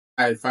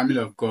Hi, family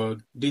of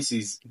God. This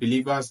is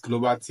Believers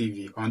Global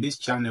TV. On this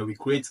channel, we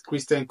create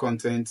Christian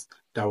content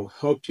that will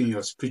help you in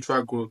your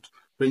spiritual growth,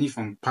 ranging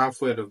from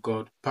powerful word of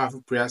God,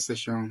 powerful prayer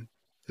session,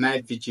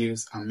 night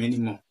vigils, and many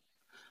more.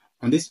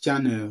 On this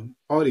channel,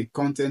 all the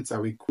contents that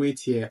we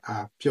create here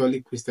are purely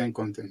Christian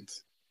content.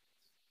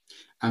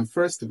 And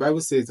first, the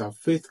Bible says that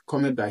faith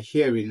cometh by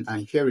hearing,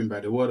 and hearing by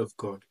the word of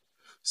God.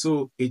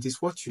 So it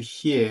is what you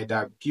hear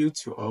that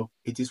builds you up.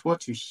 It is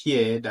what you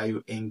hear that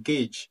you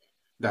engage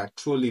that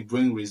truly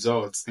bring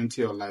results into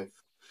your life.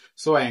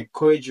 So I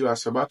encourage you,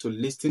 as you're about to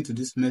listen to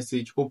this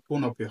message,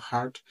 open up your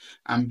heart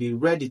and be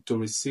ready to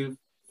receive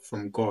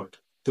from God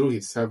through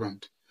his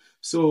servant.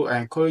 So I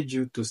encourage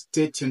you to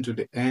stay tuned to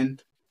the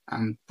end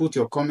and put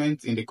your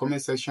comments in the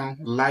comment section,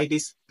 like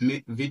this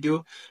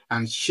video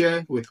and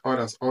share with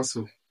others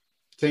also.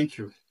 Thank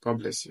you. God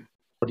bless you.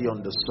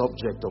 On the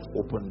subject of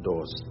open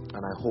doors,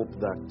 and I hope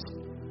that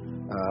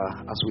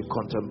as we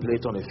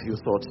contemplate on a few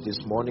thoughts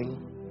this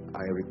morning,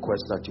 I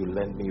request that you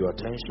lend me your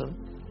attention.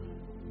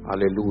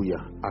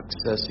 Hallelujah.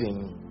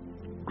 Accessing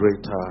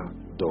greater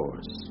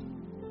doors.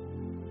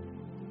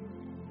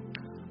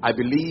 I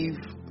believe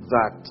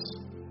that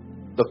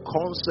the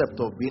concept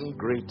of being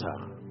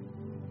greater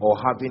or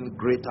having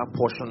greater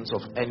portions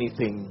of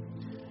anything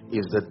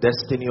is the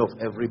destiny of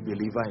every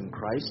believer in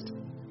Christ.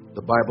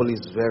 The Bible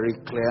is very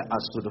clear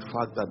as to the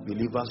fact that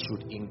believers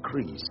should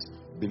increase,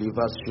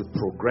 believers should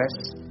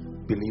progress,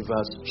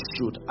 believers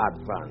should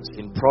advance.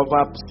 In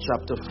Proverbs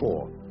chapter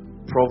 4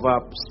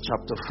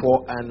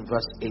 and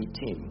verse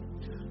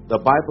 18, the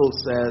Bible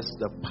says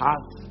the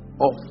path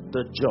of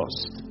the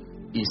just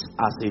is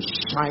as a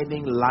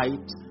shining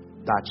light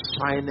that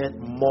shineth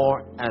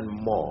more and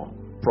more,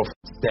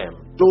 profits them,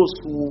 those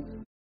who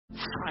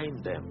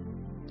find them.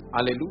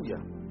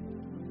 Hallelujah.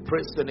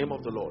 Praise the name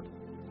of the Lord.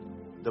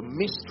 The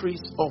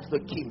mysteries of the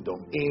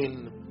kingdom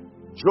in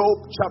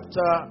Job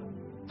chapter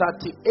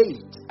 38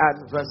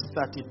 and verse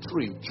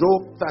 33.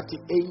 Job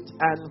 38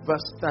 and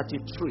verse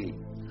 33.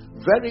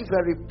 Very,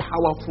 very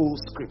powerful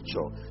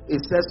scripture.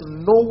 It says,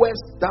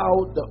 knowest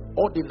thou the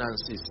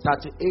ordinances,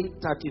 38,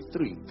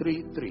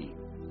 33.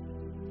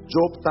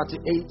 Job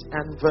 38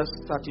 and verse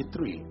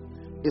 33.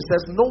 It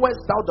says,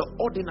 knowest thou the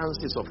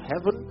ordinances of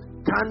heaven?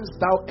 Canst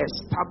thou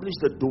establish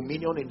the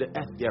dominion in the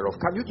earth thereof?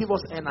 Can you give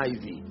us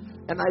NIV?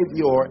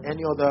 NIV or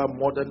any other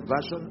modern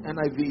version?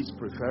 NIV is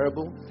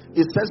preferable.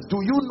 It says, do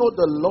you know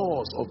the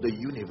laws of the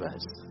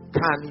universe?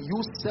 Can you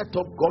set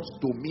up God's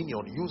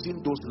dominion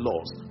using those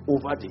laws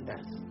over the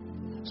earth?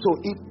 So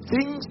if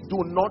things do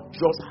not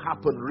just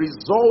happen,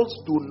 results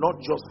do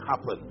not just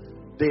happen,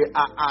 they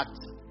are at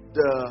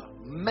the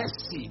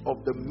mercy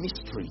of the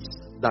mysteries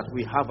that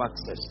we have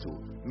access to.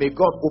 May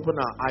God open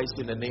our eyes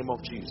in the name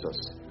of Jesus.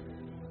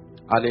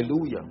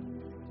 Hallelujah.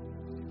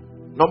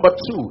 Number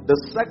two, the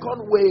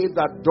second way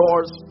that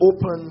doors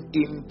open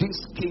in this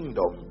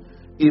kingdom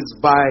is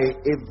by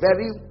a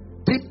very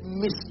deep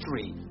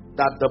mystery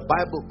that the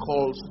Bible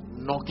calls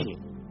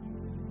knocking.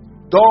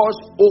 Doors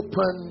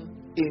open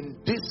in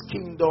this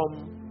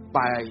kingdom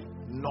by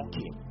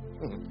knocking.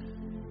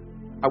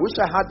 I wish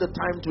I had the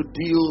time to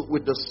deal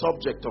with the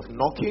subject of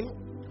knocking,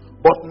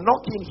 but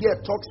knocking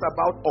here talks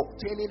about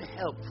obtaining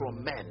help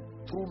from men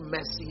through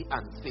mercy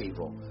and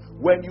favor.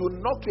 When you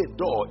knock a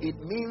door, it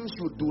means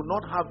you do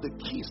not have the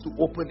keys to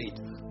open it,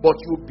 but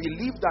you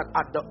believe that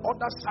at the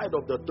other side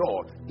of the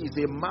door is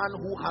a man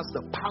who has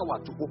the power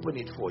to open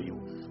it for you.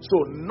 So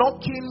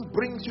knocking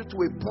brings you to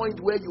a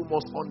point where you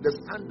must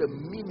understand the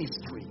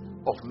ministry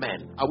of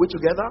men. Are we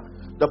together?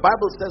 The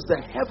Bible says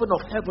the heaven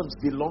of heavens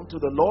belong to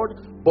the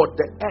Lord, but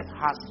the earth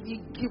has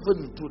he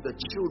given to the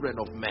children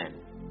of men.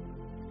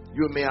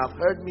 You may have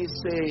heard me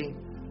say,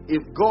 if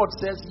God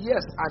says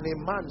yes and a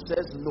man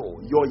says no,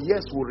 your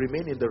yes will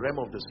remain in the realm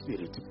of the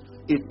spirit.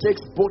 It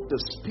takes both the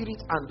spirit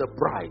and the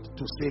bride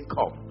to say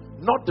come,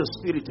 not the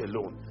spirit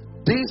alone.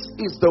 This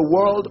is the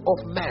world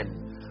of men,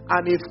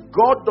 and if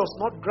God does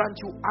not grant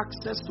you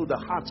access to the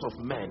hearts of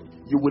men,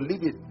 you will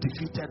live a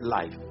defeated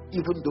life,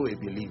 even though a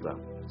believer.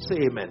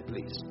 Say amen,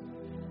 please.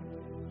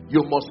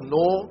 You must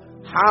know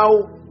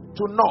how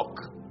to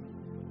knock.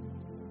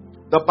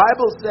 The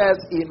Bible says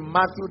in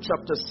Matthew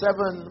chapter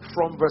 7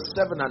 from verse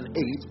 7 and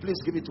 8,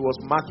 please give it to us,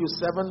 Matthew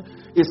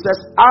 7, it says,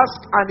 ask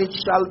and it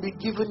shall be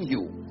given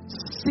you,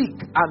 seek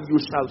and you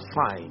shall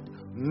find,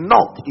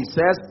 knock, it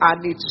says,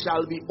 and it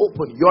shall be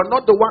open. You're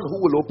not the one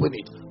who will open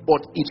it,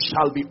 but it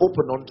shall be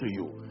open unto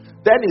you.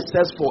 Then it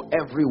says for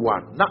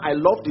everyone. Now I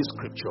love this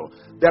scripture.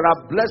 There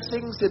are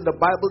blessings in the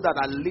Bible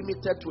that are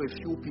limited to a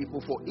few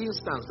people. For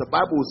instance, the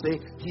Bible will say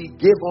he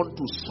gave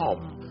unto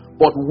some.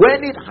 But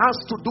when it has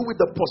to do with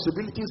the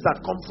possibilities that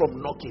come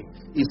from knocking,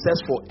 it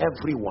says for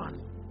everyone.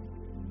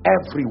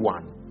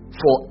 Everyone.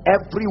 For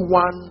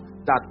everyone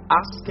that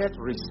asketh,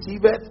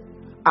 receiveth,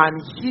 and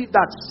he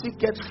that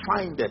seeketh,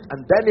 findeth.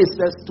 And then it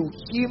says, to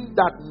him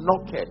that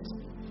knocketh,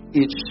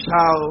 it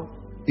shall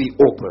be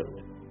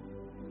opened.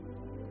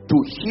 To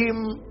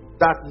him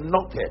that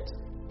knocketh,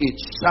 it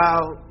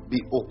shall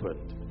be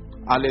opened.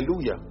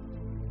 Hallelujah.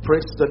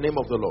 Praise the name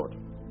of the Lord.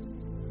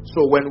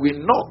 So when we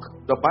knock,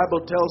 the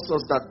Bible tells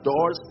us that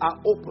doors are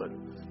open.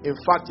 In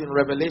fact, in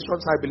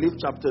Revelations, I believe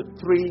chapter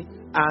 3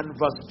 and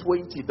verse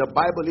 20, the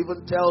Bible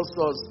even tells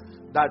us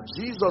that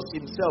Jesus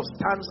himself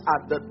stands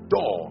at the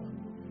door.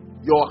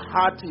 Your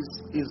heart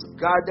is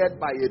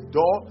guarded by a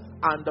door,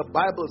 and the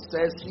Bible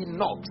says he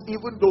knocks,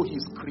 even though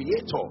he's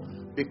creator,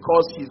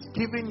 because he's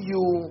giving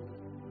you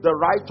the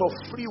right of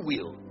free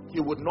will. He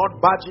would not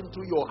barge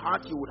into your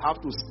heart. You would have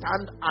to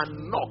stand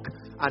and knock.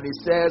 And he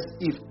says,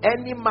 if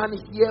any man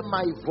hear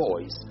my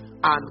voice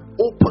and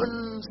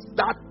opens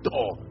that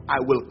door,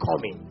 I will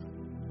come in.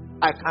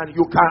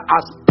 You can,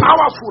 as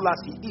powerful as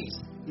he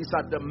is, he's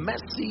at the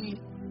mercy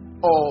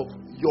of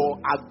your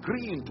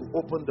agreeing to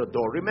open the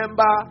door.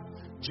 Remember,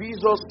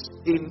 Jesus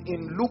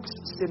in Luke's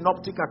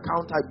synoptic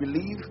account, I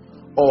believe,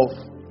 of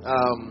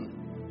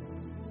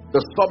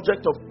the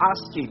subject of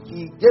asking,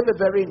 he gave a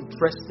very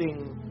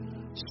interesting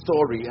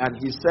story, and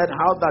he said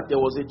how that there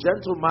was a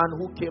gentleman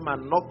who came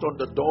and knocked on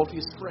the door of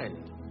his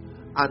friend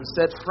and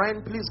said,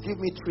 friend, please give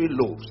me 3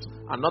 loaves.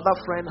 Another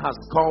friend has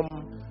come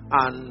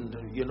and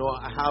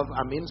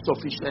I'm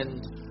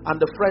insufficient, and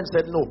the friend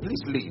said, no,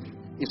 please leave,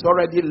 it's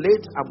already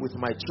late, I'm with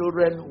my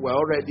children, we're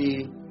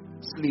already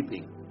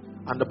sleeping.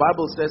 And the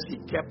Bible says he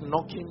kept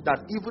knocking,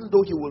 that even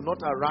though he will not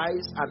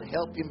arise and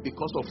help him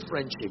because of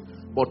friendship,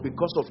 but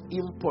because of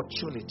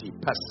importunity,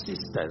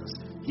 persistence,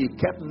 he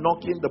kept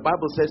knocking. The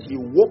Bible says he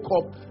woke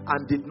up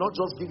and did not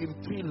just give him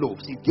 3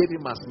 loaves, he gave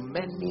him as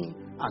many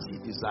as he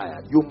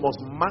desired. You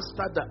must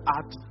master the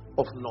art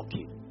of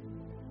knocking.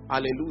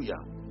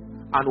 Hallelujah.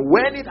 And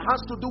when it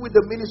has to do with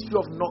the ministry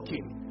of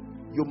knocking,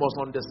 you must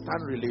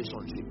understand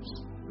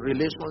relationships.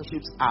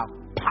 Relationships are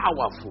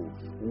powerful.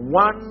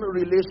 One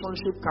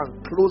relationship can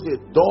close a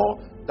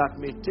door that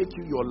may take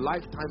you your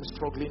lifetime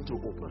struggling to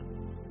open.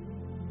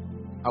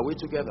 Are we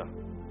together?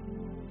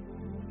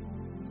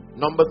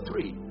 Number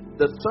 3,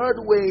 the third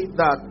way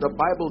that the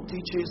Bible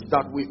teaches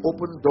that we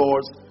open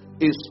doors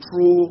is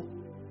through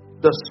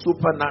the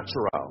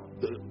supernatural,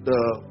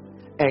 the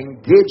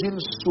engaging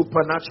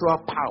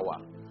supernatural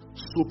power.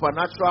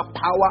 Supernatural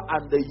power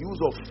and the use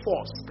of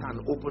force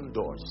can open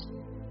doors.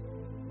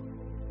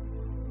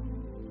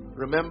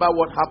 Remember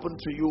what happened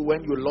to you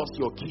when you lost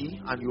your key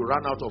and you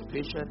ran out of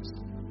patience?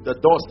 The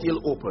door still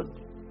opened.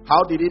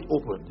 How did it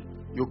open?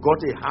 You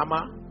got a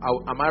hammer.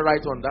 Am I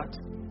right on that?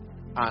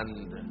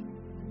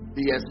 And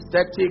the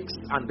aesthetics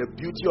and the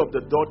beauty of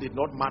the door did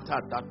not matter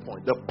at that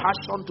point. The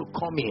passion to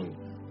come in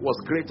was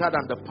greater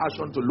than the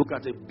passion to look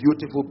at a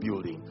beautiful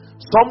building.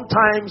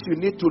 Sometimes you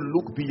need to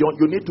look beyond.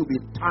 You need to be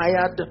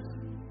tired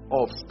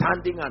of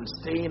standing and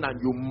staying,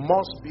 and you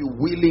must be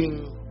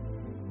willing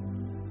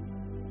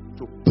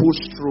to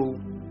push through,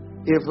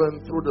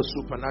 even through the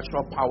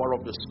supernatural power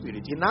of the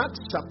Spirit. In Acts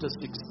chapter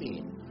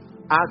 16,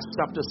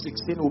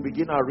 we'll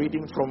begin our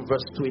reading from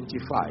verse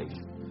 25.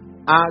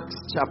 Acts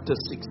chapter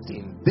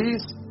 16.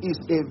 This is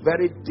a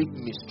very deep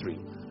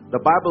mystery. The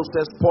Bible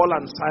says Paul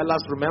and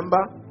Silas, remember,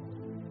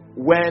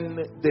 when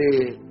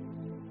they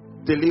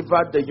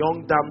delivered the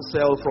young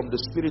damsel from the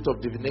spirit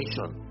of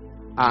divination,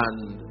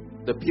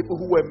 and the people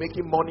who were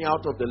making money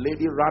out of the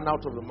lady ran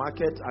out of the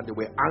market, and they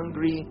were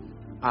angry,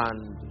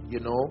 and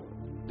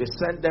they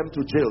sent them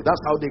to jail.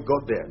 That's how they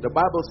got there. The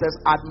Bible says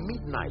at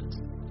midnight,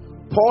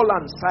 Paul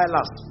and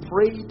Silas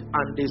prayed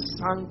and they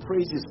sang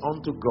praises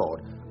unto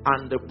God,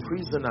 and the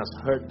prisoners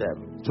heard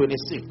them.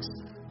 26.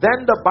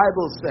 Then the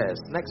Bible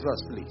says, next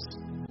verse please.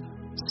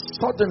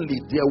 Suddenly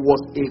there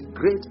was a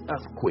great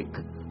earthquake,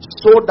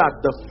 so that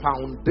the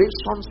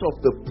foundations of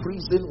the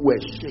prison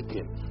were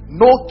shaken.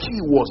 No key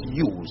was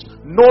used,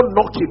 no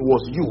knocking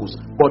was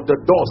used, but the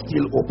door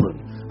still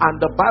opened. And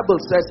the Bible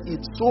says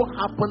it so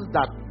happened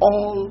that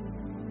all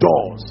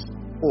doors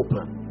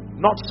open,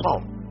 not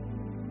some.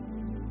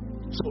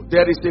 So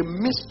there is a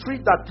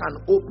mystery that can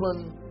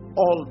open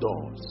all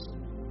doors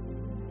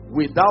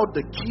without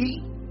the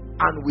key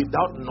and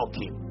without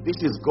knocking.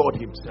 This is God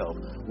himself.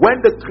 When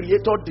the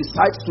Creator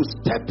decides to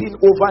step in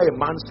over a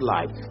man's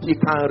life, he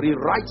can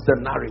rewrite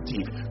the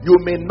narrative. You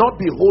may not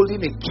be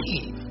holding a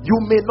key, you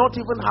may not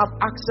even have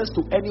access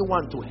to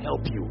anyone to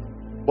help you,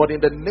 but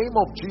in the name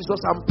of Jesus,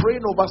 I'm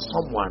praying over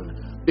someone,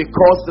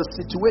 because the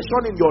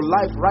situation in your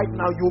life right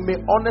now, you may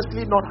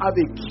honestly not have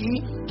a key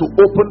to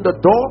open the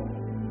door.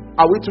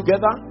 Are we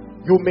together?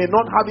 You may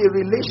not have a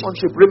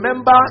relationship.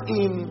 Remember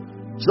in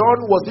John,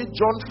 was it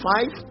John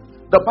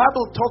 5? The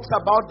Bible talks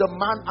about the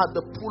man at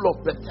the pool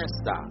of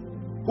Bethesda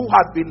who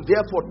had been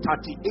there for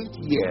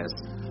 38 years.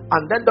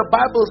 And then the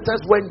Bible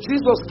says when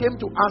Jesus came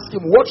to ask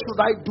him, what should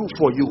I do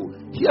for you?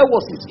 Here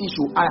was his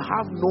issue. I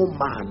have no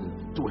man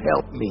to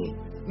help me.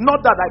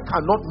 Not that I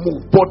cannot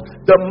move, but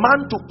the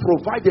man to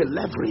provide a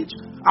leverage.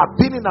 I've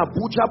been in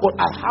Abuja, but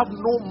I have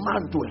no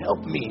man to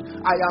help me.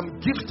 I am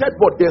gifted,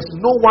 but there's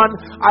no one.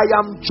 I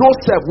am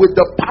Joseph with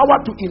the power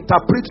to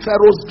interpret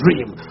Pharaoh's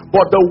dream,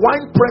 but the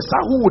wine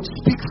presser who would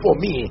speak for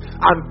me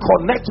and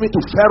connect me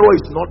to Pharaoh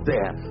is not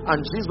there.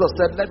 And Jesus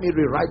said, let me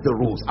rewrite the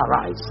rules.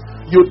 Arise.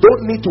 You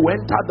don't need to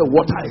enter the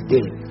water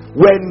again.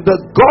 When the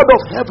God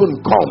of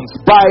heaven comes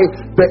by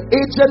the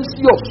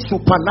agency of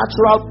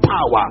supernatural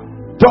power,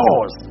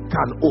 doors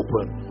can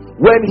open.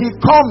 When he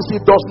comes, he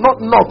does not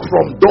knock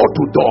from door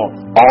to door.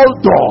 All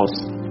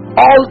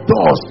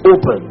doors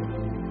open.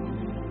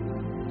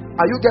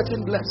 Are you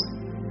getting blessed?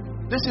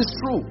 This is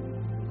true.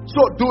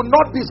 So do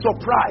not be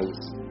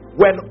surprised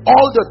when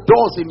all the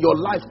doors in your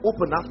life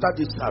open after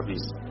this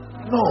service.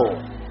 No.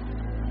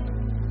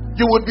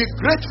 You would be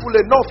grateful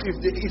enough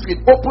if it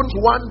opens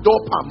one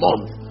door per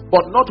month,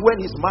 but not when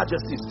His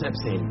Majesty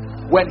steps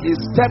in. When He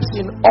steps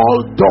in, all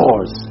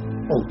doors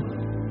open.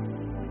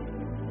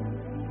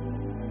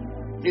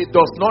 He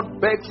does not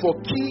beg for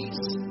keys.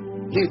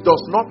 He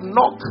does not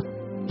knock.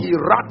 He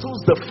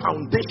rattles the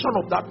foundation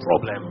of that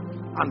problem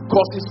and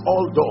causes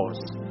all doors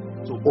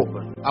to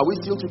open. Are we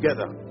still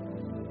together?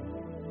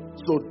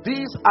 So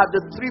these are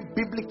the three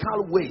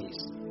biblical ways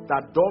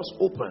that doors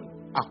open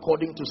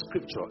according to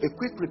Scripture. A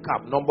quick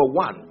recap. Number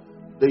one,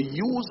 the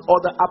use or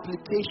the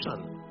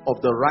application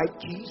of the right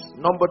keys.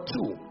 Number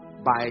two,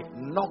 by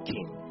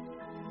knocking,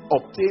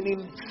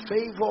 obtaining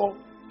favor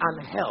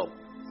and help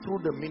through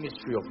the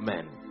ministry of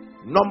men.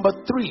 Number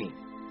three,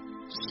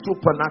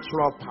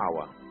 supernatural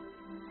power.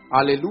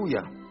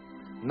 Hallelujah.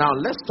 Now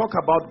let's talk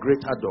about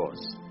greater doors.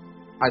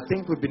 I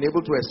think we've been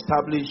able to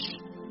establish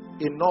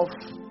enough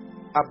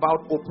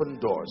about open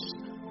doors.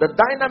 The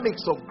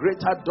dynamics of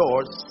greater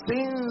doors,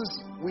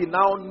 since we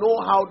now know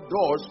how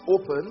doors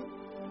open,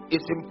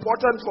 it's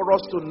important for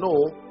us to know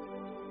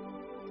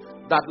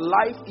that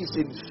life is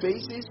in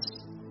phases.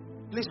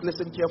 Please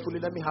listen carefully.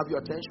 Let me have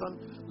your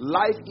attention.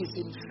 Life is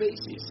in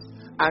phases.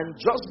 And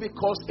just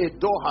because a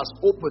door has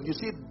opened, you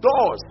see,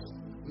 doors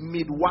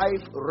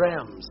midwife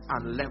realms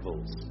and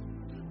levels.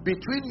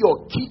 Between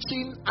your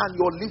kitchen and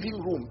your living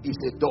room is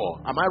a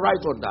door. Am I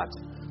right on that?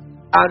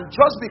 And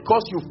just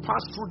because you've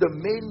passed through the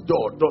main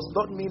door does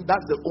not mean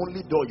that's the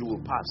only door you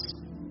will pass.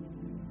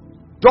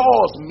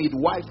 Doors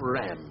midwife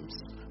realms.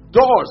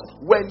 Doors,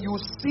 when you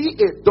see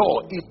a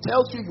door, it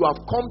tells you you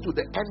have come to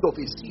the end of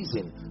a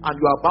season and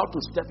you are about to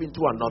step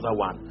into another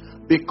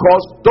one.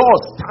 Because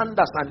doors stand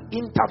as an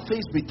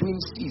interface between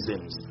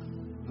seasons.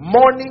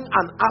 Morning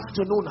and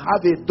afternoon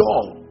have a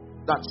door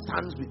that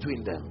stands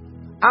between them.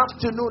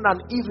 Afternoon and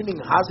evening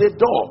has a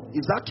door.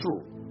 Is that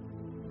true?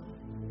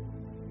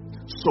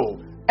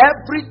 So,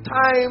 every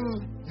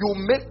time you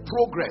make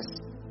progress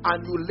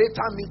and you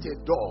later meet a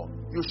door,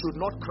 you should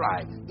not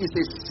cry. It's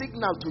a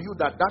signal to you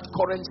that that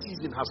current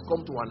season has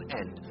come to an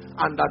end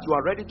and that you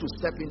are ready to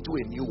step into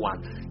a new one.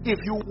 If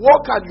you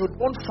walk and you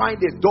don't find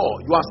a door,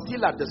 you are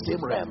still at the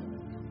same realm.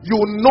 You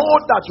know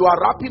that you are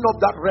wrapping up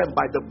that realm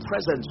by the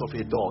presence of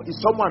a door. Is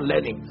someone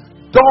learning?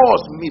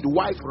 Doors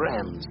midwife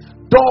realms.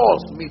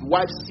 Doors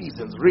midwife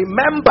seasons.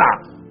 Remember,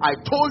 I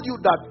told you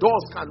that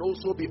doors can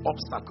also be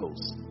obstacles.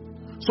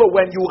 So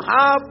when you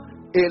have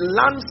a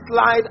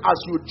landslide as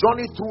you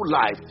journey through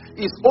life,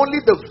 it's only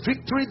the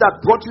victory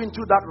that brought you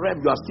into that realm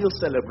you are still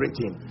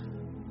celebrating.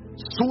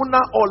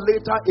 Sooner or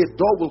later, a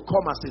door will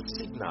come as a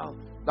signal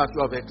that you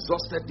have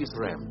exhausted this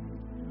realm.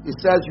 It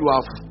says you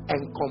have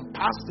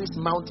encompassed this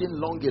mountain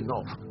long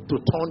enough to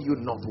turn you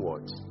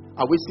northwards.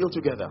 Are we still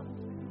together?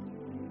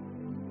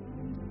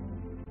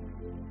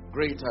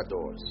 Greater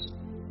doors.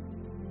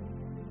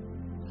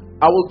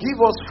 I will give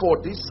us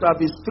for this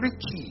service 3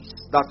 keys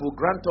that will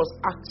grant us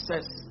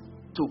access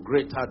to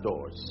greater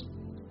doors.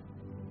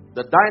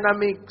 The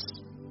dynamics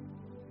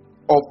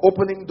of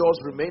opening doors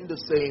remain the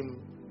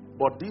same,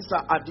 but these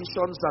are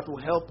additions that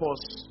will help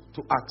us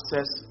to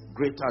access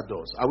greater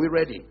doors. Are we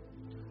ready?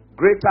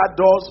 Greater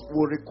doors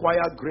will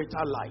require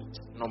greater light,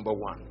 number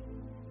one.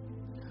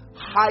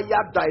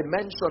 Higher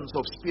dimensions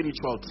of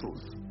spiritual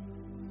truth.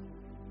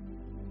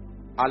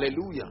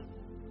 Hallelujah.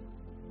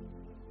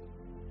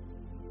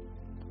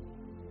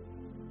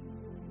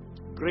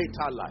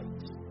 Greater light.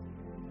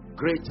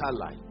 Greater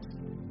light.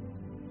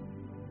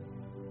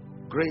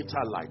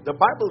 Greater light. The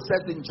Bible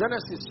says in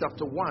Genesis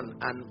chapter 1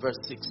 and verse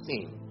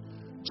 16.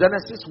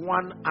 Genesis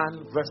 1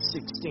 and verse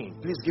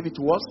 16. Please give it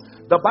to us.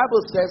 The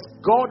Bible says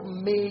God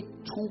made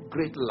 2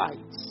 great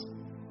lights.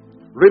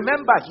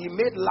 Remember, He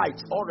made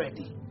lights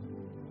already.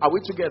 Are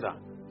we together?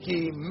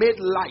 He made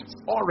lights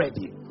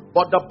already.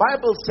 But the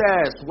Bible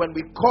says when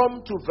we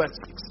come to verse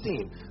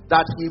 16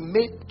 that He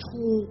made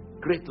 2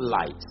 great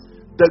lights.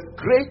 The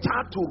greater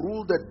to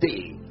rule the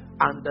day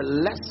and the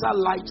lesser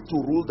light to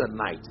rule the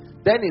night.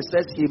 Then it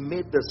says He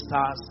made the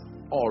stars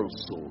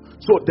also.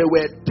 So there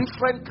were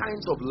different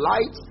kinds of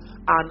lights,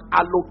 and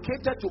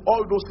allocated to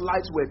all those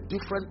lights were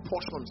different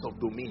portions of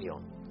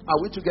dominion. Are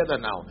we together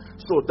now?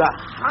 So the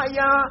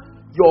higher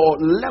your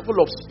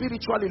level of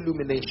spiritual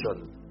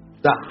illumination,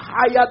 the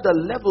higher the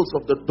levels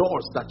of the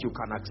doors that you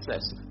can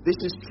access. This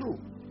is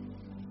true.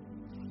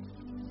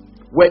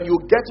 When you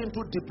get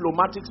into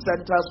diplomatic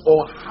centers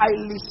or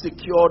highly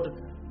secured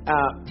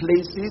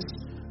places,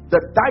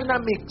 the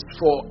dynamics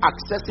for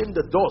accessing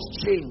the doors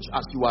change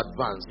as you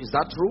advance. Is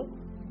that true?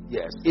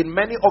 Yes. In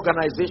many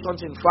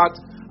organizations, in fact,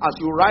 as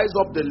you rise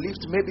up the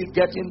lift, maybe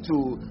get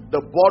into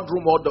the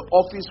boardroom or the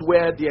office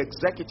where the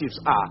executives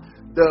are,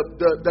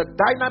 the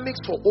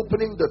dynamics for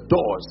opening the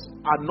doors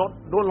are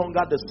no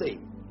longer the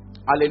same.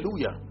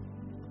 Hallelujah.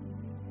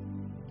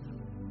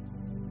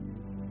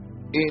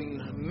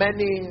 In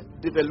many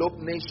developed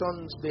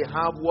nations, they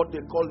have what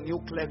they call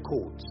nuclear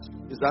codes.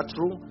 Is that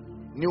true?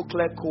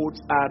 Nuclear codes,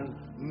 and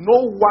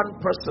no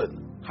one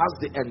person has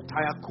the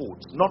entire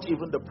codes, not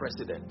even the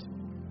president.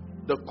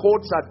 The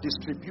codes are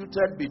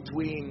distributed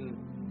between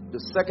the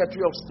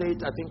Secretary of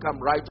State, I think I'm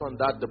right on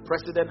that. The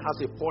president has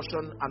a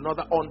portion,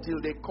 another, until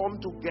they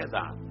come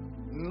together.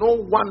 No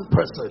one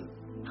person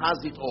has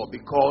it all,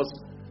 because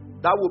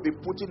that will be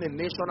putting a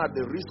nation at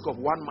the risk of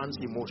one man's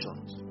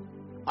emotions.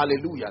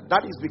 Hallelujah.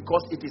 That is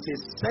because it is a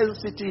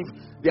sensitive,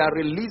 they are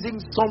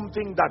releasing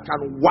something that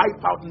can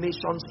wipe out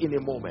nations in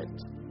a moment.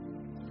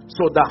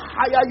 So the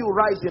higher you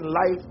rise in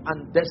life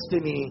and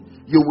destiny,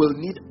 you will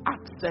need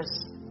access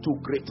to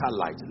greater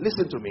light.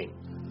 Listen to me.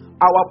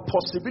 Our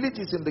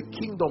possibilities in the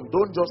kingdom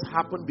don't just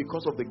happen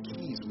because of the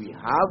keys we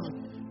have.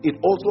 It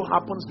also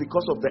happens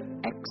because of the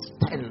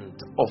extent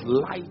of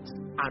light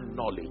and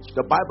knowledge.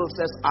 The Bible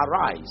says,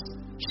 arise,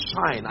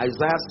 shine,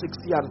 Isaiah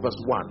 60 and verse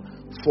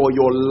 1. For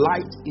your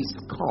light is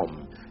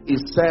come.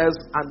 It says,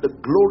 and the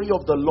glory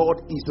of the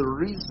Lord is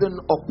risen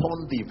upon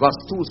thee.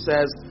 Verse 2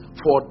 says,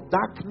 for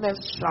darkness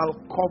shall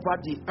cover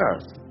the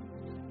earth,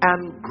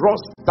 and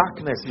gross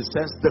darkness, it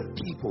says, the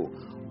people.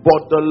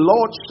 But the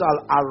Lord shall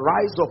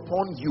arise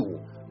upon you,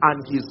 and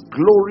his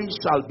glory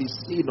shall be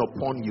seen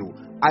upon you.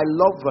 I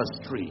love verse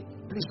 3.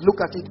 Please look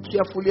at it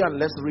carefully and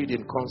let's read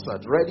in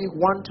concert. Ready?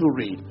 1 to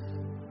read.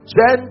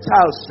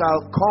 Gentiles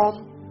shall come.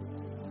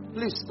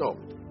 Please stop.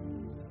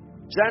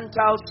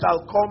 Gentiles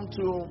shall come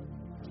to.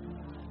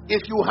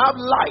 If you have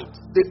light,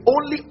 the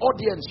only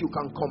audience you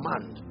can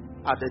command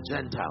are the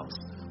Gentiles.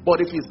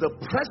 But if it's the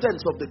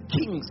presence of the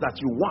kings that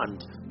you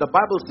want, the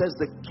Bible says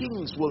the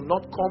kings will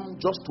not come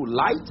just to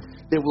light,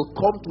 they will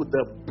come to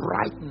the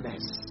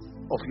brightness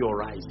of your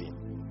rising.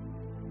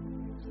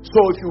 So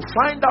if you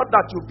find out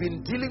that you've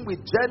been dealing with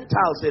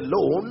Gentiles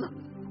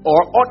alone, or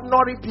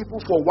ordinary people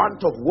for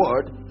want of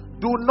word,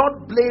 do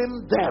not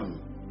blame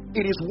them.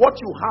 It is what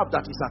you have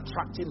that is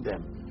attracting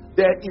them.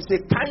 There is a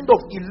kind of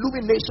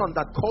illumination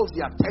that calls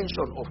the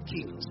attention of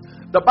kings.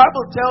 The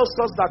Bible tells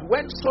us that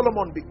when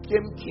Solomon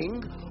became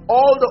king,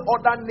 all the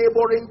other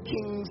neighboring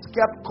kings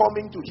kept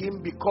coming to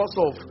him because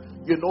of,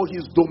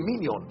 his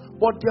dominion.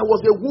 But there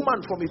was a woman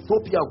from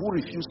Ethiopia who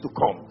refused to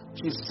come.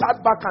 She sat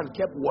back and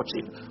kept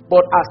watching.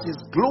 But as his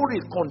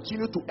glory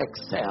continued to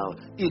excel,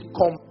 it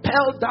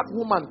compelled that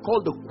woman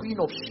called the Queen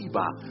of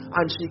Sheba.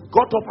 And she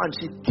got up and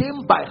she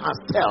came by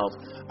herself.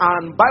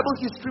 And Bible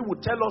history would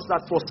tell us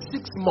that for 6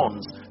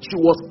 months, she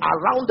was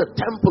around the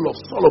temple of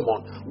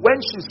Solomon. When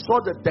she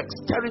saw the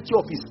dexterity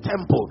of his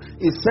temple,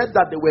 it said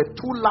that there were 2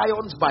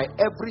 lions by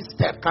every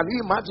step. Can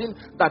you imagine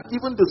that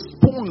even the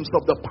spoons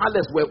of the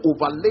palace were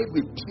overlaid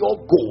with pure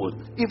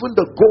gold, even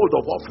the gold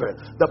of Ophir?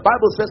 The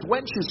Bible says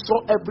when she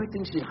saw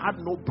everything, she had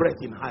no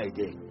breath in her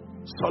again.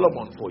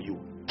 Solomon for you.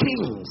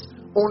 Kings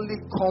only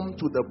come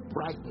to the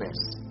brightness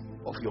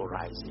of your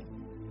rising.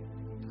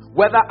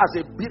 Whether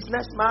as a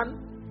businessman,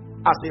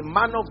 as a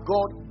man of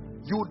God,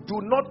 you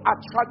do not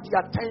attract the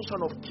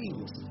attention of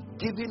kings,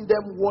 giving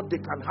them what they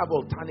can have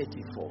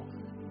alternative for.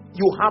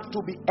 You have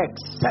to be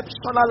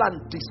exceptional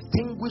and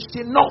distinguished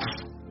enough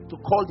to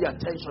call the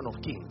attention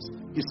of kings.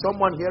 Is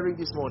someone hearing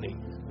this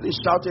morning? Please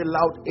shout a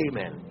loud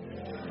amen.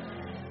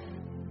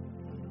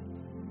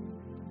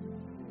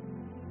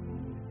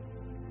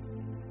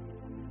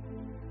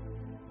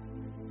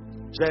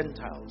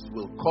 Gentiles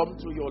will come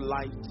to your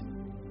light,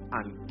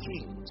 and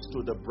kings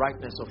to the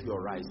brightness of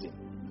your rising.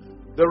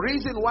 The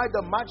reason why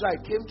the Magi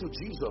came to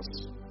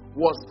Jesus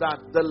was that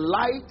the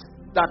light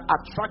that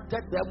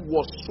attracted them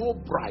was so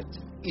bright,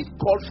 it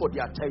called for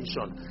their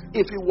attention.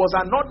 If it was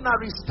an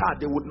ordinary star,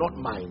 they would not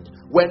mind.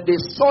 When they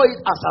saw it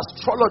as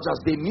astrologers,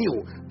 they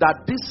knew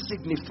that this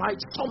signified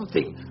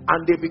something, and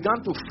they began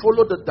to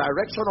follow the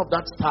direction of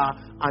that star,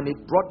 and it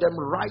brought them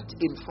right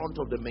in front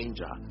of the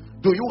manger.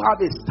 Do you have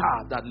a star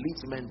that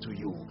leads men to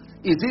you?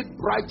 Is it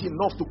bright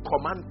enough to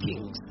command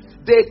kings?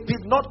 They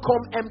did not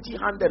come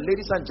empty-handed,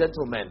 ladies and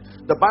gentlemen.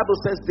 The Bible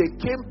says they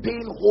came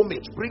paying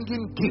homage,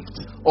 bringing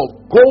gifts of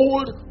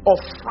gold, of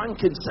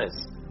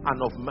frankincense,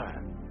 and of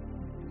myrrh.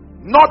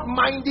 Not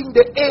minding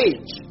the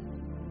age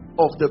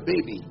of the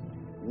baby.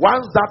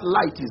 Once that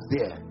light is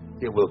there,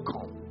 they will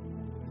come.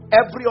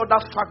 Every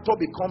other factor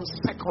becomes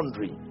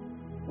secondary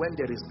when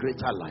there is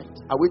greater light.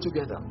 Are we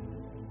together?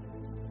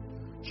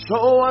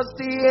 Show us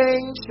the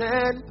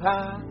ancient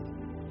path.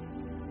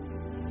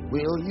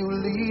 Will you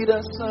lead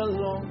us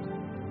along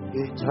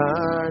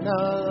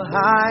eternal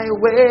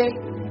highway?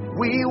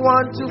 We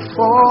want to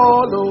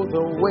follow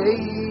the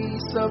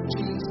ways of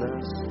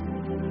Jesus.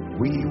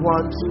 We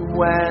want to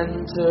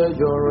enter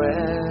your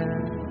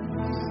rest.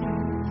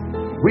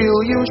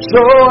 Will you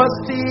show us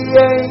the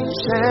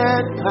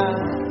ancient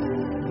path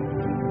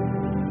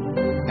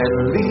and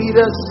lead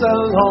us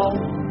along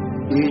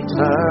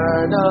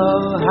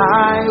eternal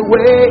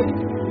highway?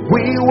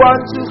 We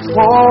want to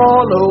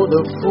follow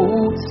the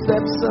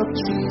footsteps of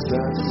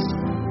Jesus.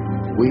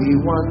 We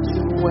want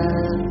to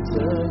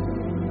enter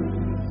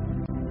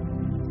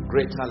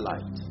greater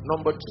light.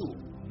 Number 2,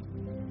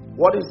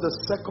 what is the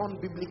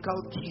second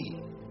biblical key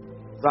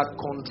that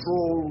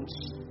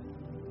controls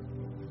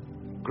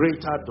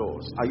greater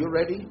doors. Are you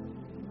ready?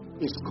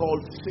 It's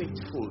called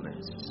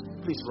faithfulness.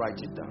 Please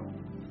write it down.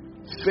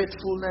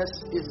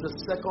 Faithfulness is the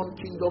second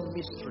kingdom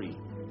mystery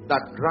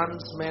that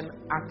grants men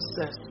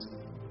access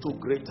to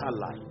greater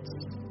light.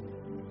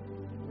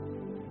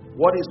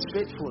 What is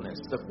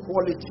faithfulness? The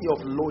quality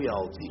of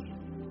loyalty,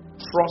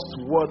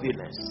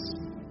 trustworthiness.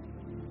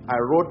 I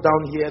wrote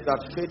down here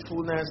that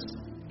faithfulness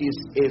is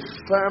a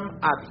firm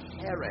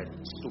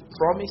adherence to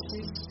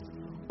promises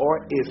or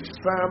a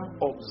firm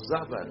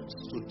observance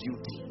to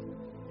duty.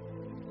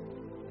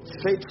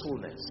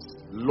 Faithfulness,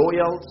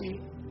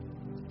 loyalty,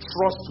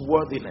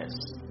 trustworthiness,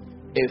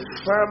 a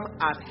firm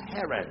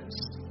adherence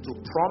to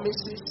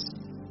promises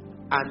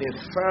and a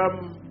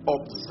firm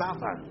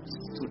observance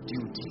to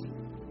duty.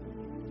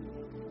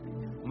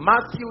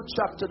 Matthew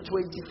chapter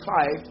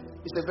 25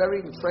 is a very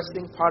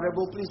interesting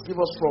parable. Please give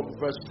us from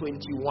verse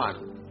 21.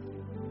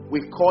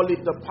 We call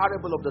it the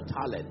parable of the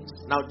talents.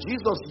 Now,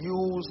 Jesus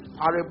used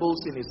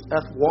parables in his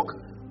earth walk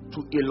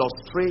to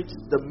illustrate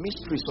the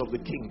mysteries of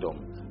the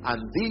kingdom. And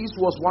this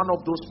was one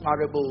of those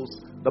parables.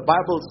 The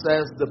Bible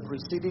says the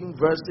preceding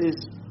verses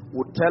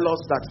would tell us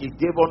that he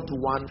gave unto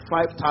one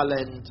 5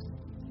 talents,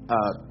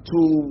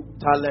 2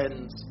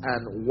 talents,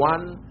 and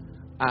 1,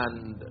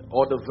 and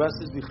or the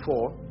verses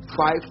before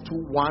 5 to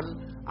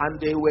 1, and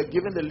they were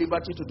given the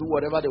liberty to do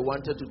whatever they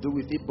wanted to do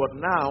with it. But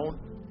now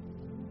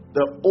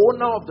the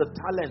owner of the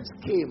talents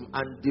came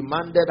and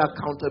demanded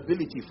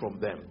accountability from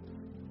them.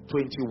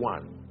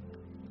 21.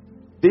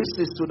 This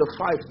is to the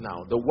 5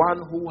 now. The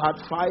one who had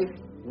 5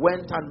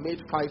 went and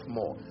made 5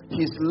 more.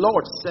 His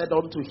Lord said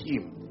unto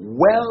him,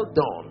 well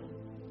done,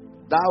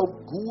 thou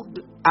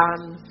good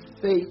and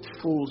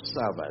faithful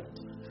servant.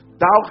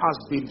 Thou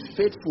hast been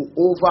faithful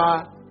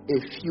over a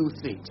few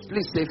things.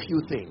 Please say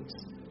few things.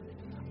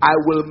 I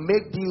will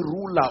make thee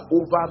ruler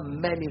over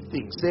many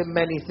things. Say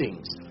many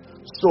things.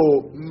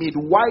 So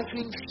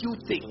midwifing few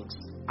things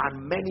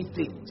and many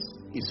things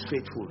is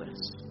faithfulness.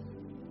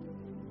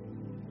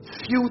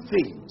 Few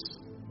things,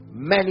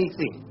 many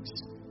things.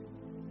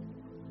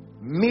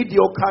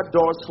 Mediocre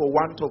doors for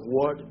want of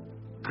word,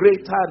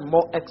 greater and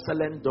more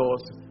excellent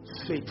doors,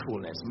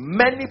 faithfulness.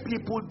 Many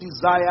people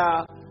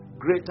desire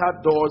greater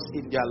doors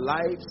in their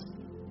lives,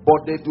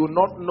 but they do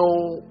not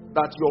know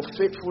that your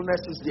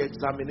faithfulness is the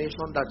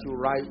examination that you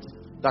write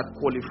that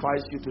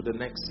qualifies you to the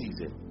next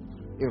season.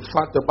 In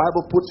fact, the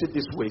Bible puts it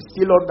this way,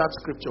 still on that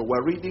scripture.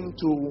 We're reading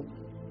to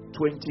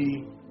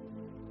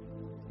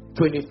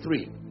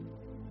 23.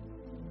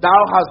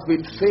 Thou hast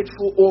been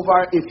faithful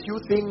over a few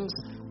things,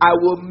 I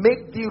will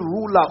make thee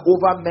ruler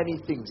over many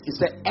things. He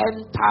said,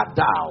 enter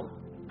thou,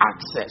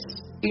 access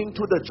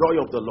into the joy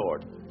of the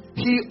Lord.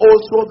 He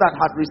also that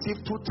had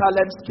received 2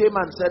 talents came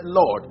and said,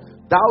 Lord,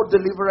 thou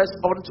deliverest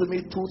unto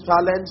me 2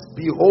 talents.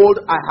 Behold,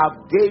 I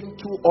have gained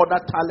 2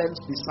 other talents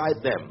beside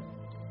them.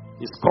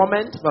 His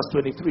comment, verse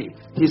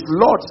 23. His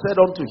Lord said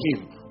unto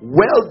him,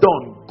 well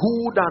done,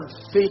 good and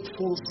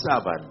faithful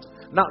servant.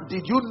 Now,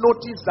 did you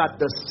notice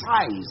that the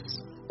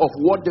size of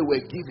what they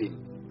were given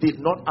did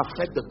not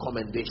affect the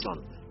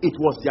commendation? It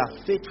was their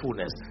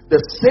faithfulness. The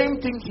same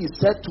thing he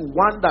said to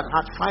one that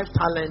had 5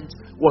 talents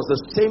was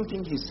the same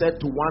thing he said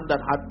to one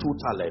that had 2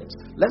 talents.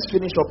 Let's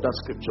finish up that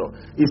scripture.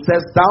 It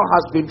says, thou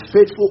hast been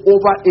faithful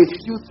over a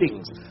few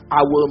things.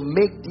 I will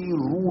make thee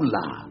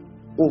ruler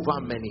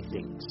over many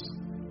things.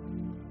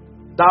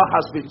 Thou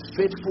hast been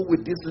faithful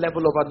with this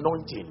level of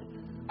anointing.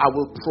 I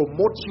will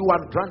promote you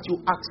and grant you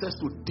access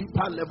to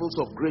deeper levels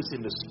of grace in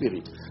the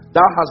spirit.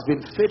 Thou hast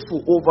been faithful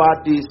over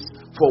this,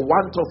 for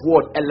want of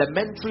word,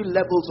 elementary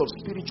levels of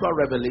spiritual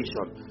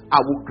revelation.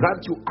 I will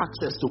grant you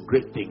access to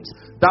great things.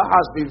 Thou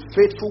hast been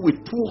faithful with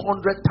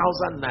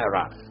 200,000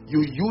 naira.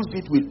 You used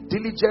it with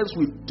diligence,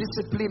 with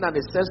discipline, and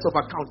a sense of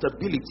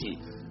accountability.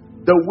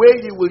 The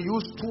way you will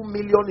use 2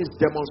 million is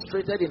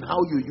demonstrated in how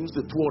you use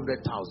the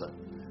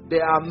 200,000.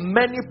 There are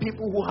many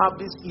people who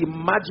have this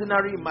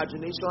imaginary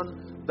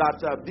imagination, that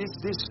this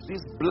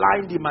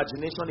blind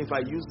imagination, if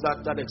I use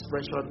that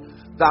expression,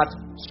 that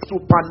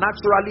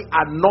supernaturally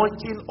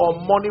anointing or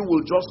money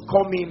will just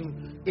come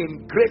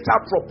in greater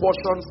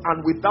proportions,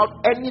 and without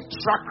any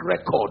track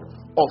record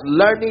of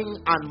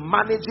learning and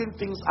managing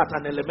things at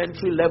an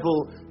elementary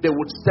level, they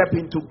would step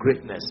into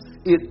greatness.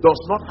 It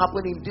does not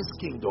happen in this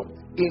kingdom.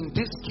 In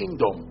this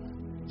kingdom,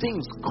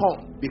 things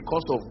come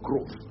because of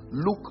growth.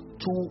 Luke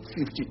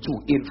 2:52.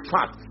 In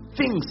fact,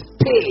 things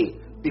pay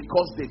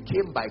because they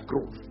came by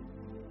growth.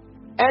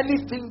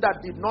 Anything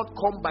that did not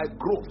come by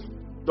growth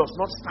does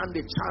not stand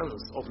a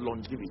chance of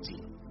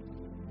longevity.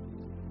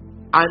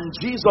 And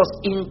Jesus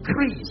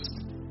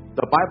increased,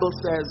 the Bible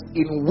says,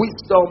 in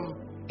wisdom,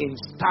 in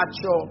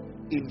stature,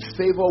 in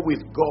favor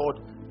with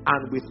God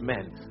and with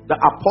men. The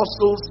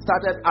apostles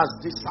started as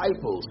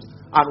disciples,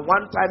 and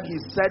one time he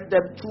sent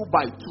them 2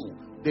 by 2.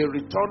 They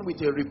returned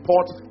with a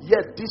report,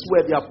 yet these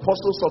were the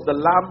apostles of the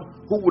Lamb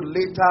who would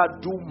later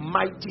do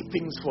mighty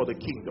things for the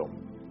kingdom.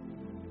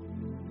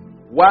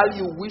 While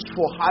you wish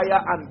for higher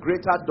and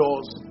greater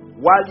doors,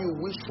 while you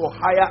wish for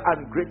higher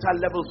and greater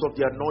levels of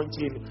the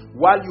anointing,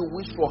 while you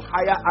wish for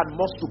higher and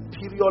more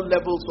superior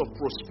levels of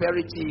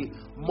prosperity,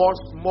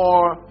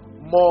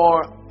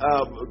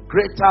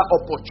 greater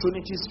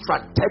opportunities,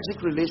 strategic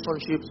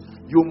relationships,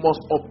 you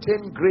must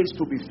obtain grace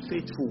to be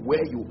faithful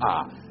where you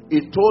are.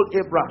 It told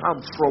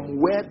Abraham,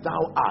 from where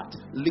thou art,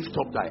 lift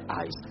up thy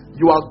eyes.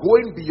 You are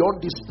going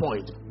beyond this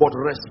point, but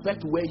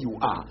respect where you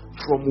are.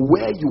 From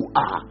where you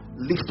are,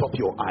 lift up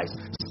your eyes.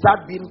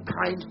 Start being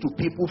kind to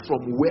people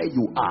from where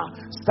you are.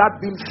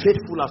 Start being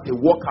faithful as a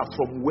worker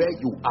from where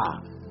you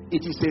are.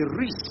 It is a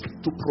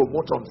risk to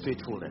promote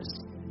unfaithfulness.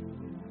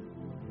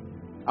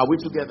 Are we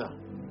together?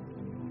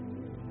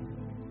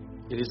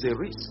 It is a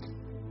risk.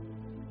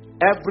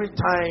 Every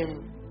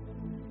time.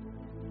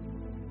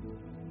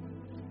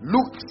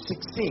 Luke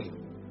 16.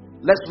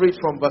 Let's read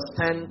from verse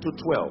 10 to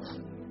 12.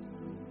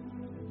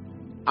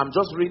 I'm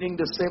just reading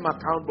the same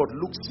account, but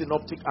Luke's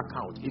synoptic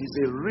account. It is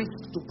a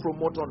risk to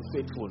promote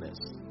unfaithfulness.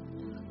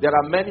 There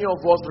are many of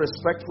us,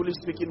 respectfully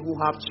speaking, who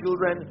have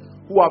children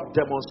who have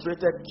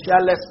demonstrated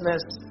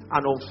carelessness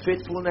and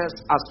unfaithfulness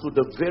as to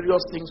the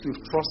various things we've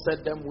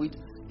trusted them with.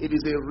 It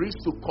is a risk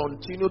to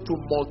continue to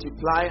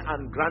multiply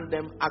and grant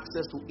them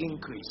access to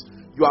increase.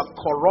 You are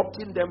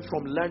corrupting them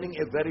from learning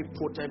a very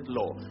potent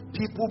law.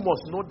 People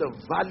must know the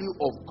value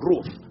of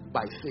growth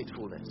by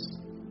faithfulness.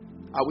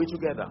 Are we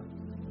together?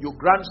 You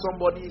grant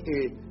somebody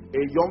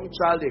a young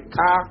child a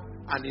car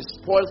and he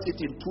spoils it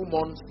in 2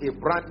 months, a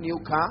brand new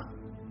car.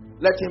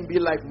 Let him be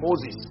like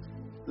Moses.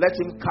 Let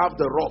him carve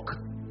the rock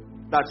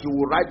that you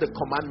will write the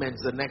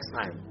commandments the next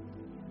time.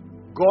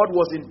 God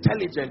was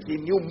intelligent. He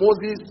knew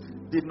Moses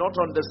did not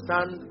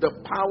understand the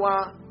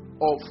power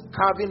of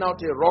carving out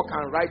a rock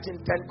and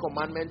writing 10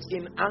 commandments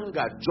in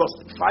anger,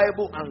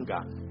 justifiable anger.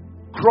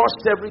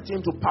 Crushed everything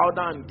to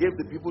powder and gave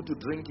the people to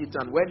drink it.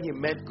 And when he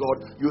met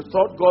God, you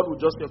thought God would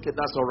just say, okay,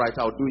 that's all right,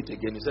 I'll do it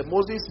again. He said,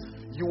 Moses,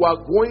 you are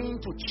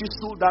going to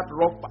chisel that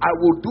rock. I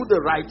will do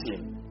the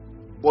writing,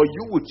 but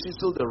you will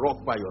chisel the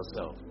rock by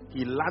yourself.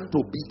 He learned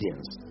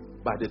obedience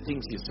by the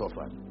things he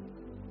suffered.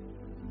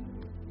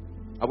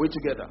 Are we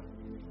together?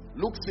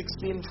 Luke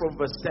 16 from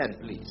verse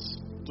 10, please,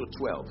 to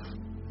 12.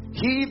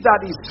 He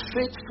that is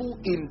faithful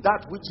in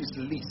that which is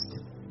least,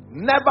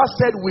 never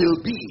said will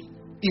be,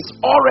 is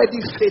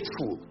already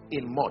faithful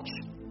in much.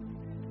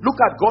 Look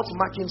at God's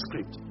marking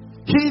script.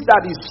 He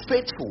that is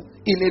faithful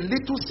in a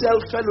little cell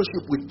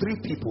fellowship with 3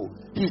 people,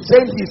 he's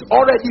saying he's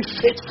already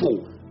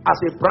faithful as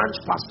a branch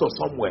pastor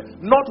somewhere.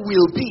 Not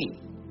will be.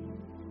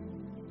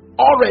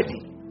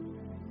 Already.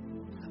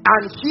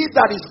 And he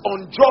that is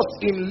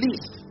unjust in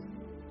least,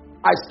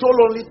 I stole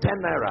only 10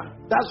 naira.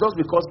 That's just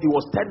because it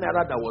was 10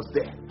 naira that was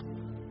there.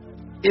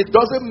 It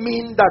doesn't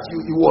mean that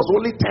it was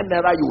only 10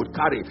 naira you would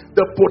carry.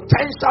 The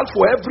potential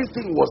for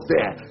everything was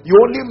there. You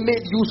only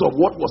made use of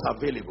what was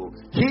available.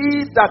 He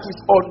that is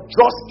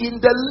unjust in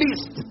the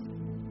least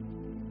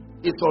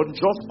is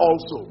unjust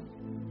also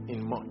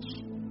in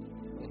much.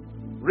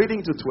 Reading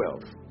to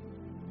 12.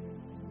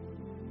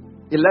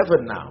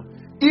 11 now.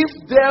 If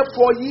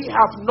therefore ye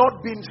have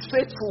not been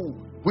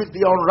faithful with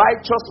the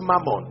unrighteous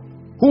mammon,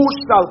 who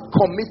shall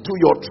commit to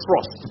your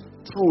trust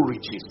through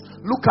riches?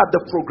 Look at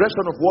the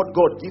progression of what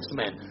God gives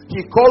men.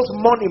 He calls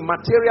money,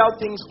 material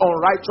things,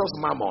 unrighteous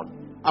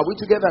mammon. Are we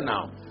together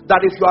now?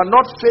 That if you are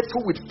not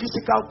faithful with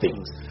physical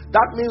things,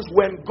 that means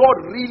when God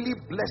really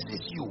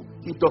blesses you,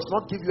 he does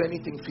not give you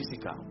anything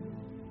physical.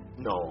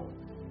 No.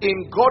 In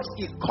God's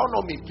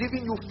economy,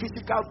 giving you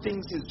physical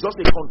things is just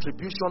a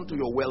contribution to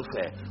your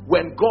welfare.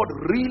 When God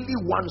really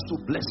wants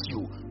to bless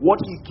you, what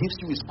he gives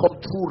you is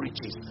called true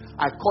riches.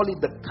 I call it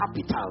the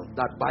capital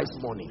that buys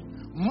money.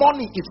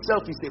 Money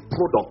itself is a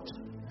product.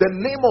 The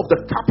name of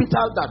the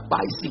capital that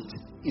buys it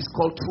is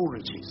called true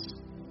riches.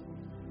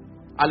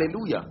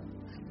 Hallelujah.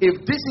 If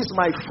this is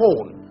my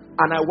phone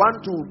and I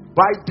want to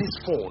buy this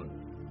phone,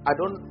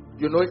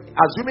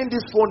 assuming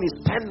this phone is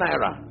 10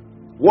 naira,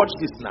 watch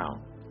this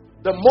now.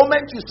 The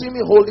moment you see me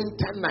holding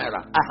 10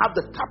 naira, I have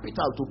the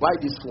capital to buy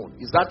this phone.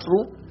 Is that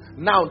true?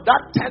 Now,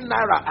 that 10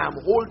 naira I'm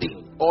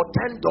holding, or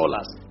 $10,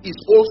 is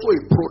also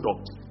a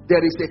product.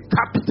 There is a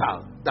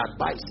capital that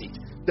buys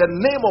it. The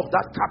name of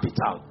that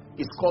capital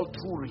is called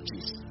true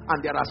riches.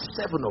 And there are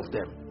 7 of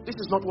them. This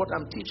is not what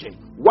I'm teaching.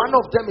 One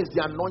of them is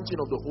the anointing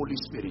of the Holy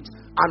Spirit.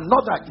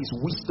 Another is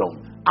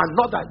wisdom.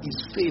 Another is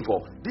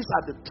favor. These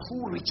are the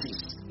true riches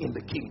in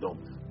the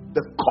kingdom.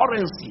 The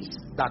currencies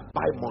that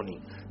buy money.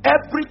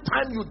 Every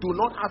time you do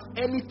not have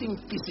anything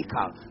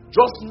physical,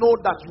 just know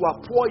that you are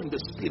poor in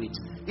the spirit.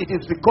 It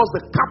is because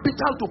the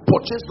capital to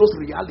purchase those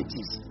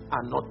realities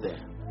are not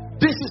there.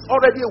 This is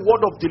already a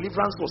word of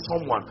deliverance for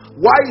someone.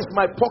 Why is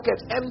my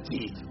pocket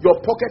empty? Your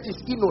pocket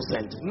is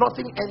innocent.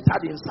 Nothing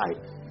entered inside.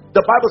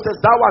 The Bible says,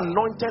 thou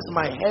anointest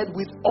my head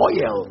with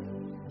oil,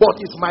 but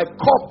it's my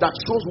cup that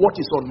shows what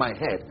is on my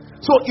head.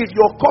 So if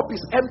your cup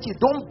is empty,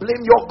 don't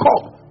blame your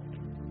cup.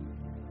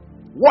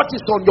 What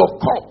is on your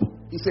cup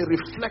is a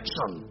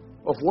reflection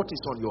of what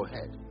is on your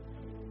head.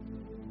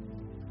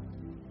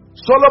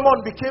 Solomon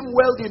became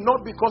wealthy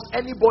not because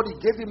anybody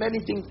gave him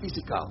anything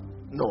physical.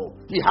 No.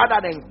 He had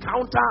an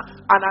encounter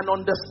and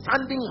an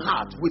understanding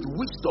heart with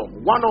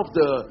wisdom. One of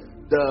the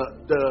 7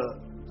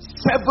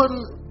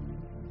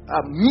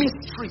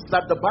 mysteries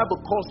that the Bible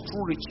calls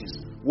true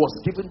riches was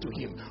given to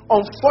him.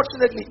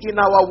 Unfortunately, in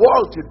our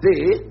world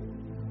today,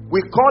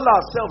 we call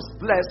ourselves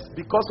blessed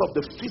because of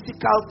the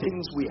physical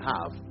things we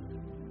have.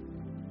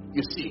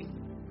 You see,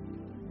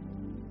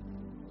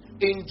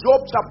 in Job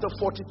chapter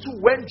 42,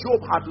 when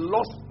Job had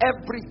lost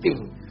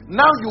everything,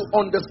 now you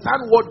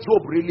understand what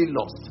Job really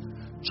lost.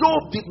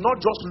 Job did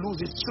not just lose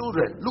his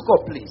children. Look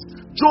up, please.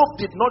 Job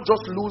did not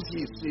just lose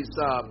his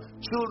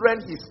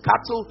children, his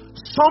cattle.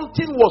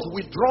 Something was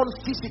withdrawn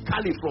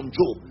physically from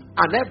Job,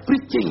 and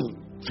everything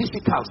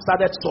physical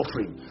started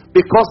suffering,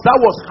 because that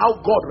was how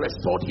God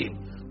restored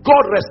him.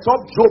 God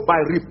restored Job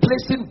by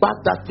replacing back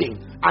that thing,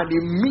 and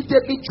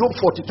immediately Job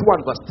 42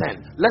 and verse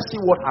 10. Let's see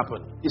what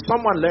happened. Is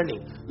someone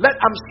learning?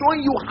 I'm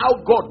showing you how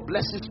God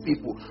blesses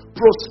people.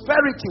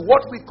 Prosperity,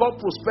 what we call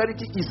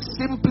prosperity, is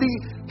simply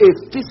a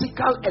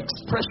physical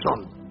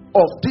expression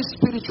of these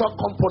spiritual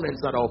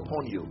components that are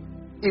upon you.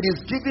 It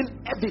is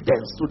giving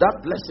evidence to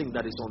that blessing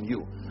that is on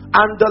you.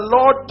 And the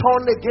Lord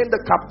turned again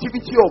the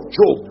captivity of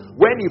Job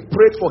when he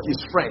prayed for his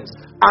friends.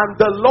 And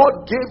the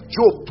Lord gave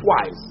Job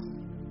twice.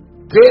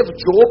 Gave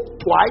Job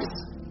twice.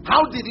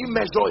 How did he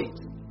measure it?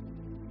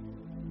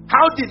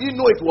 How did he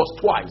know it was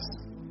twice?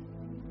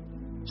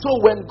 So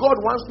when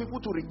God wants people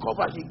to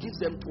recover, he gives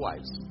them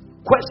twice.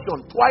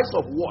 Question, twice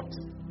of what?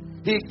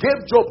 He gave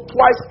Job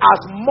twice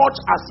as much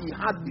as he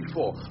had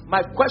before.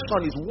 My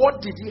question is,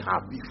 what did he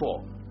have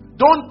before?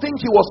 Don't think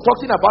he was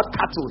talking about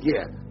cattle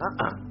here.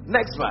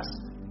 Next verse.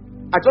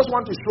 I just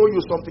want to show you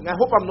something. I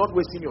hope I'm not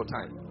wasting your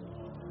time.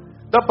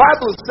 The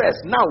Bible says,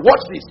 now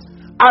watch this.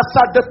 As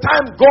at the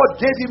time God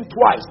gave him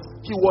twice,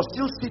 he was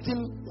still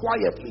sitting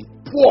quietly,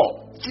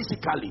 poor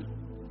physically.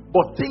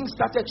 But things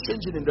started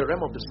changing in the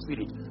realm of the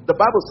spirit. The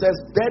Bible says,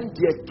 then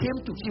there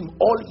came to him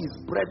all his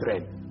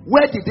brethren.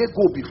 Where did they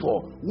go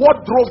before?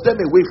 What drove them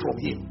away from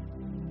him?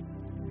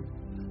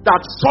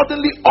 That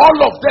suddenly all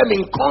of them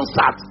in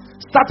concert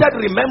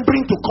started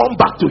remembering to come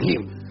back to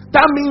him.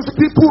 That means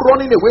people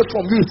running away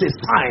from you is a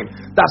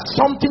sign that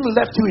something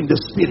left you in the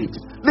spirit.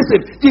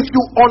 Listen, if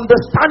you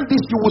understand this,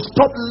 you will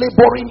stop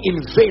laboring in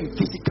vain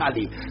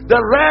physically.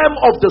 The realm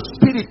of the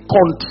spirit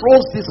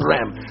controls this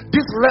realm.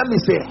 This realm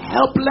is a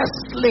helpless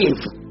slave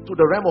to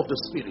the realm of the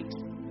spirit.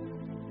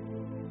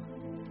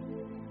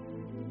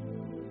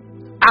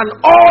 And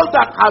all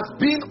that has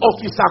been of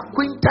his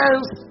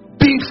acquaintance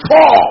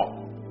before.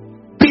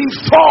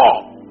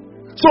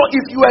 So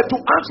if you were to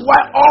ask why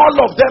all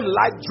of them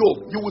like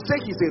Job, you would say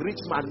he's a rich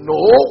man.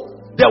 No,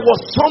 there was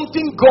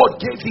something God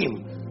gave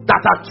him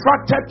that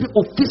attracted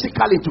people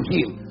physically to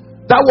him.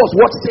 That was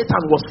what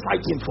Satan was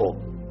fighting for.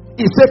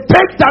 He said,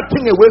 take that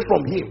thing away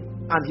from him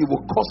and he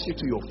will curse you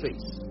to your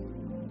face.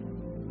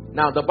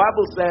 Now the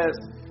Bible says,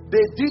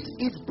 they did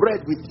eat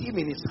bread with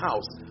him in his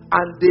house,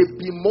 and they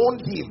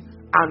bemoaned him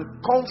and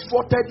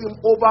comforted him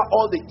over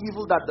all the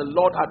evil that the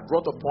Lord had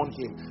brought upon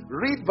him.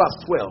 Read verse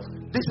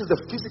 12. This is the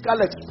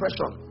physical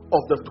expression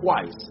of the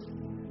twice.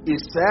 He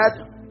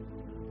said,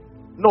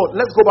 no,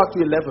 let's go back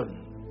to 11.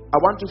 I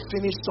want to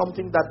finish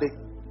something that the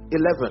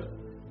 11.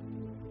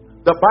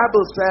 The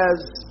Bible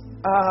says,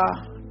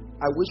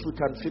 I wish we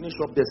can finish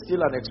up. There's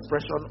still an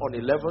expression on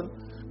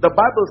 11. The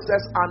Bible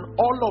says, and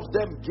all of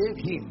them gave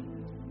him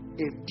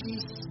a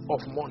piece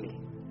of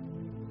money.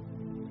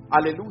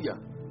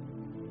 Hallelujah.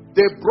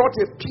 They brought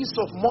a piece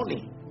of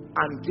money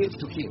and gave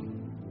to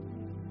him.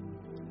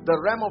 The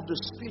realm of the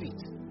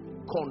spirit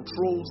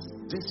controls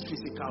this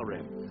physical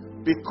realm.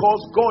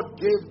 Because God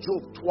gave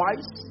Job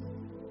twice,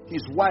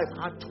 his wife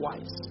had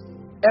twice.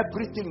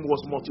 Everything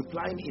was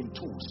multiplying in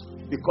twos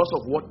because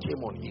of what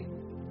came on him.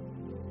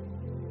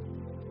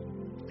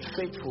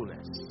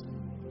 Faithfulness.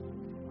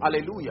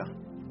 Hallelujah.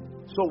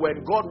 So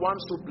when God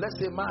wants to bless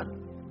a man,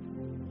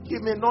 he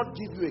may not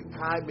give you a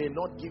car, may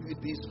not give you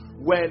this.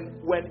 When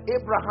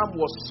Abraham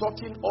was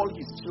sorting all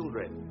his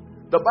children,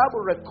 the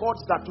Bible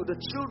records that to the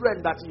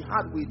children that he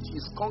had with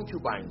his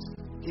concubines,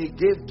 he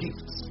gave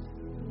gifts.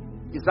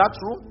 Is that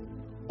true?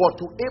 But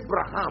to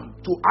Abraham,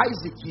 to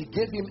Isaac, he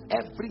gave him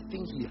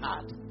everything he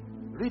had.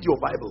 Read your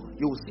Bible,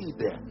 you will see it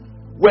there.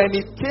 When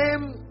it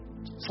came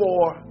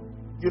for,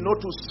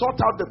 to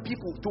sort out the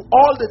people, to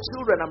all the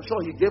children, I'm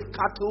sure he gave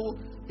cattle,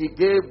 he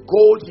gave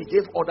gold, he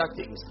gave other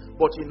things.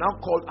 But he now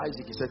called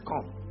Isaac. He said,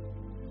 come,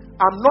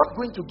 I'm not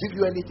going to give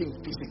you anything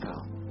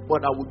physical,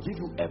 but I will give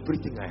you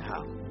everything I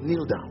have.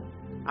 Kneel down.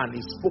 And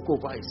he spoke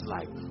over his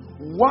life.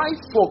 Why,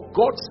 for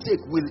God's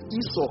sake, will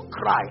Esau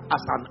cry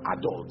as an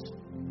adult?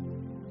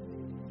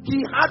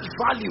 He had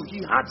value,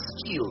 he had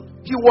skill.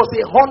 He was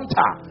a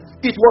hunter.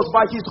 It was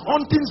by his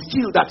hunting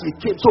skill that he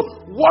came. So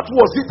what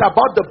was it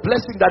about the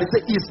blessing that he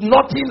said, is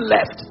nothing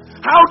left?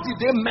 How did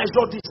they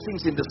measure these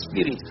things in the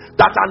spirit?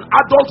 That an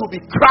adult will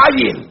be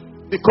crying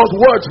because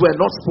words were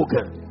not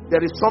spoken. There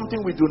is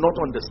something we do not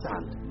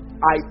understand.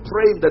 I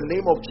pray in the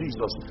name of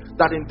Jesus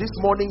that in this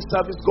morning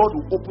service, God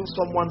will open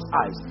someone's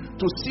eyes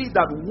to see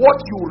that what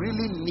you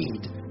really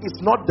need is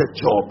not the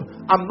job.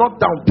 I'm not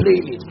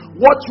downplaying it.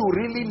 What you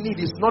really need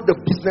is not the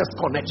business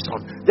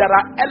connection. There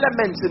are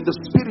elements in the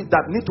spirit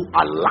that need to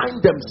align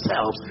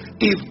themselves.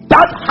 If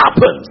that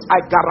happens,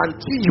 I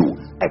guarantee you,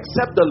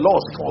 except the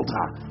laws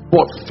falter,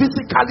 but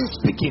physically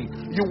speaking,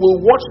 you will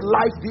watch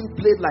life being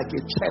played like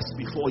a chess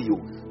before you.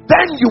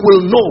 Then you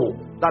will know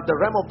that the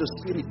realm of the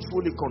spirit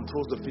truly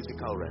controls the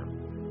physical realm.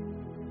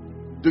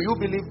 Do you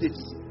believe this?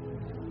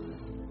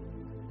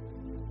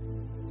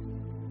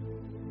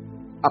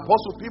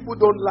 Apostle, people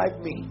don't like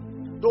me.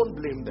 Don't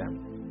blame them.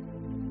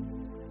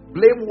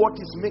 Blame what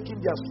is making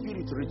their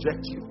spirit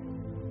reject you.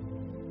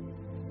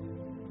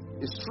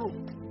 It's true.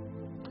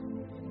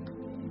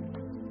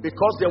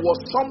 Because there was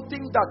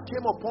something that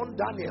came upon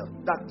Daniel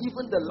that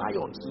even the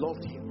lions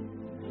loved him.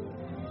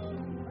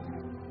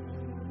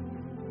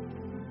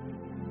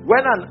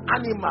 When an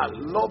animal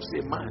loves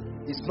a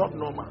man, it's not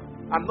normal.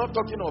 I'm not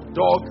talking of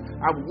dog,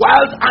 a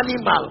wild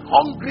animal,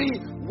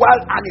 hungry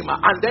wild animal,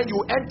 and then you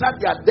enter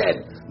their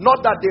den.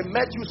 Not that they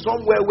met you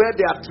somewhere where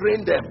they have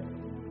trained them.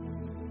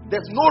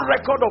 There's no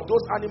record of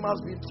those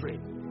animals being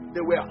trained.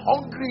 They were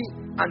hungry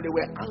and they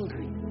were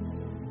angry.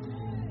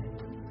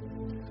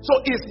 So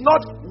it's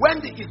not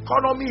when the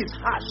economy is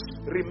harsh,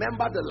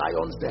 remember the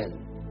lion's den.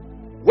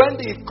 When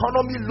the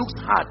economy looks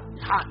hard,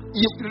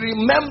 you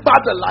remember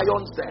the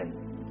lion's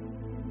den.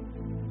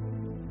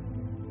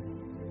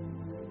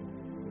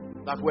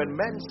 That when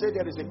men say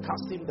there is a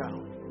casting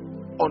down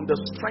on the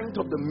strength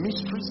of the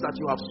mysteries that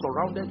you have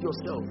surrounded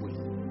yourself with,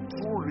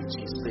 true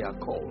riches they are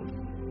called.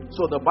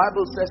 So the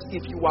Bible says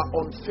if you are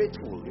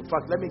unfaithful, in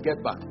fact, let me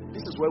get back.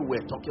 This is what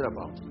we're talking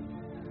about.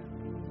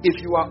 If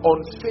you are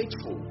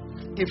unfaithful,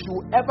 if you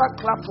ever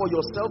clap for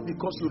yourself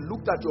because you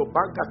looked at your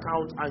bank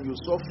account and you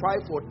saw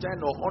 5 or 10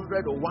 or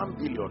 100 or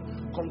 1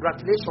 billion,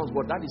 congratulations,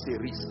 but that is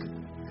a risk.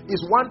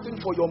 It's one thing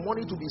for your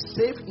money to be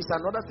safe, it's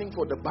another thing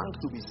for the bank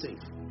to be safe.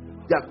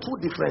 They are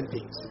two different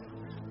things.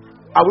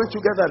 Are we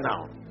together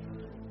now?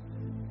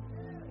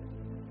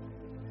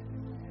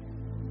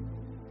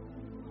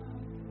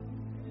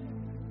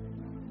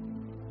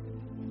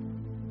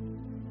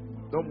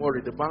 Don't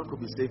worry, the bank will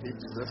be safe in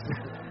Jesus.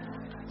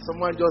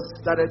 Someone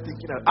just started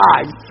thinking,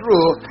 it's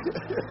true.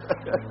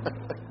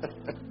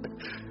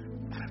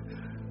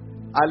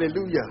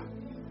 Hallelujah.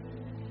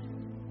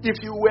 If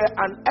you were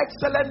an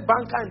excellent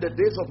banker in the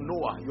days of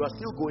Noah, you are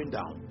still going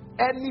down.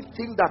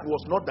 Anything that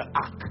was not the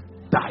ark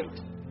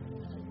died.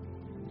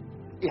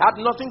 It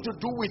had nothing to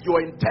do with your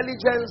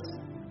intelligence,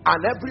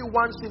 and every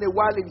once in a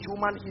while in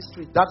human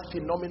history, that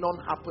phenomenon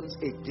happens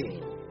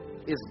again.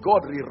 It's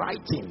God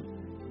rewriting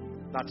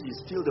that He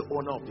is still the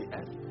owner of the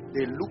earth.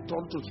 They looked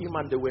unto Him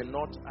and they were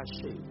not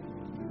ashamed.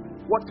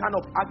 What kind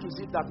of ark is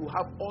it that will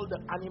have all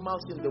the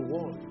animals in the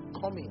world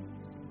coming?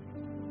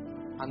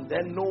 And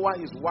then Noah,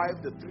 his wife,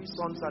 the 3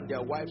 sons and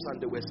their wives,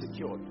 and they were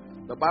secured.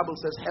 The Bible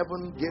says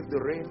heaven gave the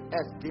rain,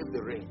 earth gave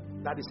the rain.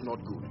 That is not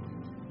good.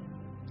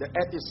 The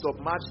earth is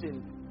submerged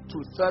in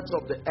 2/3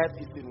 of the earth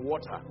is in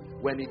water.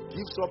 When it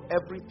gives up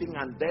everything,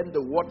 and then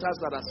the waters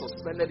that are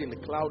suspended in the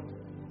cloud,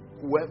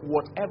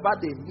 whatever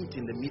they meet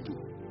in the middle.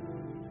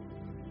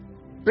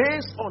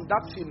 Based on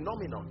that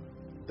phenomenon,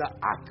 the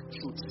ark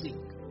should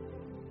sink.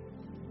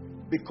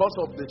 Because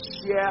of the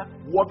sheer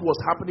what was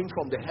happening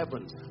from the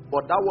heavens.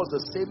 But that was the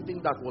same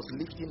thing that was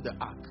lifting the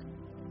ark.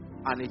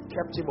 And it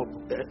kept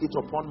it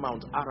upon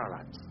Mount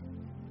Ararat.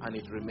 And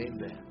it remained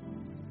there.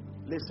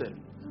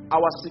 Listen,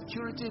 our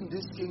security in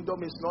this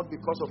kingdom is not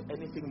because of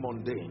anything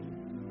mundane.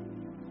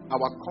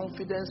 Our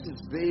confidence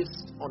is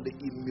based on the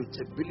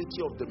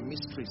immutability of the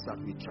mysteries that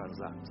we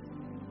transact.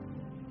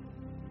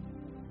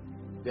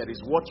 There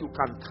is what you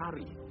can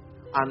carry.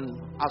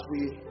 And as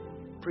we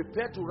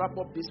prepare to wrap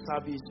up this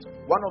service,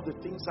 one of the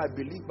things I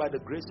believe by the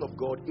grace of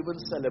God, even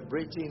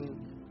celebrating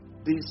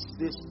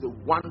the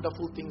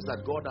wonderful things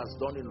that God has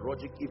done in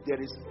Rogic, if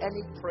there is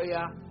any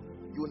prayer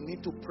you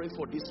need to pray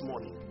for this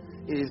morning,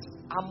 is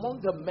among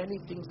the many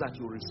things that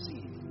you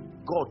receive,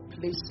 God,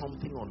 place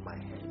something on my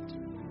head.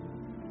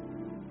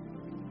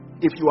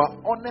 If you are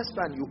honest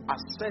and you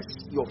assess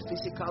your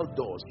physical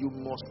doors, you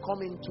must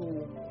come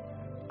into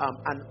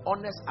an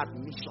honest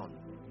admission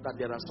that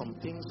there are some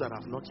things that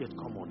have not yet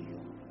come on you.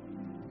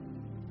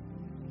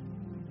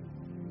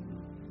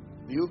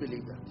 Do you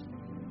believe that?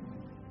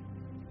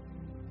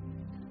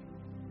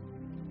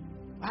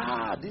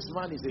 This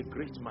man is a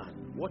great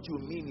man. What you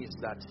mean is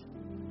that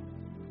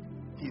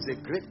he's a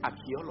great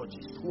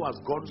archaeologist who has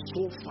gone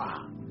so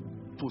far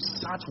to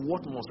search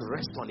what must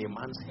rest on a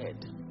man's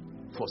head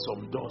for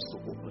some doors to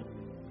open.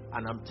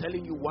 And I'm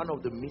telling you, one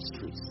of the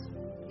mysteries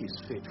is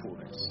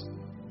faithfulness.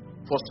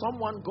 For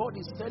someone, God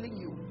is telling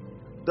you,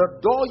 the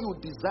door you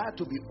desire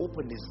to be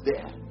open is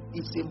there.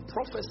 It's in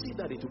prophecy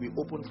that it will be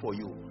open for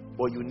you,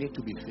 but you need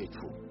to be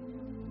faithful.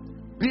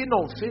 Being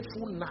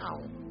unfaithful now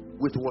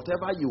with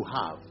whatever you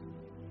have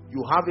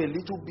a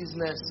little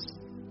business,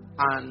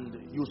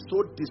 and you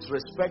so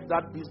disrespect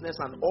that business,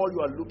 and all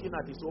you are looking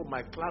at is, oh,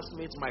 my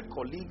classmates, my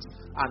colleagues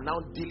are now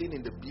dealing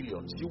in the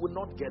billions. You will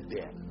not get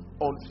there.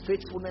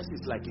 Unfaithfulness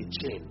is like a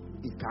chain.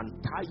 It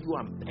can tie you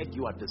and peg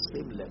you at the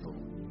same level,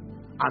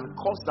 and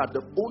cause that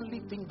the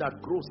only thing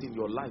that grows in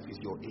your life is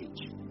your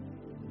age.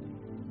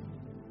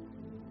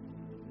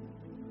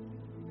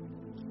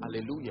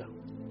 Hallelujah.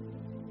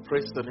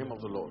 Praise the name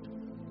of the Lord.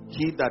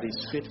 He that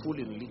is faithful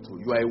in little.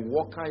 You are a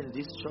worker in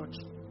this church.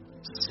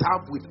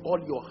 Serve with all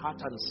your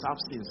heart and serve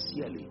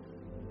sincerely.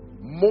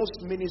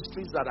 Most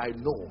ministries that I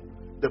know,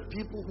 the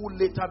people who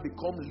later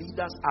become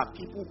leaders are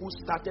people who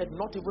started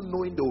not even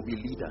knowing they will be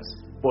leaders,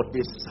 but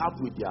they serve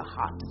with their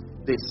heart.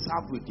 They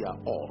serve with their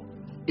all.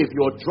 If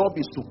your job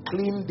is to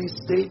clean this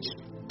stage,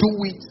 do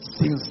it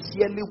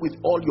sincerely with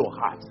all your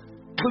heart.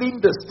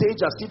 Clean the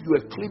stage as if you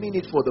were cleaning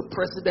it for the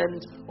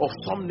president of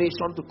some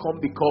nation to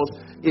come,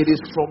 because it is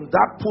from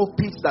that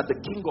pulpit that the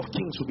King of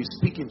Kings will be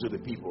speaking to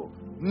the people.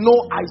 No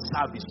eye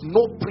service,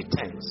 no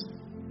pretense,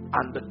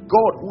 and the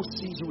God who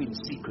sees you in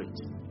secret.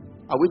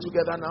 Are we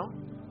together now?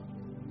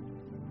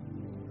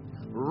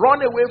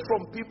 Run away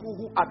from people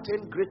who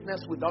attain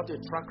greatness without a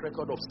track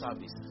record of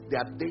service. They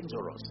are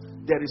dangerous.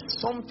 There is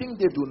something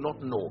they do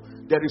not know.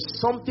 There is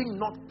something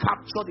not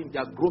captured in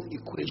their growth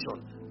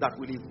equation that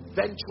will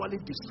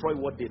eventually destroy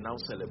what they now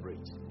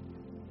celebrate.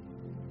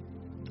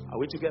 Are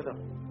we together?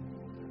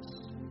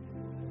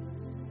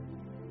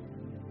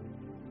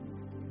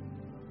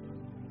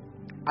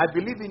 I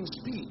believe in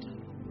speed.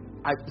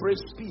 I pray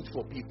speed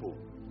for people.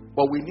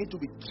 But we need to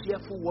be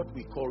careful what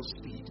we call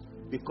speed,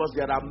 because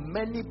there are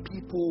many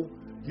people.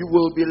 You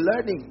will be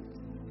learning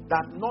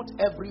that not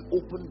every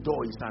open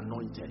door is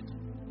anointed.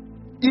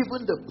 Even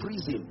the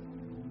prison,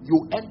 you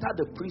enter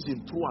the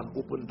prison through an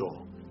open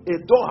door. A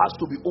door has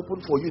to be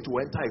open for you to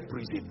enter a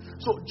prison.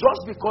 So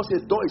just because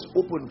a door is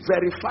open,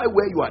 verify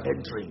where you are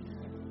entering.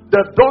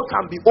 The door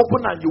can be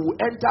open and you will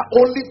enter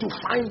only to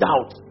find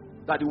out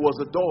that it was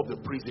the door of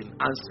the prison,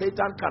 and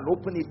Satan can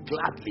open it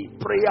gladly,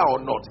 prayer or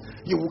not.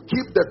 He will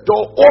keep the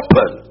door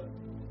open.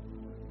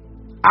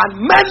 And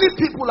many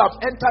people have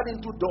entered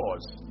into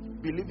doors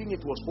believing it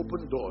was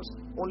open doors,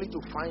 only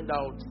to find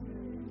out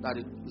that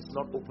it is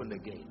not open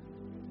again.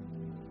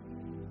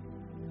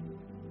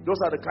 Those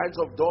are the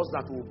kinds of doors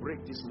that will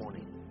break this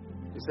morning.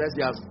 It says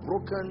he has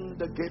broken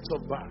the gates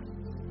of brass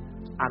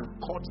and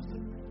cut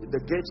the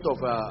gates of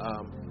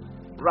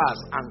brass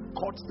and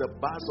cut the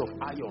bars of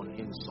iron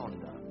in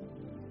sunder.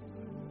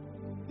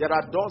 There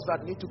are doors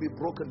that need to be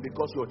broken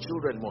because your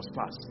children must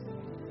pass.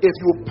 If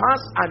you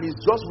pass and it's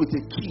just with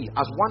a key,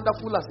 as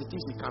wonderful as it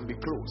is, it can be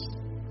closed.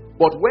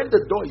 But when the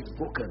door is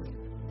broken,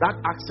 that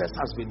access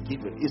has been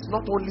given. It's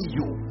not only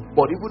you,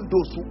 but even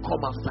those who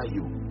come after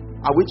you.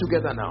 Are we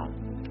together now?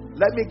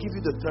 Let me give you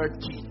the third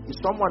key. Is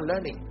someone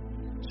learning?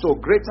 So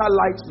greater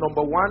light,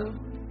 number one,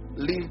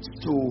 leads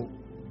to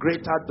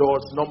greater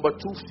doors. Number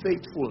two,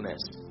 faithfulness.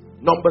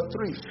 Number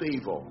three,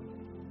 favor.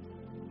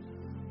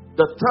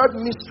 The third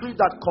mystery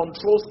that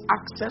controls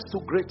access to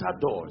greater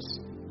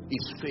doors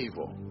is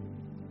favor.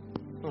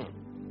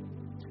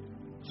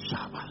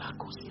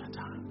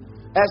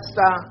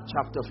 Esther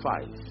chapter 5.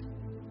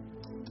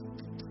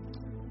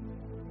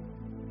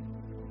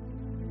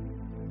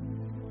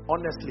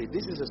 Honestly,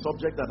 this is a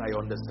subject that I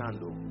understand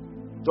though.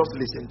 Just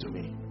listen to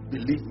me.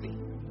 Believe me.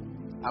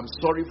 I'm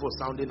sorry for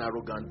sounding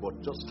arrogant,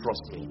 but just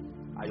trust me.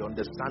 I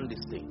understand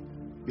this thing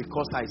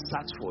because I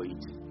search for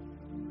it.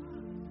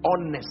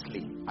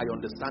 Honestly, I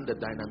understand the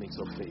dynamics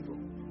of favor.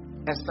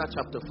 Esther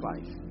chapter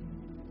 5.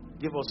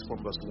 Give us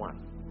from verse 1.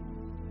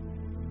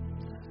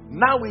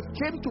 Now it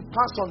came to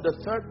pass on the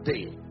third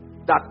day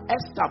that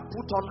Esther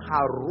put on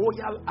her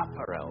royal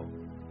apparel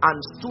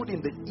and stood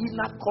in the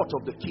inner court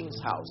of the king's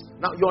house.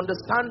 Now you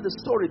understand the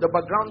story. The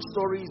background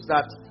story is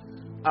that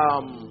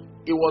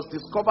it was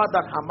discovered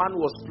that Haman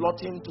was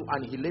plotting to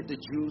annihilate the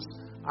Jews,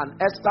 and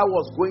Esther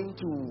was going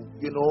to,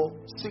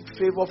 seek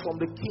favor from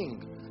the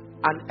king.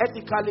 And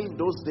ethically in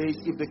those days,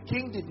 if the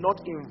king did not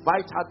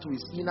invite her to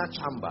his inner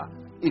chamber,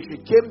 if she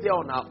came there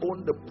on her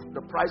own,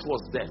 the price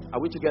was death.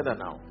 Are we together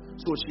now?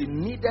 So she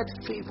needed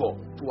favor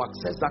to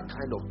access that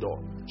kind of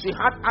door. She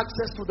had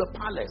access to the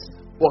palace,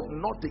 but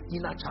not the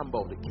inner chamber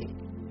of the king.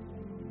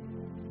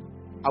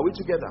 Are we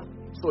together?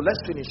 So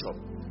let's finish up.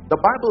 The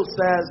Bible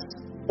says,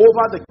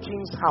 over the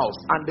king's house,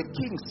 and the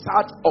king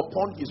sat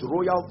upon his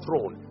royal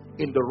throne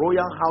in the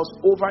royal house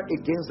over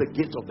against the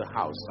gate of the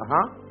house.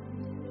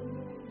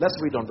 Let's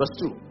read on verse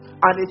 2.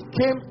 And it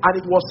came, and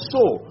it was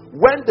so,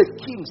 when the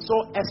king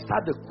saw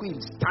Esther the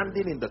queen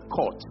standing in the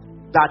court,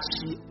 that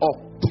she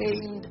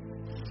obtained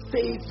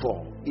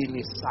favor in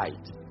his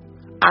sight.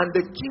 And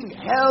the king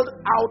held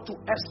out to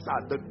Esther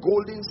the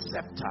golden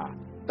scepter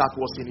that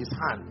was in his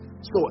hand.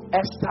 So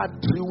Esther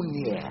drew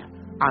near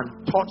and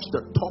touched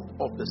the top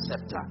of the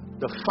scepter.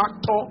 The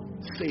factor,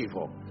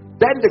 favor.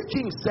 Then the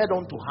king said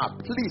unto her,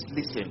 please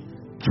listen.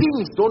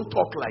 Kings don't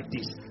talk like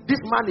this.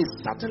 This man is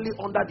certainly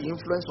under the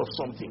influence of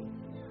something.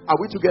 Are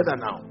we together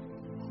now?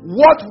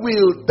 What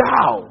will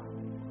thou,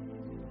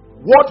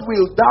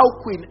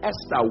 Queen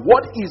Esther,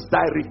 what is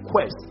thy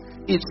request?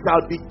 it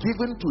shall be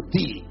given to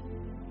thee,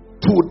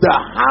 to the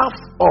half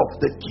of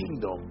the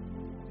kingdom.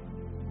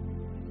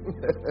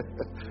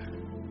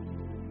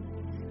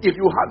 If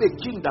you have a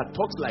king that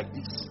talks like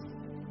this,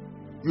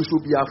 you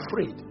should be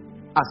afraid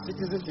as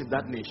citizens in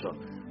that nation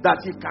that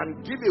he can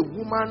give a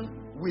woman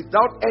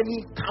without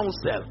any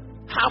counsel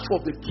half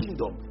of the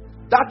kingdom.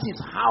 That is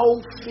how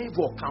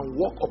favor can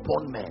work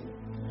upon men.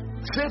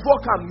 Favor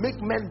can make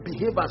men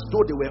behave as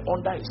though they were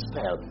under a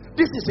spell.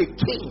 This is a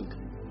king.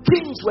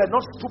 Kings were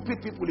not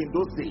stupid people in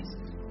those days.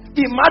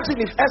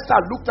 Imagine if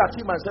Esther looked at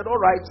him and said, all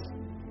right,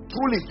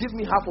 truly give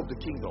me half of the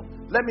kingdom.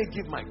 Let me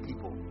give my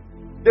people.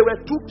 There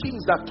were two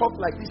kings that talked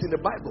like this in the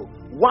Bible.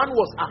 One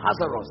was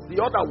Ahasuerus,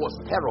 the other was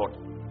Herod.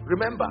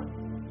 Remember?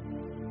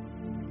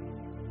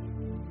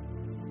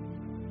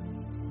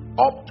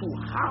 Up to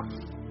half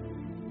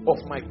of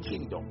my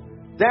kingdom.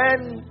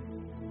 Then,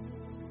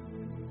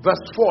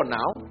 verse 4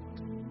 now,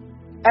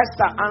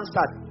 Esther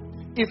answered,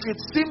 if it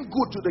seem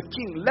good to the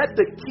king, let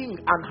the king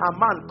and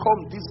Haman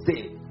come this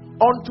day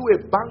unto a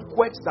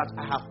banquet that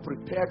I have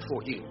prepared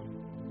for him.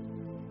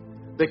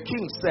 The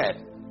king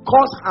said,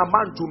 cause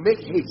Haman to make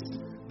haste,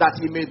 that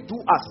he may do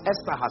as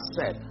Esther has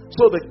said.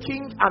 So the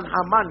king and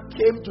Haman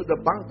came to the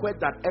banquet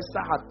that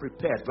Esther had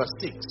prepared. Verse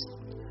 6.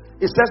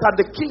 It says, and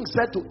the king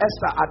said to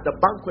Esther at the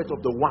banquet of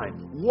the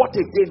wine, what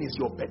again is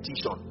your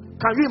petition?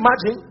 Can you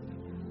imagine?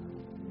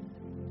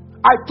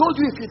 I told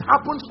you if it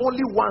happens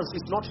only once,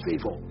 it's not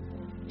favor.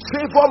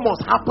 Favor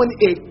must happen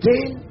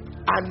again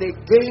and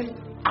again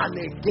and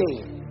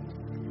again.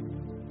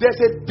 There's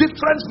a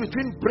difference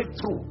between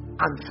breakthrough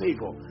and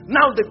favor.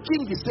 Now the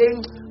king is saying,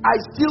 I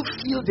still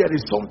feel there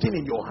is something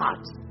in your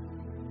heart.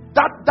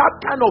 That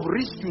kind of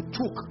risk you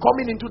took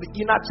coming into the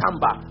inner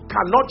chamber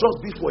cannot just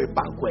be for a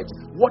banquet.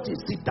 What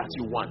is it that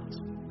you want?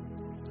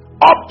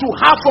 Up to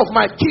half of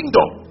my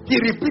kingdom.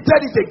 He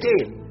repeated it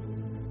again.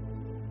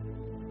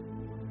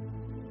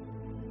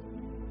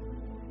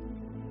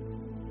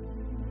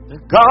 The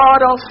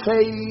God of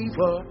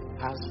favor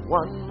has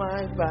won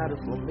my battle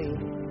for me.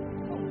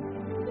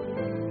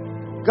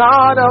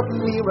 God of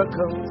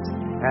miracles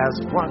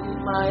has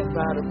won my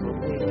battle for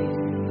me.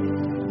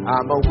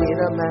 I'm a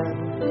winner man.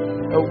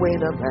 A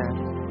winner man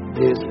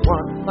is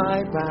won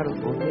my battle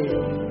for me.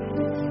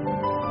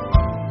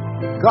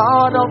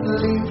 God of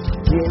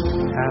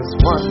lifting has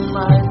won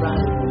my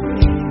battle for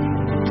me.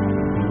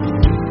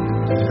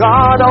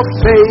 God of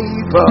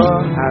favor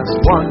has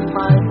won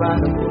my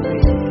battle for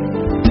me.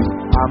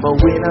 I'm a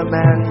winner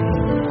man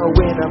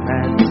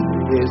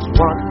is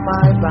won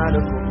my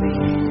battle for me.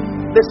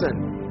 Listen,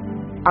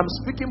 I'm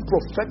speaking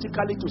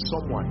prophetically to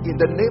someone in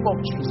the name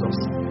of Jesus.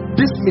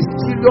 This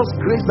mysterious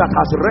grace that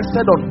has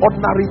rested on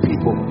ordinary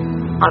people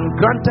and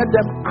granted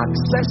them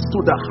access to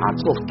the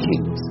hearts of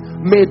kings,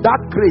 may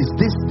that grace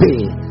this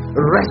day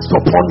rest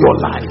upon your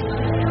life.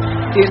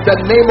 In the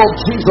name of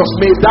Jesus,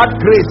 may that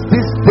grace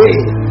this day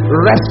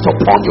rest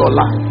upon your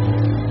life.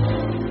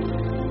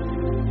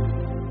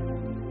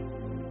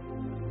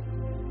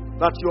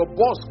 That your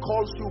boss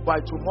calls you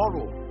by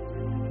tomorrow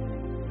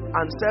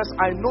and says,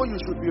 I know you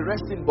should be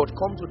resting, but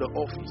come to the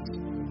office.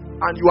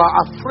 And you are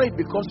afraid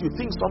because you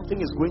think something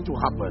is going to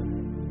happen.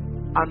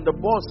 And the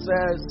boss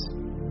says,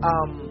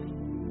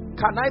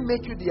 can I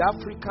make you the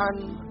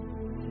African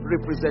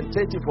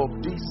representative of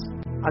this?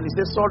 And he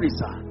says, sorry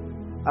sir,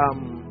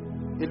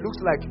 it looks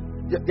like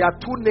there are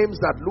two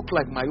names that look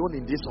like my own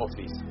in this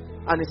office.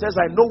 And he says,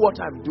 I know what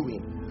I'm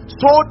doing.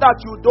 So that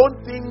you don't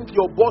think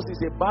your boss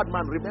is a bad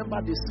man, remember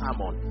this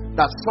sermon.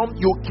 That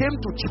you came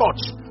to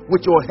church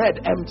with your head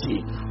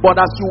empty, but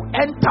as you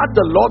entered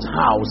the Lord's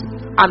house,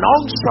 an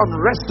unction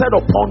rested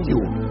upon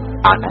you.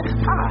 And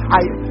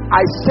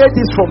I say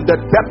this from the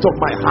depth of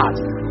my heart.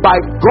 By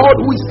God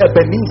who is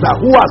Ebenezer,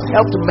 who has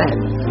helped men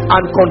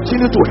and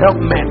continue to help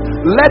men,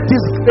 let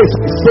this grace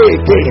say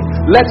again,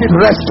 let it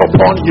rest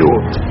upon you.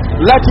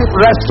 Let it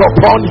rest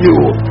upon you.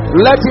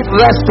 Let it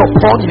rest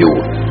upon you.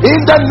 In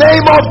the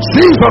name of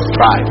Jesus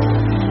Christ.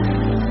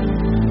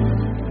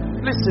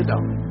 Please sit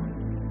down.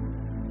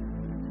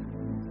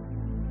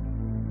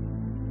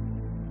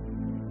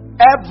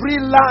 Every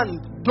land,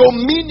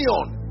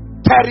 dominion,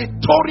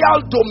 territorial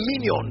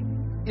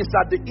dominion is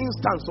at the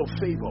instance of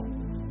favor.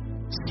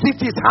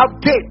 Cities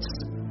have gates,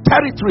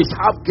 territories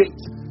have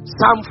gates.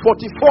 Psalm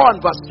 44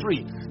 and verse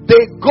 3. They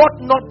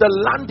got not the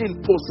land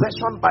in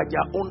possession by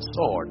their own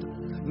sword,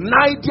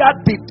 neither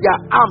did their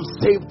arm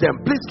save them.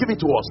 Please give it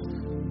to us.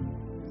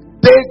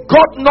 They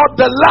got not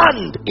the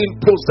land in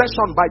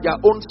possession by their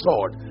own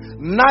sword,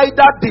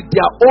 neither did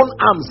their own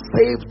arm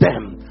save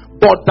them,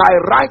 but thy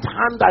right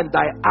hand and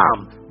thy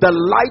arm, the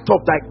light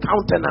of thy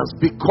countenance,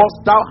 because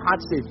thou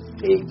hadst a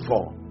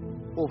favor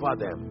over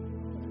them.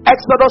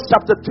 Exodus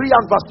chapter 3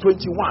 and verse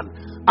 21.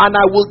 And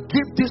I will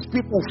give these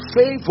people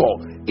favor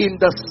in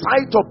the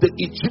sight of the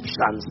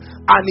Egyptians,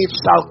 and it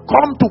shall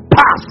come to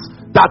pass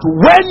that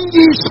when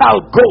ye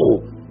shall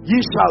go, ye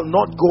shall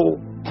not go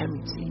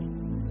empty.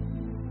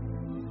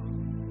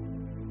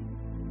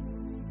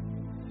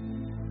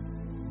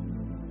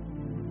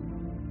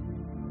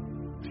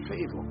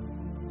 Favor.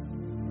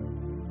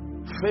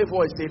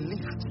 Favor is a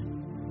lift.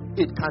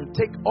 It can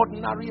take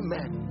ordinary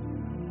men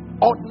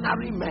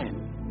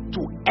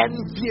to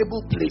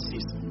enviable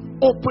places,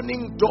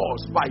 opening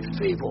doors by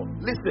favor.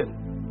 Listen,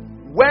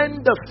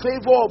 when the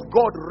favor of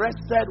God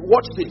rested,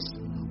 watch this,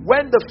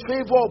 when the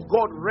favor of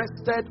God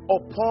rested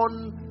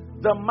upon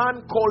the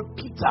man called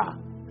Peter,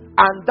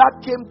 and that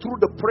came through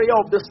the prayer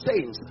of the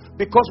saints,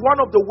 because one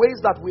of the ways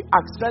that we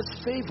access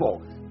favor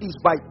is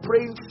by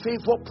praying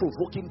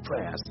favor-provoking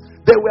prayers.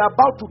 They were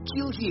about to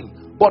kill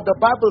him, but the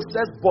Bible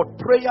says, but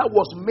prayer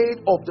was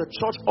made of the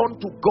church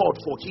unto God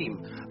for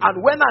him.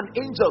 And when an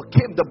angel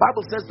came, the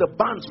Bible says the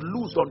bands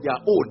loosed on their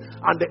own,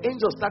 and the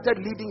angel started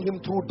leading him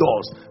through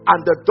doors,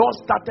 and the doors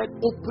started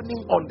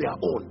opening on their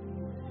own.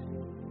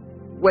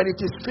 When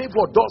it is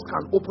favor, doors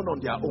can open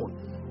on their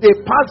own. They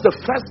passed the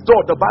first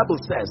door, the Bible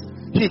says.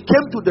 He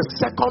came to the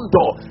second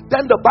door.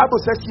 Then the Bible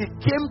says he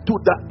came to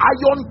the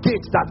iron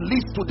gate that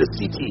leads to the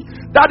city.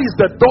 That is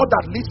the door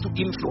that leads to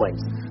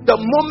influence. The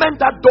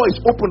moment that door is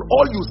open,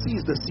 all you see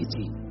is the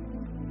city.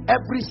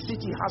 Every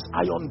city has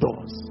iron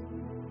doors.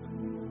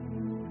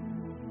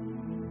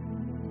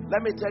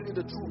 Let me tell you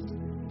the truth.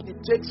 It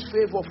takes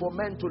favor for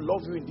men to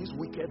love you in this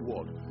wicked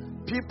world.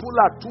 People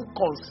are too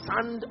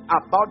concerned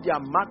about their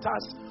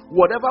matters,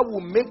 whatever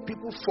will make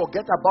people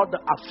forget about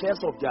the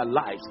affairs of their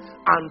lives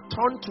and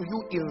turn to you,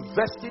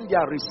 investing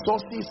their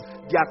resources,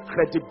 their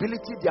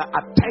credibility, their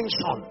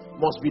attention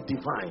must be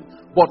divine.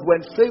 But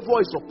when favor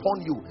is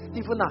upon you,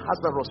 even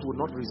Ahasuerus will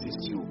not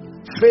resist you.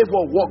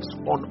 Favor works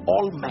on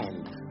all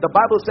men. The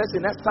Bible says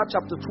in Esther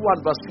chapter 2 and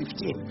verse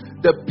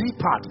 15, the B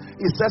part,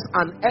 it says,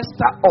 and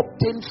Esther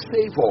obtained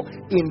favor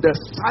in the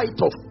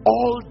sight of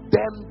all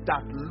them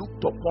that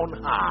looked upon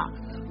her.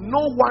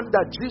 No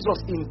wonder Jesus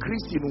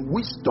increased in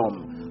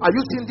wisdom. Are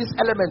you seeing these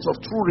elements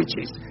of true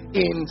riches?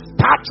 In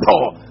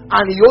stature,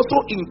 and he also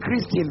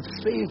increased in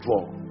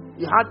favor.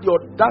 He had the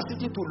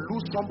audacity to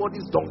lose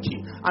somebody's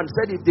donkey and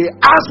said, if they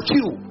ask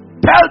you,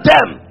 tell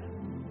them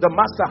the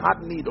master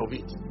had need of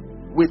it.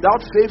 Without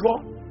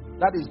favor,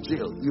 that is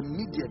jail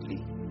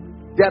immediately.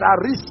 There are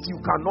risks you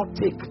cannot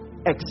take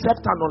except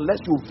and unless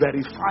you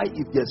verify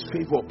if there's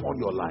favor upon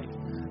your life.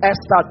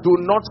 Esther, do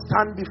not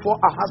stand before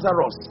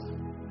Ahasuerus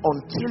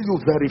until you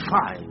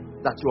verify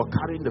that you are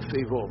carrying the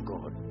favor of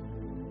God.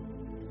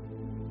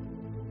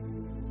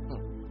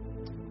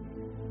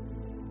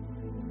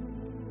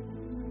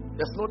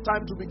 There's no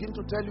time to begin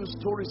to tell you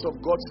stories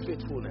of God's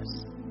faithfulness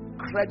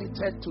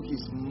credited to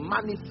his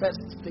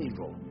manifest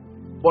favor.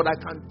 But I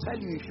can tell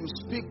you, if you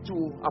speak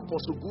to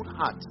Apostle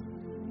Goodheart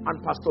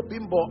and Pastor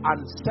Bimbo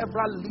and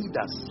several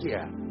leaders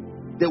here,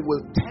 they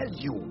will tell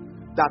you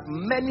that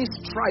many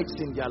stripes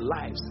in their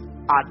lives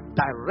are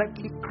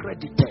directly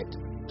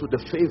credited to the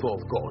favor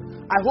of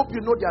God. I hope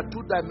you know there are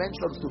two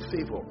dimensions to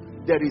favor.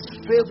 There is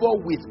favor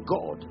with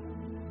God.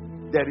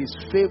 There is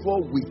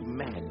favor with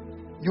men.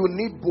 You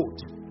need both.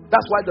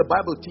 That's why the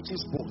Bible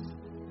teaches both.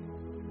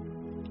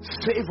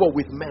 Favor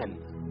with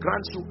men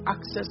grants you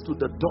access to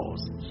the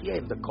doors here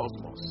in the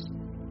cosmos.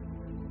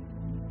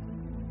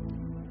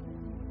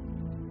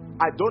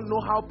 I don't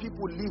know how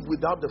people live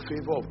without the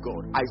favor of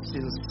God. I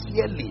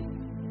sincerely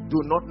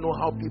do not know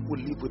how people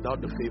live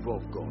without the favor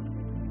of God.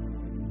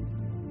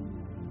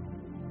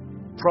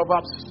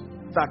 Proverbs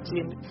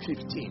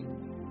 13:15.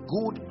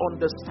 Good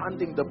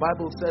understanding, the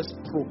Bible says,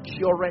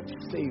 procureth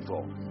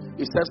favor.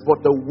 It says,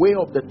 but the way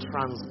of the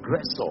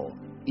transgressor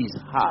is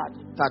hard.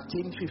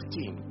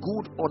 13:15.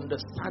 Good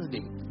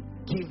understanding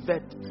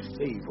giveth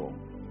favor,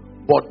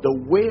 but the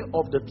way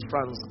of the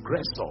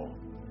transgressor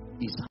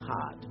is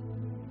hard.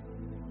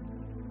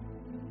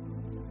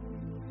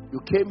 You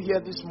came here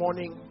this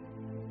morning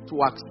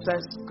to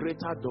access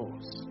greater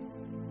doors,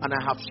 and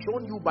I have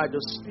shown you by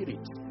the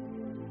Spirit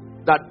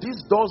that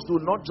these doors do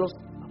not just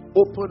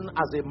open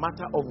as a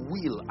matter of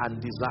will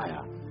and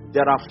desire.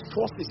 There are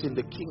forces in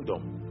the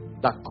kingdom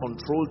that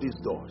control these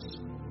doors.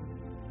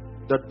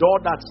 The door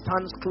that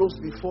stands close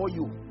before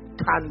you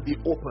can be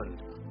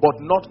opened, but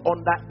not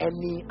under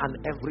any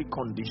and every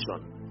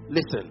condition.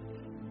 Listen,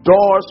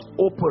 doors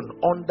open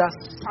under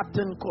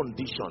certain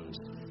conditions.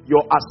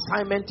 Your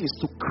assignment is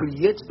to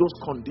create those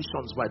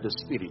conditions by the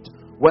Spirit,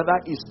 whether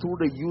it's through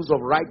the use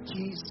of right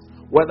keys,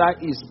 whether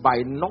it's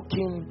by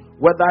knocking,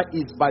 whether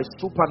it's by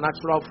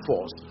supernatural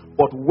force.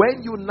 But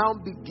when you now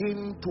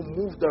begin to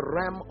move the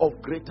realm of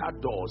greater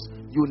doors,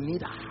 you need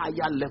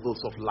higher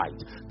levels of light.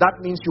 That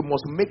means you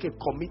must make a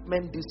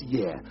commitment this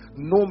year.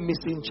 No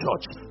missing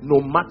church. No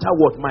matter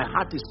what, my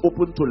heart is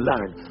open to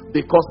learn.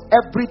 Because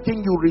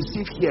everything you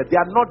receive here, they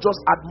are not just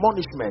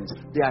admonishments.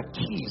 They are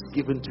keys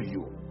given to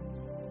you.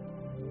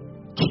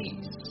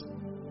 Keys.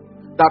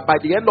 That by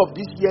the end of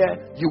this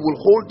year, you will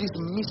hold these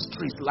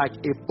mysteries like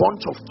a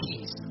bunch of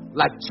keys,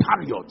 like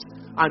chariots.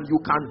 And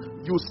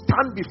you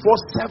stand before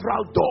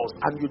several doors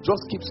and you just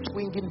keep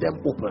swinging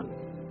them open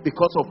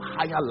because of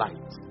higher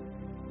light.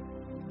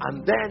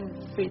 And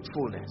then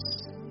faithfulness.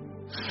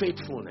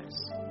 Faithfulness.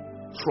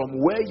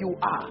 From where you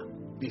are,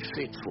 be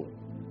faithful.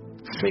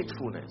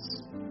 Faithfulness.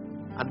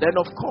 And then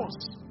of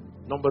course,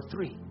 number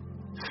 3,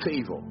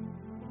 favor.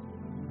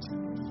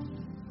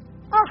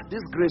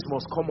 This grace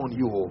must come on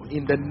you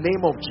in the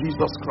name of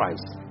Jesus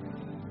Christ.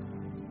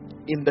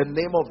 In the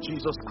name of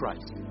Jesus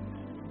Christ.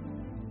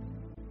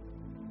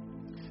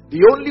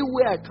 The only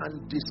way I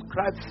can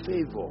describe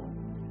favor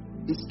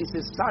is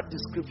a sad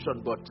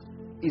description, but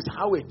is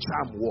how a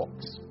charm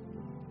works.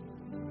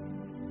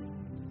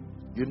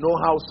 You know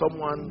how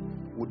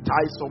someone would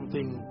tie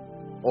something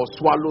or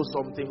swallow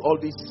something, all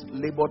this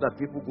labor that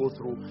people go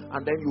through,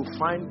 and then you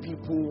find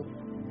people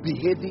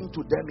behaving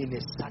to them in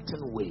a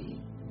certain way.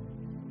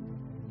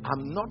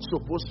 I'm not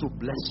supposed to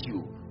bless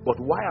you, but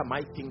why am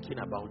I thinking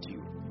about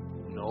you?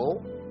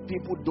 No,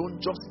 people don't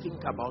just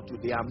think about you,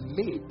 they are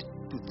made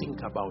to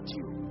think about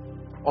you.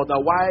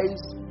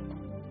 Otherwise,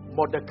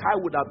 Mordecai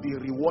would have been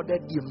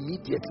rewarded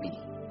immediately.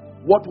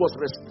 What was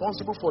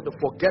responsible for the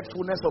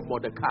forgetfulness of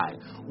Mordecai?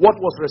 What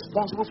was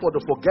responsible for the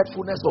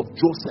forgetfulness of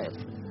Joseph?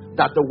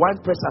 That the wine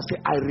presser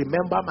said, I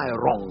remember my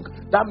wrong.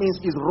 That means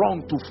it's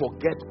wrong to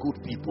forget good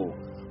people.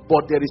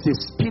 But there is a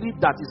spirit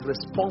that is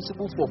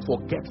responsible for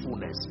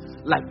forgetfulness.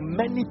 Like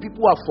many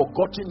people have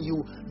forgotten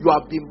you, you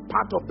have been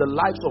part of the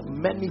lives of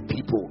many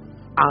people.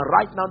 And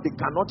right now they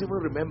cannot even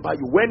remember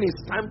you. When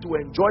it's time to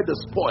enjoy the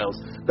spoils,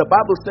 the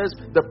Bible says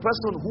the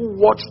person who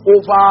watched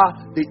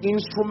over the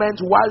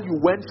instrument while you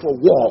went for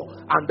war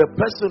and the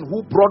person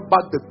who brought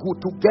back the good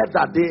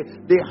together,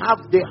 they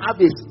have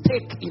a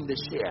stake in the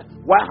share.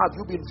 Why have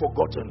you been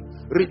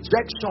forgotten?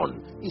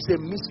 Rejection is a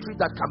mystery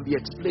that can be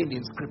explained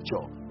in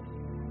scripture.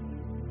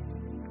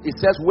 It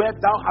says, where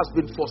thou hast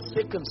been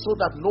forsaken so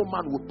that no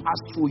man will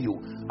pass through you,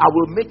 I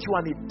will make you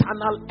an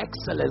eternal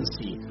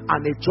excellency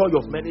and a joy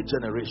of many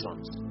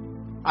generations.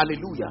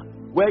 Hallelujah.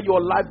 Where your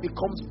life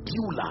becomes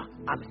Beulah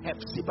and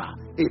Hephzibah,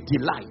 a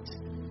delight.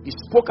 He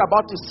spoke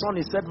about his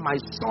son. He said, my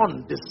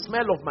son, the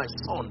smell of my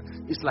son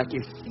is like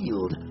a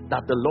field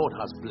that the Lord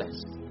has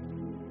blessed.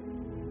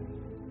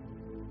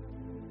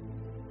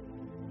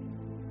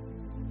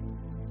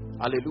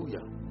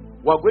 Hallelujah.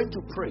 We're going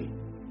to pray.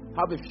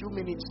 Have a few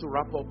minutes to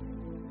wrap up.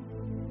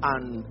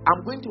 And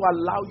I'm going to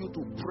allow you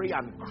to pray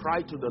and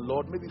cry to the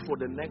Lord maybe for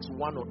the next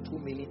 1 or 2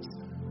 minutes.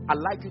 I'd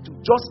like you to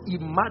just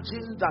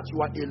imagine that you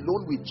are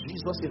alone with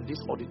Jesus in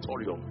this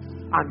auditorium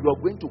and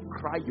you're going to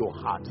cry your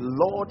heart.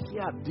 Lord,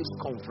 here at this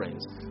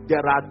conference,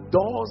 there are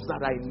doors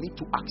that I need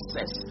to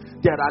access.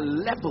 There are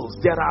levels,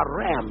 there are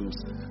realms.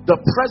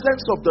 The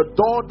presence of the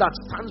door that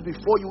stands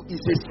before you is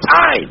a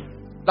sign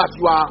that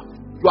you are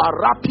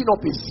wrapping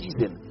up a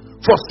season.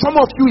 For some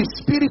of you,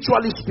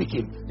 spiritually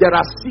speaking, there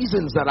are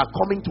seasons that are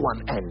coming to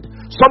an end.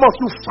 Some of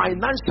you,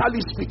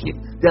 financially speaking,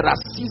 there are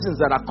seasons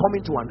that are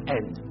coming to an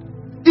end.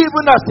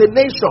 Even as a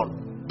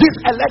nation, this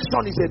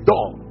election is a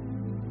door,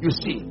 you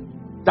see,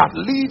 that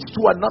leads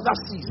to another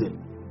season.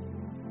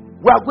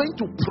 We are going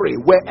to pray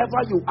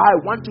wherever you are.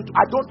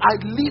 I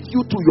leave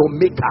you to your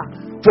maker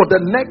for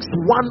the next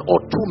 1 or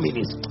 2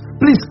 minutes.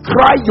 Please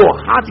cry your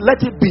heart.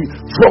 Let it be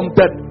from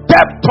the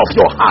depth of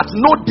your heart.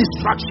 No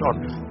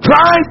distraction.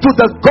 Cry to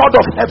the God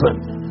of heaven.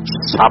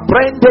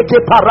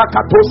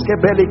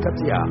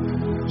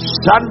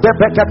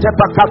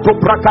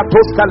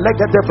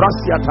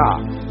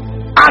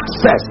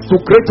 Access to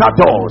greater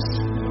doors.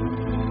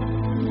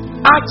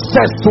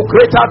 Access to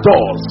greater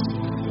doors.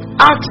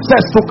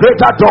 Access to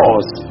greater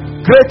doors.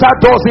 Greater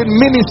doors in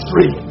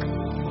ministry.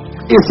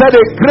 He said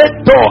a great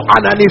door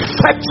and an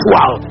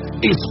effectual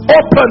is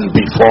open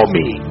before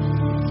me.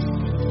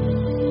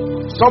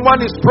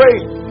 Someone is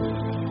praying.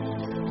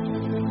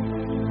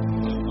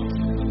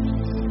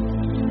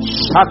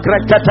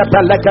 Shakrekete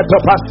belekete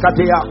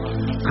paskatia.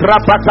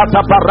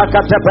 Krapakata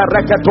barakate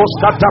bereketos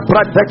kata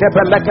brandeke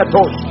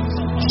beleketos.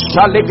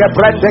 Shalige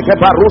brandeke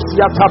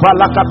barusia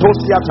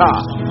tabalakatosiata.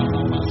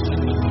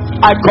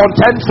 I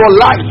contend for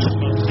light,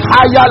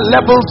 higher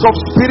levels of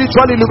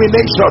spiritual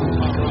illumination,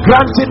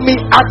 granting me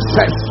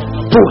access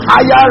to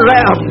higher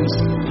realms,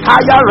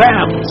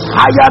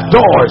 higher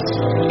doors.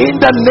 In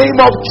the name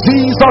of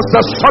Jesus,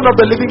 the Son of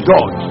the living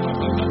God.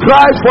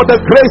 Cry for the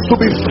grace to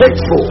be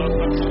faithful.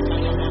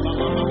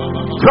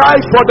 Cry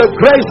for the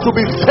grace to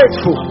be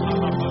faithful.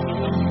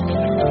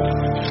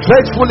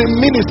 Faithful in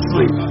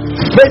ministry,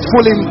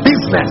 faithful in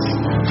business,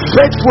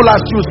 faithful as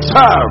you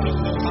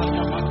serve.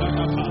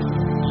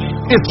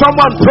 Is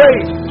someone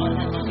praying?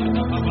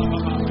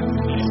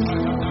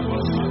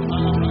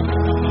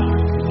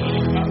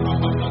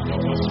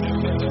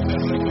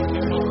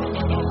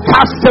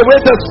 Cast away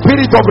the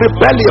spirit of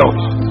rebellion.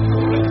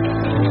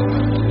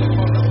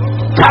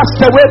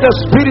 Cast away the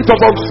spirit of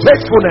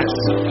unfaithfulness.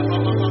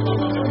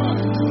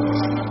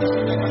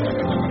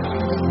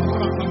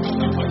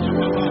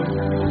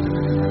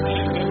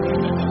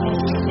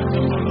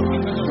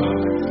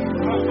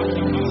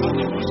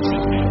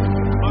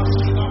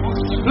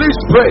 Please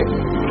pray.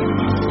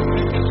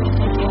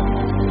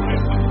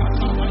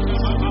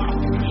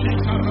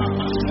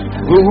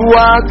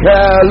 Ruach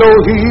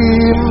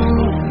Elohim,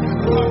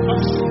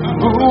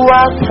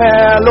 Ruach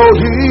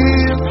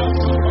Elohim,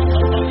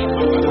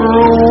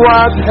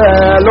 Ruach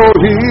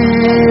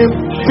Elohim.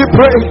 Keep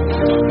praying.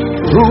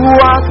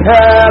 Ruach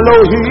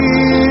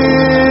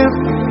Elohim,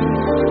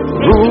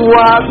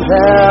 Ruach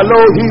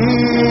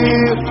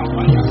Elohim.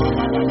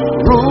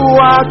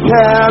 Ruach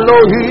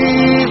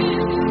Elohim,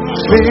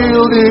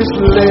 fill this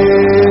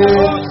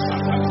place.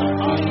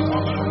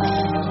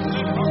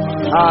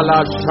 Ala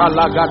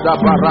Shalagada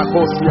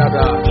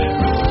Barakosiada.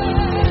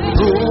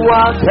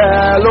 Ruach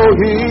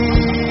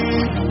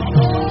Elohim,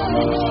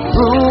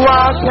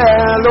 Ruach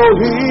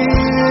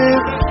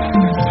Elohim,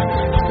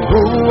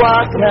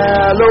 Ruach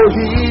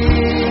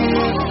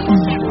Elohim,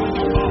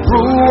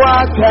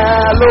 Ruach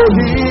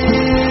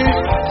Elohim,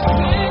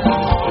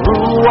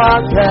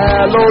 Ruach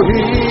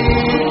Elohim,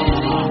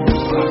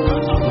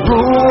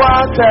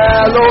 Ruach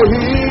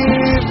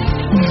Elohim,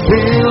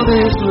 fill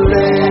this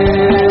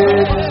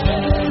place.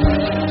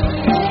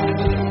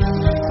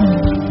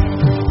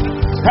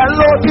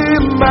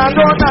 Elohim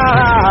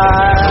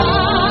Adonai,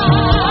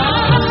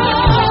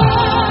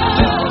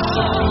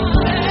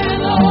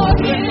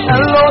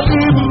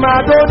 Elohim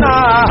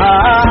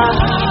Adonai,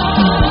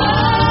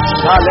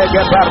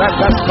 Salege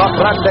Barakas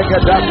Kaprande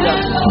Gedavia,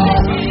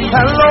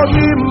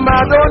 Elohim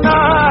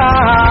Adonai,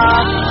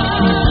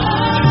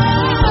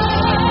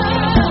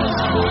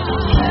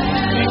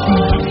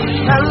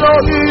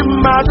 Elohim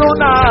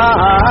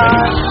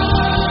Adonai.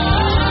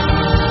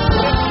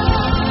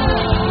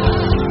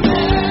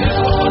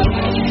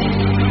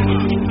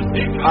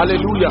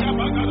 Hallelujah.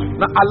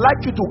 Now I'd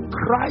like you to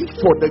cry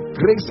for the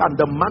grace and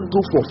the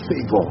mantle for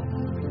favor.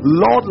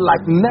 Lord,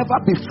 like never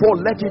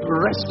before, let it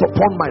rest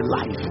upon my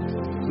life.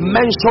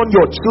 Mention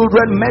your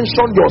children,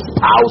 mention your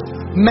spouse,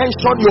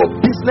 mention your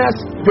business,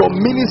 your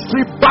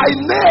ministry by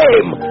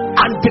name,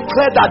 and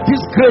declare that this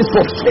grace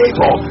for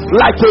favor,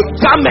 like a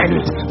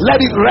garment,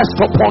 let it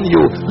rest upon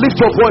you. Lift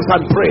your voice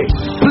and pray.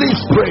 Please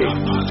pray.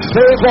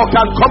 Favor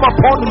can come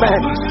upon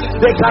men.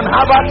 They can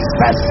have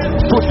access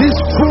to these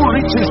true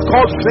riches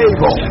called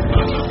favor.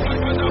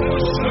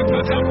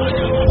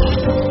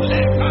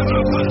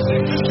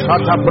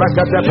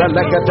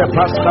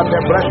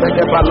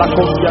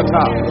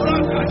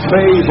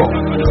 Favor,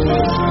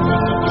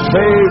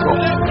 favor,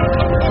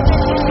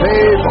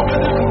 favor,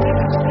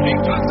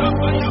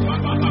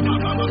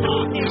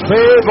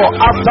 favor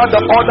after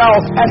the order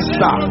of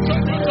Esther,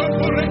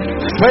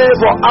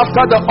 favor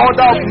after the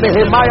order of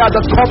Nehemiah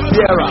the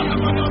cupbearer.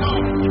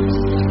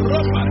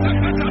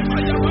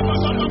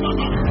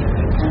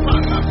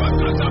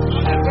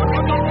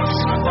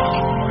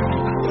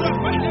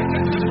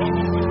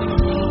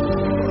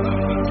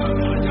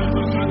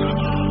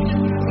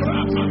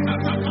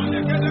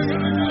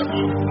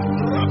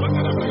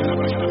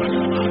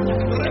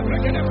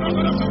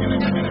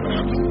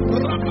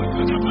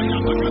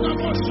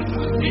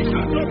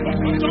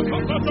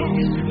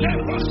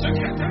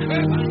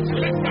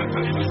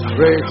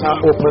 Greater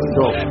open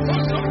door.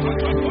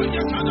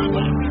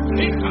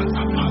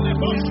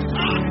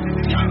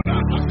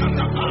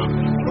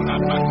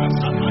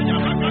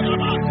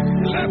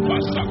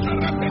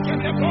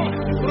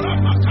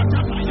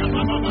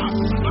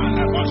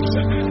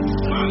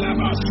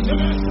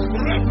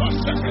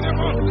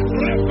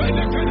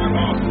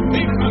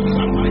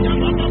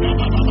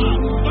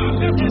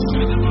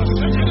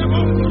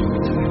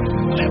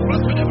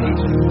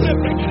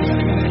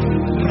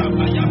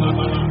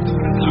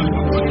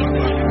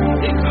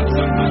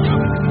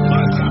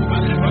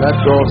 Let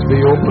doors be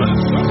open.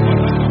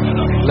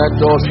 Let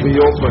doors be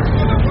open.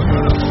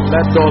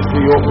 Let doors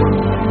be open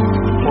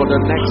for the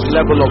next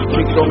level of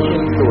kingdom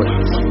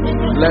influence.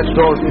 Let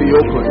doors be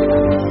open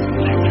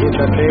in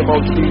the name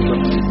of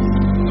Jesus.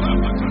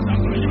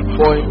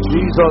 For in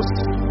Jesus'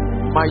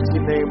 mighty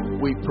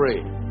name we pray.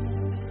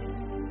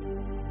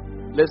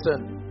 Listen,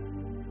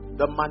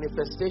 the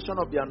manifestation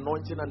of the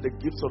anointing and the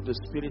gifts of the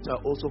Spirit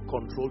are also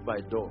controlled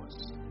by doors.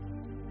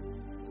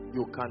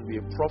 You can be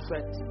a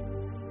prophet,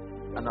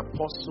 an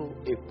apostle,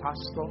 a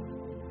pastor,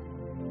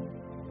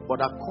 but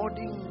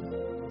according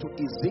to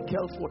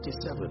Ezekiel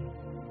 47,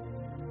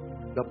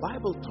 the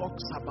Bible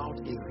talks about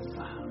a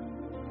river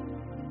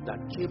that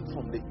came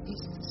from the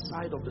east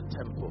side of the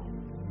temple.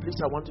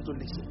 Please, I want you to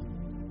listen.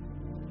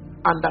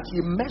 And that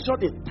he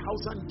measured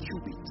 1,000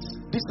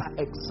 cubits. These are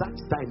exact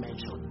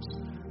dimensions.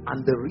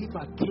 And the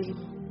river came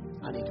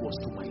and it was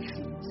to my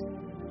feet.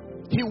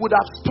 He would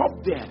have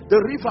stopped there.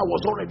 The river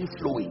was already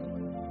flowing.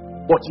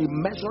 But he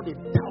measured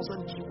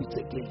 1,000 cubits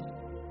again,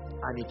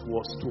 and it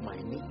was to my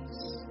knees.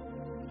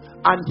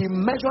 And he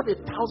measured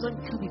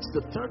 1,000 cubits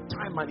the third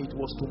time, and it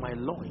was to my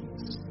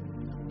loins.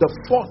 The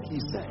fourth, he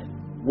said,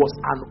 was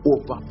an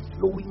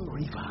overflowing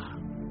river.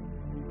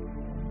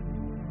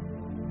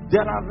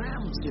 There are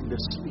realms in the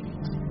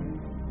spirit.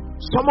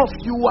 Some of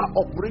you are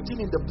operating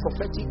in the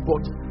prophetic,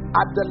 but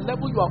at the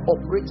level you are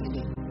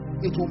operating in,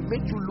 it will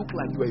make you look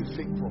like you are a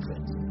fake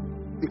prophet,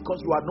 because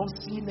you are not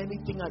seeing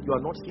anything and you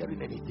are not hearing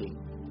anything.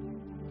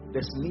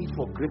 There's need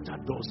for greater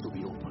doors to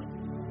be opened.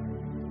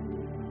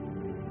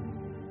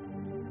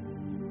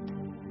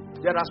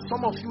 There are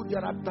some of you,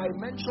 there are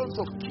dimensions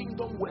of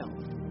kingdom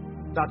wealth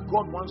that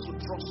God wants to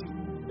trust you.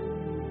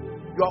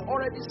 You are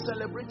already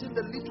celebrating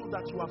the little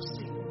that you have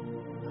seen.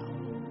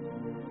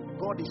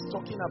 God is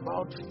talking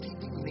about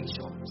feeding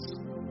nations,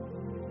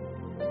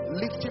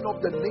 lifting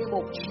up the name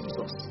of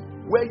Jesus,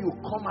 where you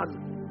come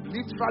and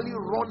literally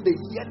run the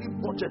yearly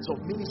budgets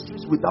of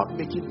ministries without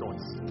making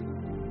noise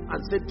and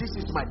say, this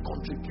is my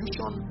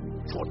contribution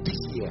for this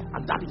year,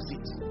 and that is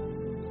it.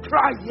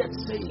 Cry yet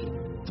saying,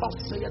 thus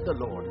saith the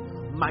Lord,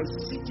 my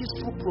cities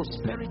through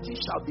prosperity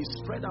shall be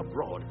spread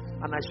abroad,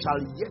 and I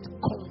shall yet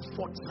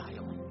comfort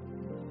Zion.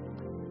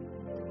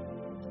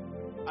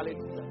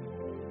 Hallelujah.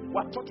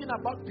 We're talking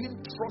about being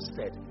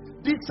trusted.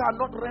 These are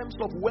not realms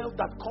of wealth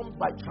that come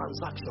by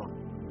transaction.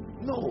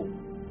 No.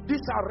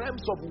 These are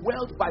realms of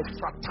wealth by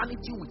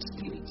fraternity with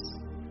spirits.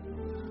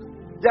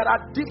 There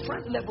are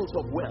different levels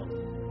of wealth.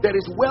 There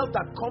is wealth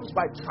that comes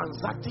by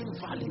transacting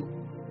value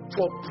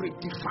for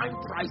predefined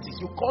prices.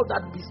 You call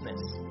that business.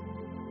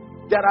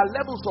 There are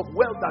levels of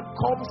wealth that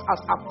comes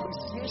as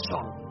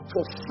appreciation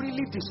for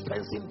freely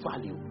dispensing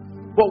value.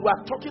 But we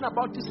are talking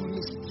about these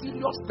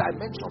mysterious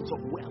dimensions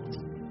of wealth.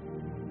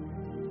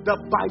 The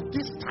by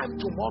this time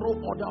tomorrow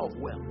order of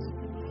wealth.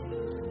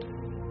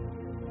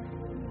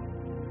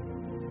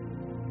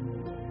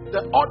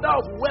 The order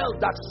of wealth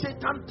that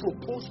Satan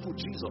proposed to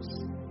Jesus.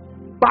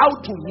 Bow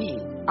to me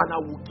and I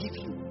will give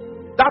you.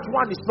 That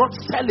one is not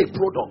sell a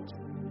product.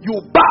 You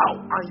bow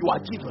and you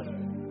are given.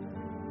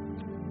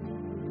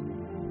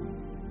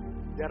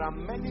 There are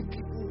many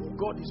people who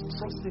God is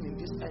trusting in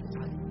this end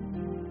time.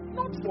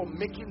 Not for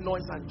making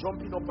noise and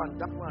jumping up and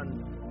down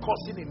and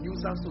causing a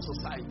nuisance to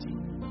society.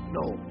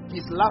 No,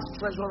 his last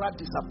treasurer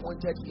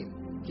disappointed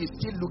him. He's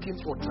still looking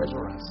for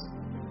treasurers.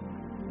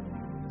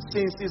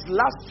 Since his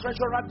last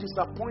treasurer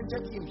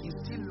disappointed him, he's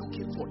still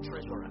looking for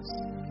treasurers.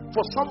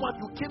 For someone,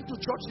 you came to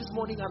church this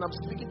morning and I'm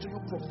speaking to you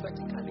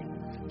prophetically.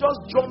 Just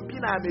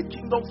jumping, I am a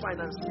kingdom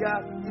financier,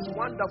 is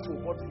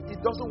wonderful, but it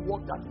doesn't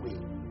work that way.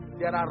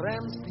 There are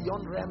realms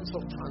beyond realms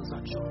of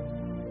transaction.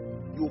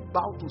 You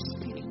bow to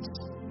spirits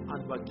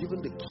and you are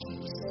given the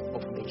keys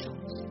of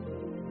nations.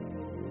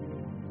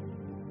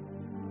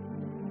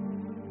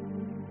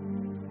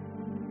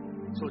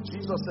 So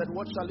Jesus said,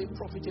 what shall it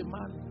profit a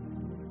man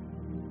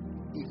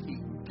if he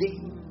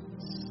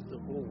gains the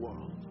whole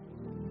world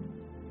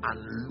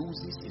and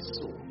loses his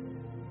soul?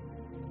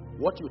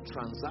 What you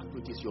transact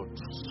with is your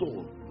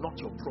soul, not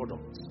your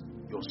product,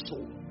 your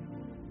soul.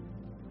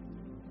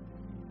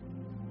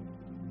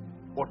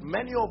 But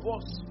many of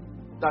us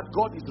that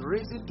God is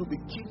raising to be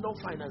kingdom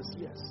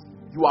financiers,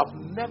 you have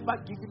never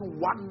given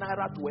 1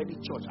 naira to any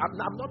church. I'm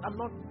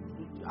not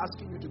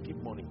asking you to give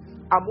money.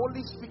 I'm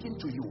only speaking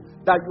to you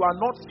that you are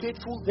not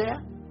faithful there.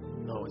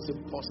 No, it's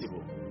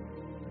impossible.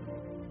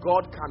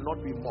 God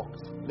cannot be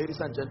mocked. Ladies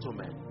and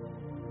gentlemen,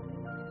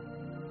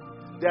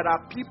 there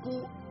are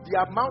people,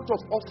 the amount of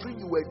offering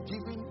you were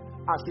giving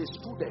as a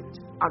student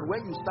and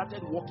when you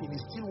started working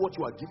is still what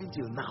you are giving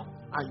till now,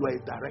 and you are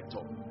a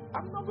director.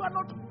 We are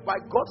not, by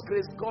God's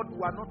grace, God,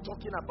 we are not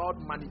talking about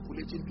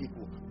manipulating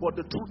people, but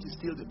the truth is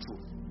still the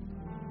truth.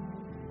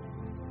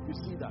 You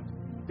see that?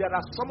 There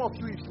are some of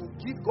you, if you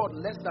give God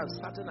less than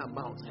certain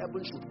amounts,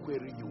 heaven should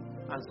query you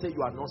and say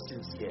you are not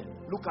sincere.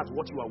 Look at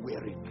what you are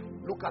wearing.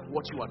 Look at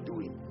what you are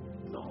doing.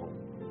 No.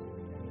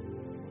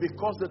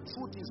 Because the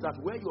truth is that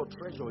where your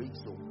treasure is,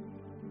 so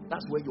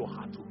that's where your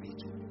heart will be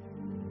too.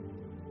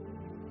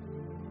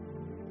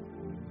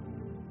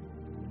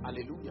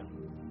 Hallelujah.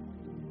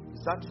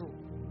 Is that true?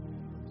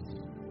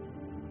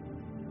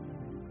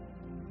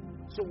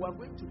 So we're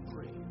going to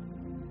pray,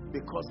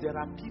 because there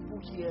are people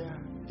here,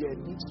 there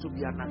needs to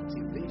be an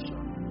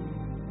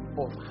activation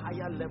of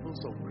higher levels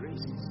of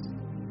graces,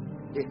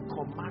 a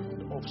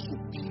command of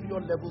superior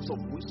levels of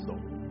wisdom.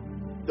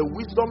 The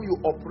wisdom you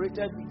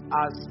operated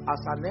as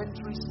an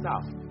entry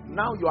staff,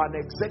 now you are an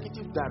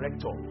executive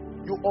director.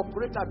 You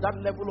operate at that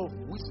level of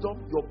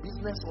wisdom, your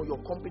business or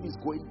your company is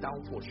going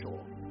down for sure.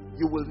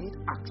 You will need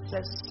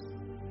access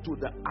to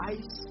the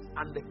eyes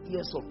and the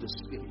ears of the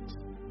Spirit.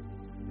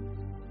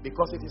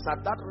 Because it is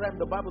at that realm,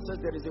 the Bible says,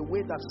 there is a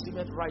way that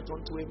seemeth right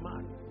unto a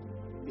man.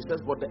 It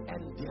says, but the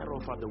end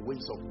thereof are the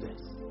ways of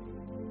death.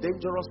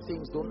 Dangerous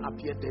things don't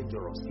appear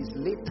dangerous. It's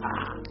later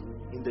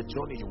in the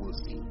journey you will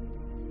see.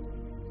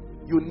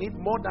 You need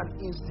more than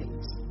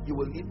instinct. You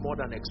will need more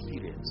than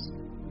experience.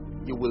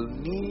 You will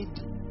need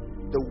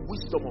the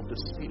wisdom of the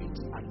Spirit.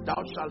 And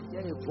thou shalt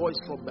hear a voice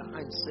from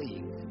behind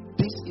saying,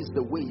 this is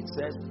the way. It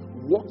says,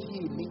 walk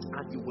ye in it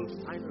and you will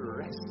find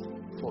rest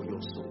for your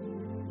soul.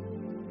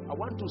 I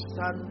want to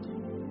stand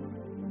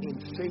in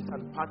faith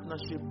and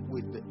partnership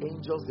with the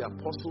angels, the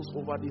apostles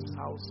over this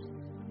house,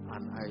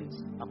 and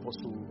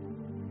Apostle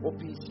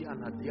Opie is here,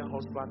 and her dear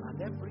husband,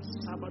 and every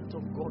servant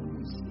of God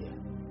who is here,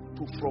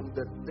 to from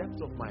the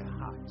depth of my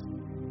heart,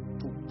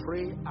 to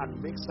pray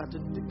and make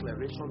certain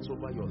declarations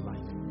over your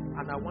life.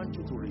 And I want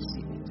you to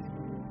receive it.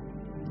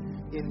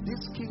 In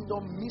this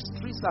kingdom,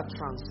 mysteries are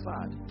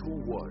transferred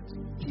through words.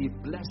 He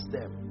blessed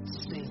them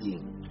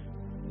saying,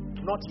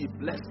 not he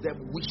blessed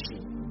them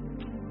wishing,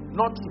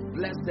 not he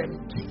blessed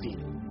them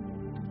giving.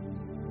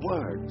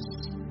 Words.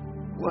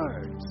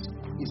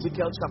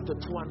 Ezekiel chapter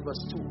 2 and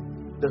verse 2.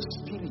 The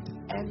Spirit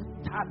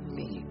entered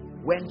me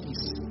when he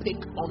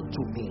spake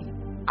unto me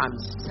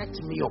and set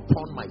me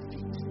upon my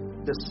feet.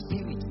 The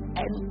Spirit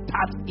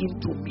entered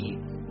into me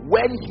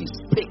when he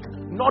spake,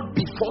 not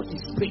before he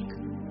spake.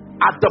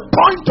 At the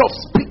point of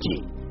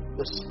speaking,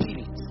 the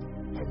Spirit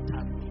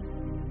entered me.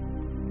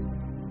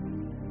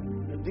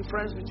 The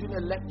difference between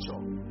a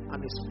lecture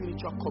and a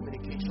spiritual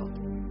communication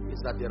is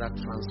that there are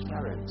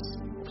transference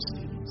of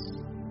spirits.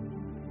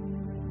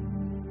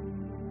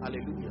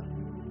 Hallelujah.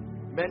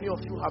 Many of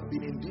you have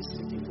been in this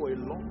city for a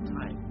long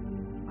time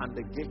and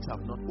the gates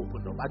have not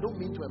opened up. I don't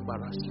mean to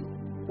embarrass you,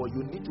 but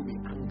you need to be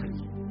angry.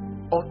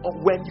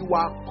 When you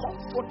are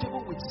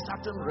comfortable with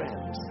certain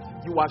realms,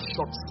 you are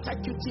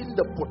short-circuiting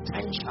the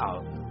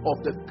potential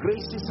of the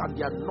graces and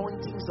the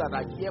anointings that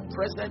are here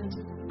present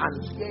and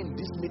here in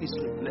this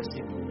ministry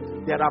blessing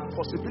you. There are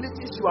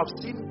possibilities you have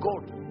seen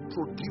God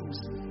produce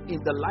in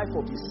the life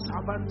of His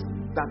servant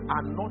that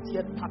are not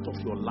yet part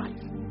of your life.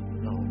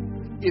 No.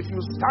 If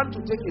you stand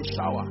to take a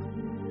shower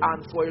and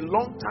for a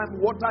long time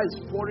water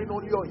is pouring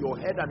only on your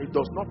head and it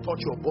does not touch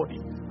your body,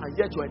 and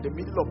yet you are in the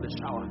middle of the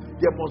shower,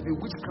 there must be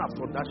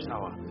witchcraft on that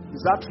shower. Is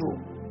that true?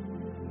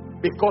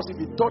 Because if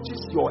it touches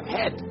your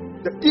head,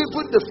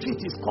 even the feet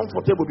is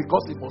comfortable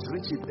because it must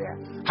reach it there.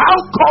 How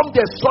come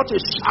there's such a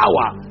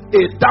shower,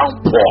 a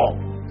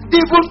downpour,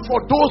 even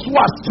for those who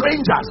are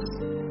strangers,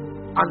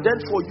 and then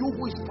for you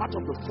who is part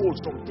of the fold,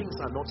 some things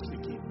are not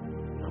speaking?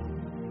 No.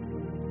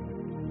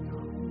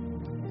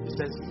 It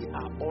says, ye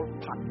are all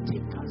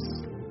partakers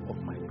of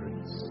my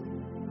grace.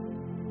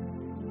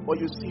 But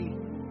you see,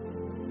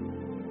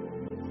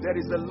 there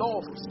is a law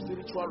of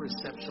spiritual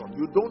reception.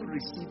 You don't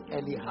receive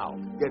anyhow.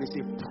 There is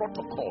a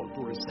protocol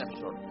to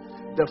reception.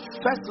 The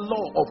first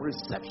law of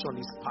reception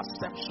is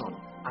perception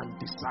and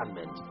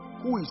discernment.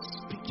 Who is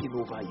speaking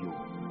over you?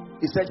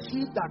 He said,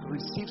 he that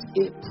receives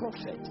a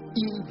prophet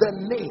in the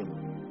name,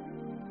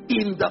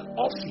 in the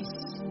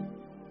office.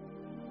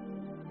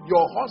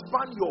 Your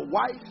husband, your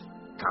wife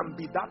can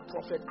be that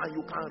prophet and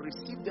you can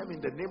receive them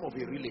in the name of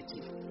a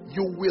relative.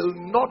 You will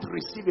not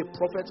receive a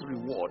prophet's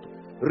reward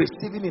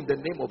receiving in the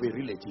name of a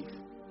relative.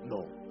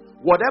 No.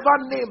 Whatever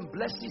name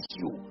blesses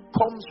you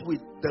comes with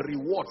the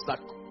rewards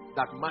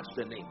that match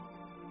the name.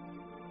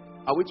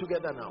 Are we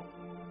together now?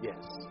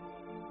 Yes.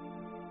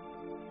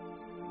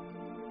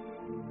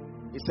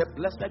 He said,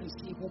 blessed is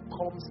he who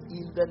comes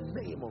in the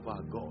name of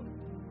our God.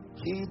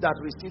 He that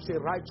receives a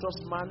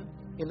righteous man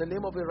in the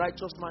name of a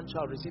righteous man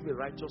shall receive a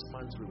righteous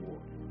man's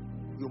reward.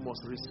 You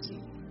must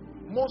receive.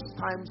 Most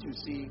times you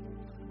see,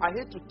 I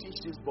hate to teach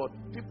this, but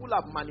people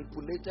have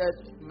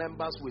manipulated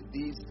members with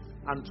this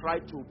and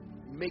tried to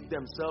make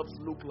themselves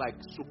look like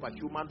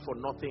superhuman for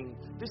nothing.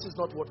 This is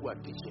not what we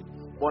are teaching.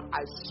 But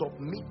I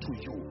submit to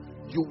you,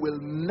 you will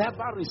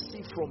never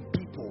receive from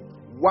people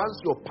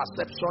once your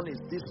perception is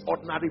this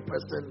ordinary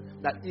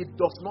person, that it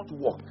does not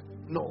work.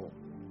 No,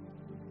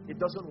 it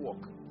doesn't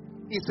work.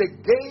 It's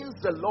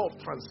against the law of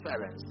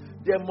transference.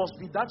 There must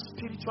be that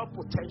spiritual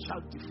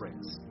potential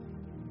difference.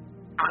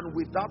 And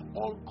without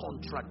all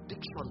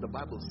contradiction, the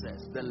Bible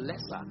says, the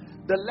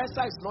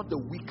lesser is not the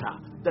weaker.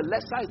 The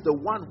lesser is the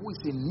one who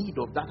is in need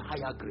of that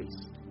higher grace.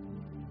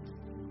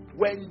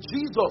 When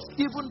Jesus,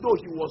 even though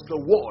he was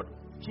the Word,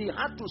 he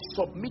had to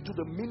submit to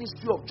the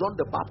ministry of John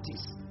the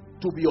Baptist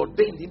to be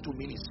ordained into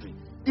ministry.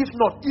 If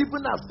not,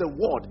 even as the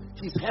Word,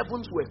 his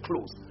heavens were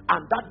closed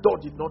and that door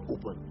did not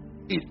open.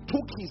 It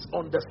took his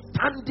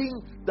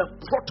understanding the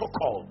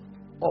protocol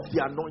of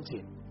the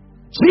anointing.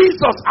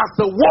 Jesus as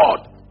the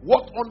Word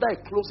walked under a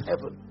closed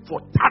heaven for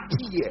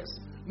 30 years.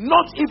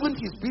 Not even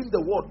his being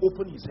the Word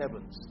opened his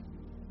heavens.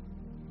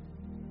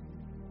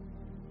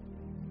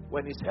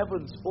 When his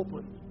heavens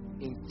opened,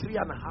 in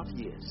 3.5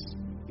 years,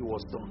 it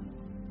was done.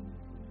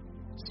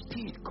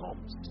 Speed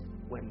comes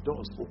when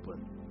doors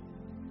open.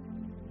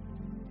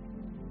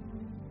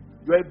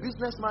 You're a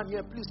businessman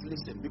here, please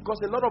listen. Because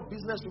a lot of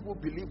business people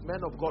believe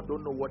men of God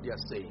don't know what they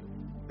are saying.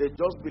 They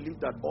just believe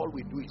that all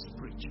we do is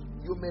preach.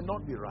 You may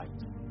not be right.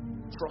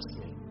 Trust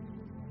me.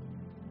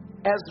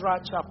 Ezra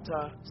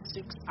chapter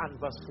 6 and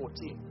verse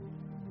 14.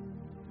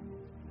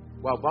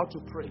 We're about to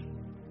pray.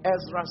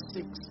 Ezra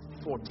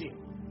 6:14.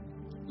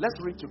 Let's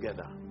read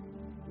together.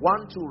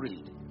 1, 2,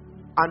 read.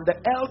 And the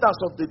elders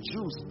of the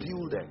Jews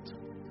builded,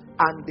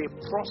 and they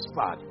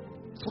prospered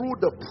through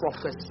the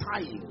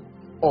prophesying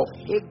of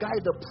Haggai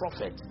the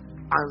prophet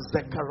and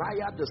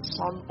Zechariah the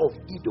son of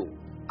Iddo.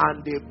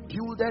 And they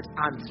builded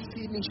and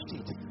finished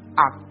it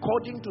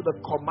according to the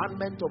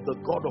commandment of the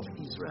God of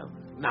Israel.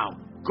 Now,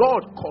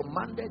 God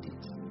commanded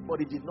it,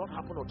 but it did not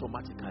happen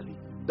automatically.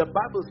 The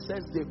Bible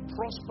says they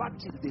prospered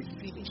till they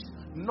finished,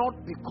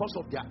 not because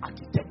of their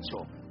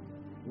architecture.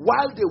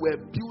 While they were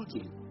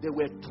building, there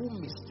were 2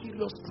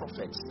 mysterious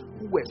prophets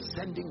who were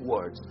sending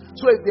words.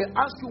 So if they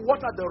ask you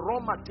what are the raw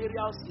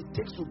materials it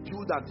takes to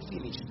build and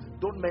finish,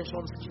 don't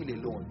mention skill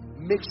alone.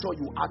 Make sure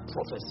you add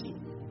prophecy.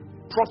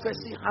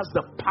 Prophecy has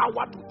the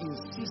power to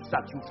insist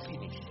that you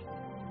finish.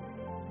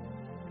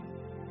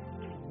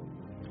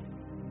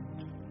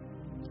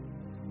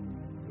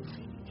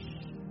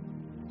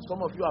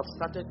 Some of you have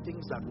started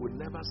things that will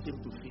never seem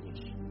to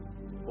finish.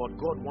 But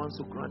God wants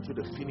to grant you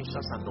the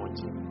finisher's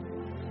anointing.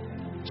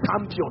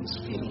 Champions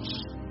finish.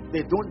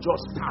 They don't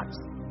just start,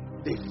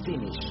 they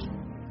finish.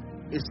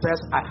 It says,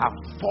 I have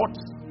fought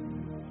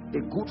a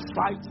good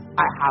fight.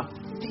 I have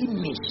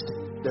finished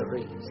the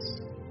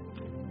race.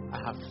 I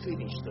have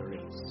finished the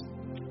race.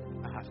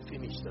 I have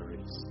finished the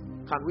race.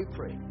 Can we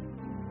pray?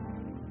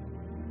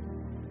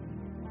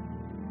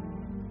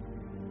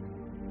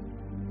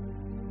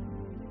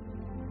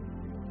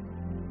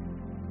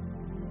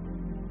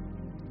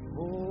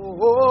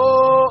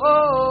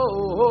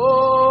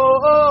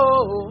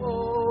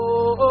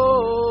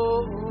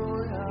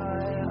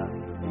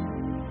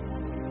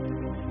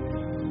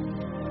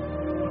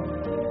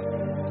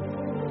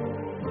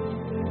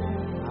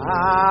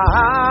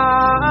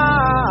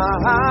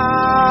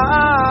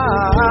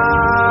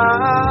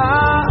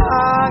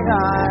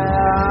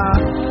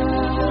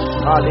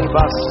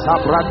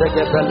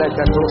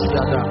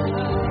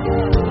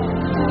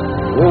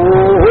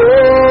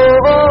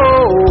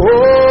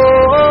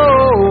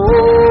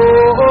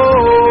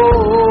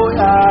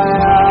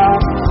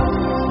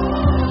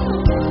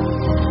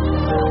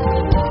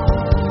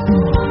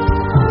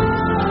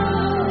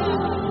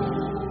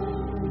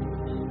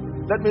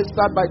 Let me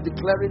start by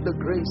declaring the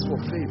grace for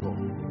favor.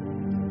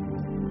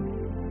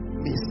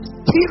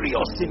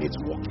 Mysterious in its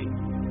working,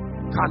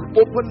 can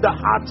open the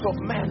hearts of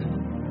men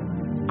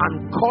and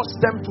cause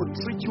them to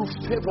treat you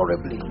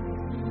favorably.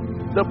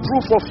 The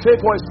proof of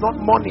favor is not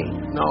money.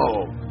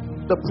 No.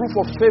 The proof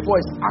of favor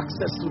is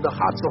access to the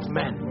hearts of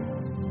men.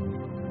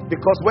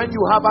 Because when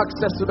you have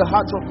access to the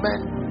hearts of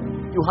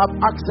men, you have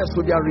access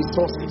to their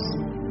resources.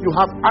 You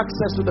have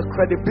access to the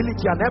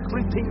credibility and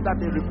everything that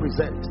they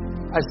represent.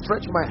 I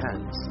stretch my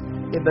hands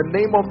in the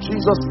name of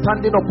Jesus,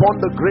 standing upon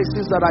the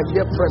graces that are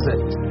here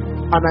present,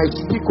 and I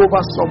speak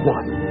over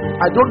someone.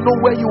 I don't know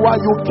where you are.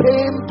 You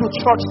came to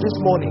church this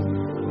morning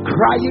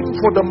crying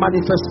for the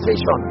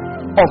manifestation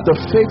of the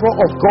favor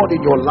of God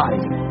in your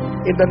life.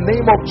 In the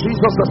name of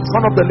Jesus, the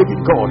Son of the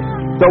living God,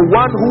 the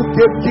one who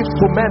gave gifts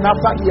to men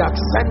after he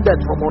ascended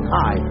from on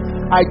high,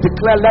 I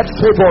declare, let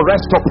favor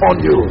rest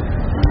upon you.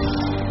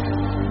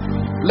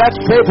 Let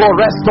favor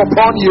rest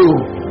upon you.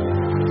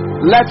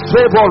 Let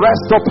favor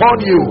rest upon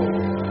you.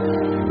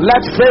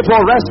 Let favor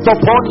rest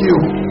upon you.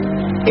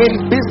 In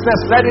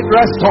business, let it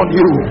rest on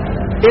you.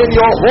 In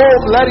your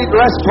home, let it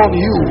rest on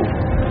you.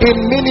 In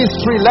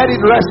ministry, let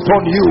it rest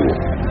on you.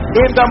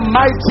 In the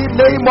mighty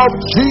name of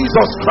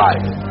Jesus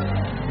Christ.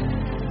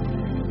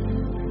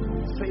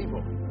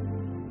 Favor.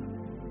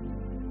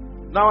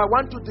 Now I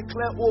want to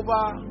declare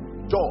over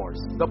doors.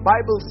 The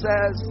Bible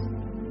says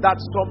that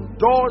some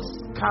doors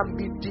can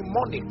be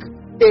demonic.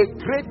 A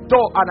great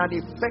door and an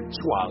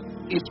effectual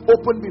is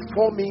open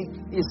before me.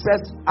 It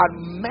says,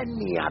 and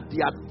many are the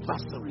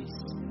adversaries.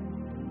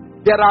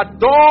 There are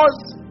doors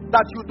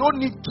that you don't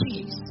need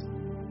keys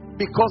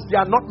because they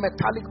are not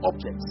metallic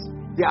objects.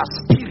 They are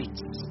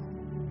spirits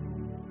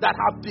that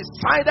have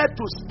decided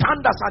to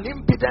stand as an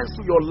impedance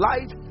to your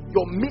life,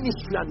 your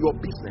ministry, and your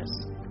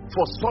business.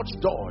 For such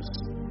doors,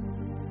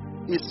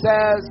 it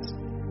says,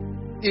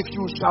 if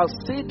you shall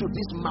say to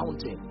this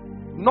mountain,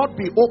 not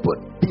be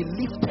open, be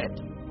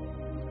lifted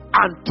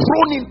and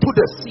thrown into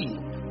the sea,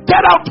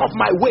 get out of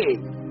my way,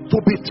 to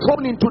be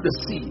thrown into the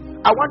sea.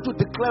 I want to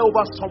declare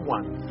over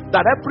someone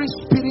that every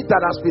spirit that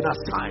has been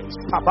assigned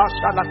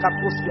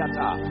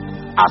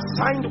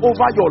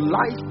over your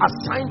life,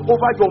 assigned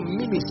over your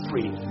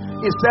ministry,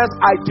 it says,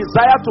 I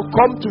desire to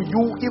come to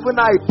you, even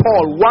I,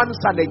 Paul, once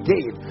and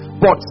again,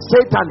 but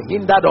Satan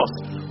hindered us.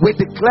 We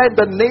declare in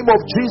the name of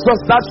Jesus,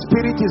 that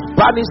spirit is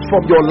banished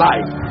from your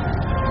life.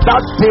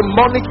 That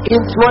demonic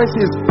influence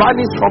is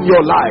banished from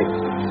your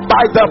life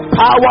by the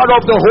power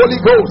of the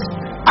Holy Ghost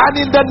and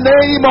in the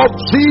name of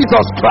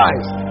Jesus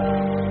Christ.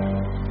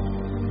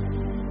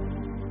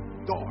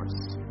 Doors.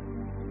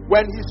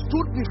 When he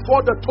stood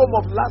before the tomb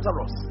of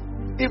Lazarus,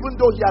 even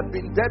though he had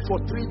been dead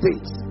for 3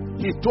 days,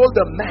 he told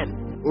the men,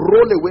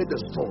 roll away the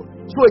stone.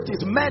 So it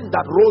is men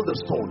that roll the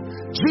stone.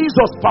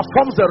 Jesus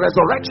performs the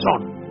resurrection,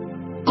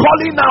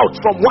 calling out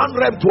from one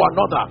realm to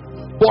another,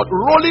 but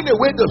rolling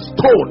away the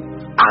stone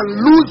and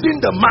losing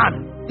the man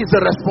is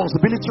the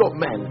responsibility of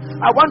men.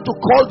 I want to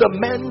call the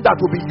men that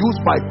will be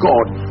used by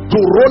God to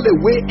roll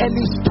away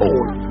any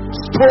stone,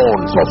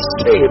 stones of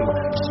shame,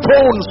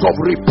 stones of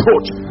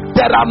reproach.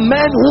 There are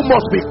men who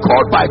must be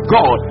called by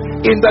God.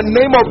 In the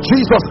name of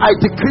Jesus, I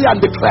decree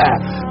and declare,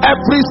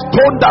 every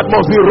stone that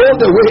must be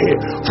rolled away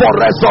for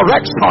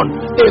resurrection,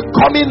 a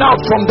coming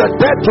out from the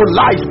dead to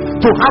life,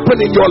 to happen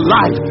in your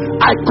life,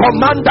 I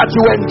command that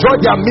you enjoy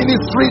their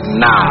ministry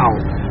now.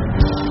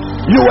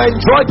 You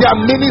enjoy their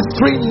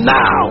ministry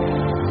now.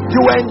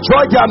 You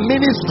enjoy their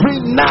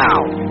ministry now.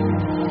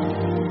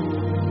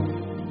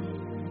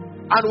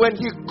 And when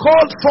he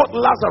called forth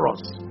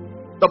Lazarus,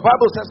 the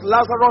Bible says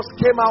Lazarus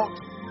came out,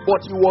 but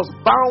he was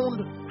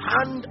bound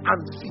hand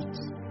and feet.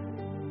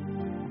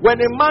 When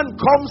a man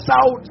comes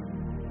out,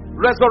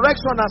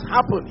 resurrection has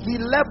happened.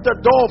 He left the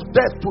door of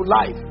death to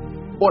life,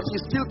 but he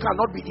still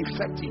cannot be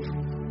effective,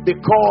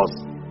 because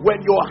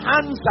when your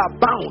hands are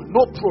bound,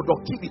 no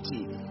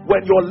productivity.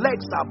 When your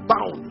legs are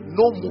bound,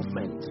 no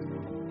movement.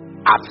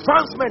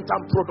 Advancement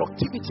and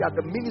productivity are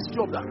the ministry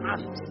of the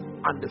hands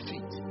and the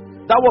feet.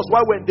 That was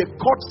why when they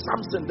caught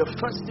Samson, the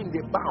first thing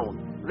they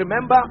bound,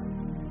 remember,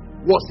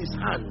 was his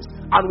hands.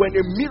 And when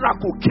a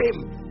miracle came,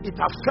 it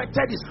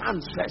affected his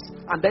hands first,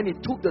 and then he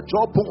took the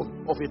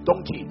jawbone of a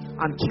donkey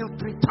and killed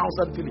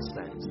 3,000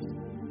 Philistines.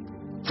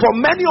 For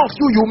many of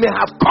you, you may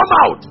have come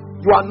out,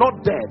 you are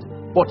not dead,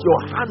 but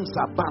your hands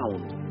are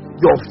bound,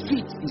 your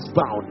feet is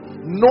bound,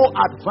 no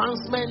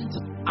advancement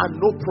and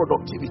no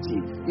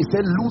productivity. He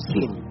said, lose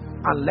him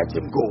and let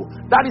him go.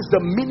 That is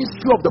the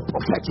ministry of the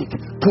prophetic,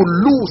 to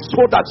lose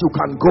so that you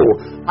can go.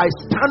 I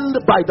stand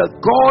by the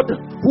God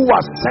who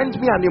has sent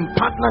me, and in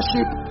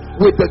partnership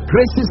with the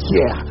graces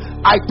here,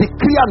 I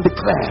decree and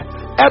declare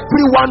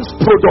everyone's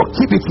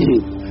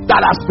productivity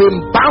that has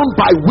been bound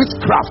by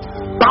witchcraft,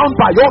 bound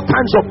by all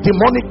kinds of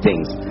demonic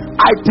things,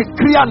 I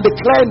decree and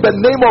declare in the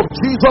name of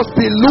Jesus,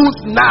 be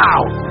loosed now.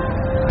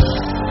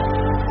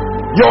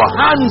 Your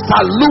hands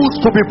are loose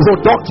to be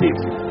productive.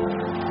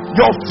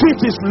 Your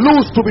feet is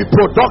loose to be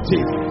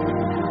productive.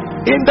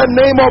 In the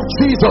name of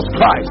Jesus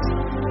Christ.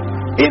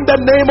 In the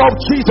name of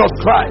Jesus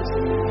Christ.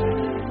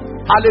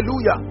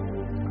 Hallelujah.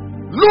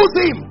 Lose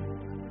him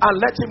and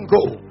let him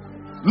go.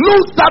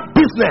 Lose that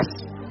business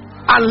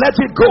and let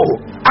it go.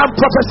 I'm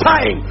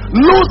prophesying,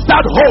 lose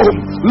that home,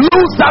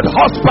 lose that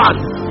husband,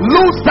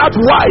 lose that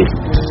wife,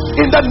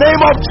 in the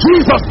name of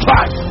Jesus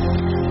Christ.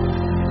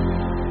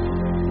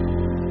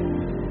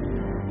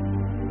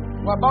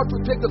 We're about to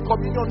take the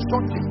communion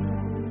shortly.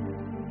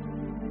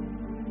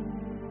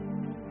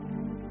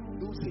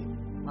 Lose him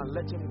and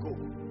let him go.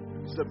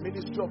 It's the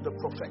ministry of the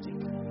prophetic.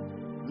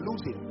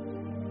 Lose him.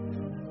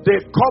 They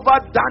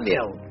covered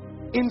Daniel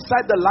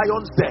inside the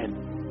lion's den.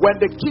 When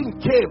the king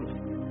came,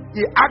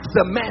 he asked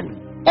the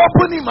men,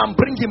 open him and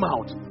bring him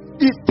out.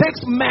 It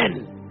takes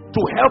men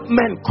to help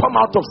men come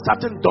out of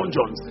certain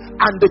dungeons,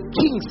 and the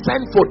king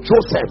sent for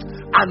Joseph,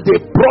 and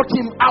they brought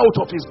him out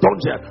of his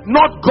dungeon.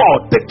 Not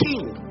God, the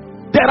king.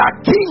 There are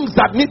kings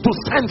that need to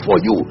send for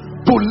you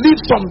to leave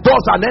some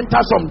doors and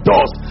enter some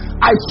doors.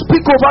 I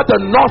speak over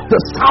the north,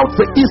 the south,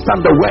 the east,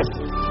 and the west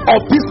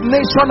of this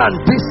nation and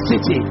this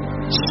city.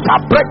 In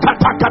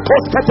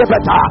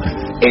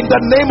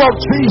the name of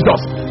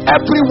Jesus,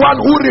 everyone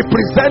who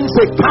represents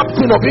a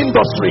captain of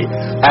industry,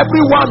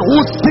 everyone who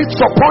sits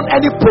upon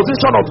any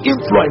position of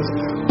influence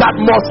that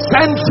must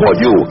send for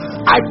you,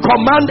 I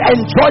command,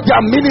 enjoy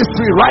their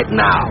ministry right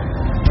now.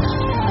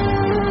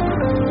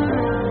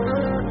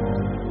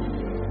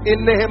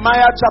 In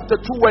Nehemiah chapter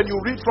 2, when you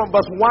read from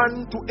verse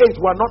 1 to 8,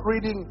 we're not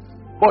reading,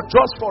 but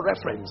just for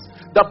reference,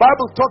 the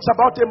Bible talks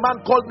about a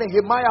man called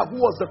Nehemiah who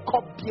was the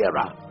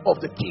cupbearer of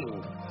the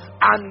king.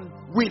 And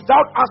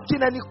without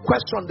asking any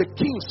question, the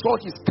king saw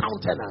his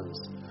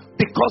countenance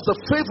because the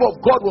favor of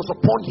God was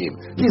upon him.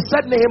 He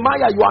said,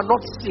 Nehemiah, you are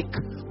not sick,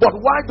 but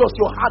why does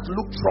your heart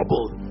look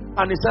troubled?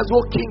 And he says,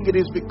 oh king, it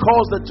is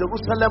because the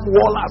Jerusalem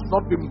wall has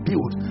not been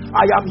built.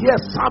 I am here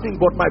serving,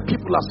 but my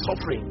people are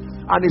suffering.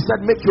 And he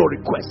said, make your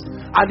request.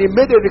 And he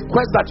made a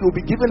request that he will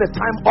be given a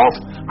time off,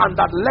 and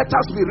that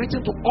letters be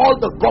written to all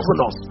the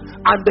governors.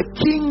 And the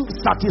king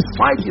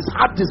satisfied his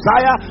heart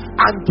desire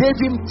and gave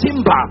him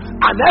timber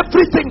and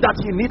everything that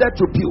he needed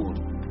to build.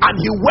 And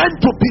he went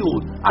to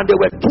build, and there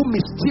were two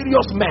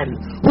mysterious men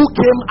who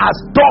came as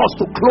doors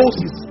to close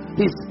his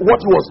what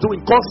he was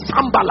doing, called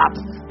Sanballat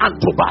and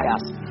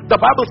Tobias. The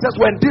Bible says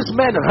when these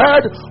men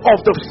heard of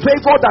the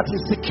favor that he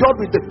secured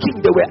with the king,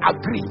 they were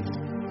aggrieved.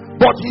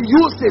 But he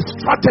used a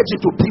strategy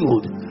to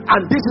build,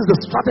 and this is the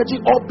strategy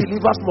all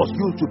believers must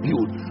use to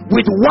build.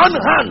 With one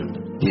hand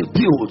he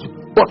built,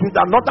 but with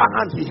another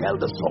hand he held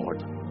the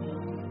sword.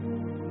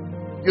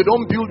 You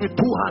don't build with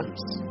two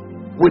hands.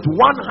 With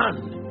one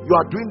hand you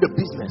are doing the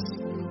business,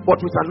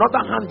 but with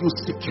another hand you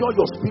secure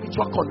your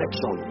spiritual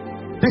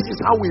connection. This is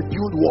how we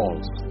build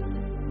walls.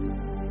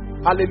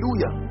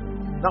 Hallelujah.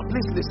 Now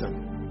please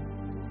listen.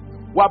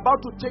 We're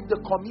about to take the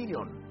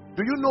communion.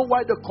 Do you know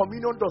why the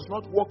communion does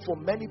not work for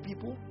many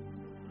people?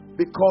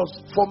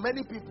 Because for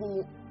many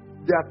people,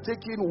 they are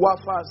taking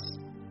wafers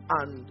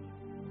and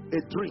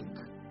a drink.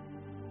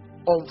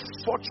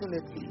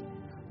 Unfortunately,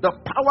 the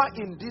power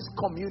in this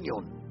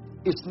communion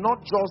is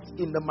not just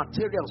in the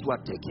materials we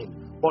are taking,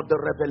 but the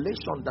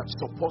revelation that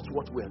supports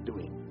what we are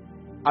doing.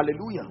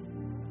 Hallelujah.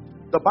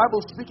 The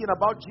Bible speaking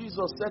about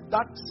Jesus said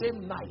that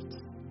same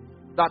night,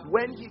 that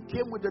when he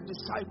came with the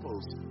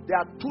disciples,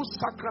 there are two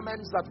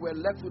sacraments that were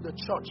left with the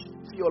church,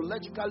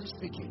 theologically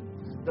speaking.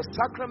 The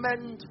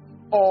sacrament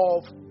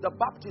of the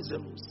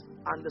baptisms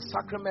and the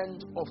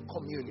sacrament of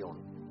communion.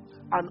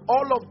 And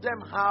all of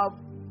them have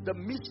the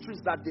mysteries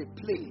that they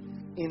play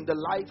in the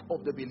life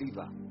of the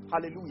believer.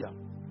 Hallelujah.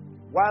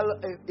 While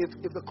if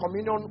the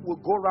communion will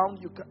go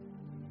around,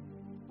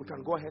 we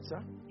can go ahead,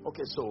 sir.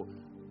 Okay, so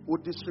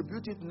we'll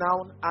distribute it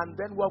now, and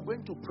then we're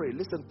going to pray.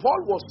 Listen,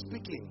 Paul was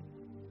speaking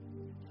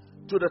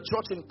to the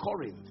church in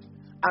Corinth,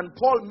 and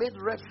Paul made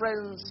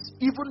reference,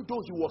 even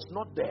though he was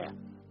not there,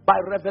 by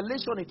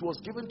revelation it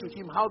was given to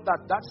him how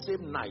that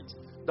same night,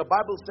 the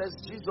Bible says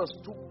Jesus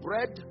took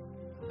bread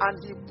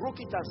and he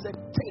broke it and said,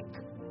 take,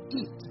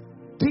 eat,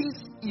 this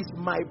is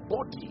my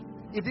body.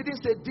 He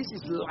didn't say this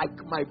is like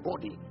my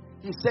body.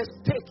 He says,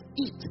 take,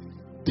 eat,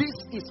 this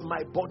is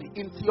my body.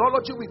 In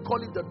theology, we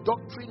call it the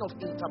doctrine of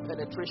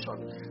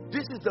interpenetration.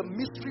 This is the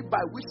mystery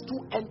by which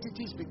two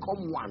entities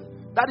become one.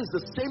 That is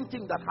the same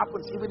thing that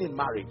happens even in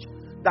marriage.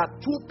 That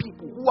two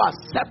people who are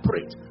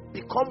separate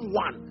become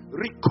one,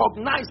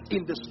 recognized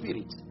in the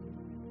spirit.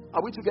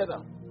 Are we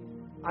together?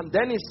 And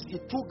then he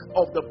took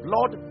of the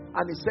blood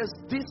and he says,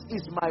 this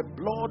is my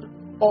blood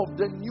of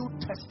the New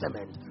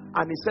Testament.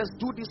 And he says,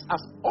 do this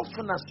as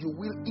often as you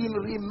will in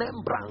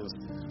remembrance.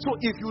 So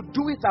if you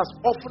do it as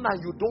often and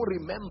you don't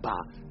remember,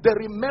 the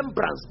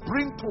remembrance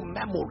bring to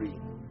memory.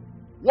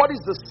 What is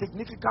the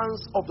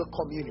significance of the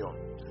communion?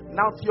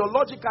 Now,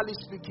 theologically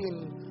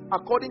speaking,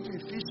 according to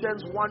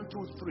Ephesians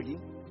 1:2-3,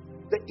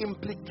 the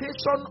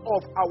implication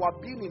of our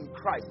being in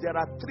Christ, there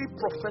are three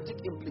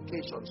prophetic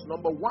implications.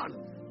 Number one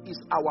is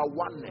our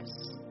oneness.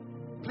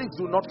 Please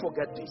do not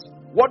forget this.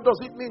 What does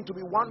it mean to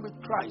be one with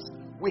Christ?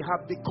 We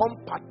have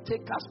become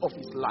partakers of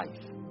his life.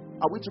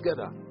 Are we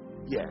together?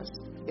 Yes.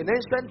 In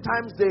ancient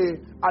times, they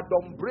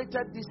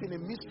adumbrated this in a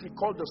mystery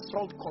called the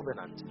salt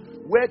covenant,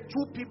 where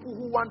two people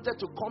who wanted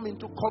to come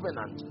into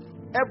covenant,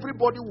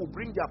 everybody will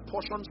bring their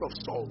portions of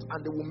salt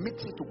and they will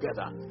mix it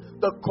together.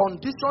 The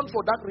condition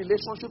for that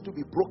relationship to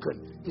be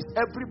broken is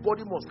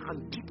everybody must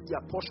handpick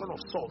their portion of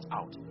salt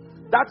out.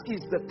 That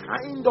is the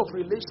kind of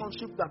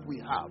relationship that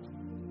we have.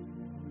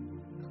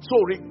 So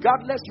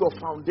regardless your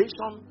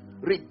foundation,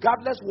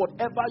 regardless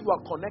whatever you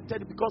are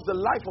connected, because the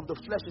life of the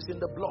flesh is in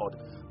the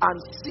blood and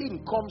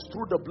sin comes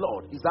through the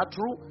blood. Is that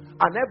true?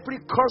 And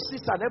every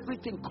curses and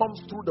everything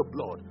comes through the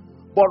blood.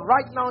 But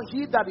right now,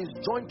 he that is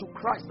joined to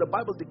Christ, the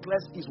Bible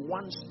declares, is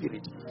one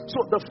spirit. So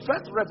the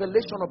first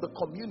revelation of the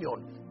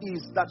communion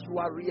is that you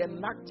are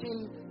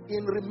reenacting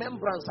in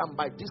remembrance and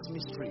by this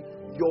mystery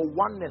your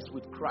oneness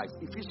with Christ.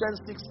 Ephesians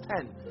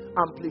 6:10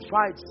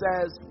 Amplified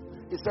says,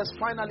 it says,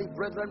 finally,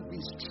 brethren, be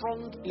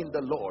strong in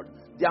the Lord.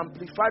 The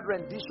Amplified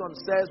rendition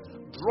says,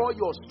 draw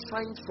your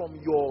strength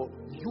from your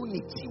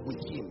unity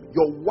with him,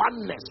 your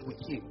oneness with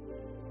him.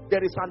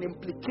 There is an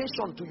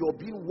implication to your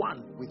being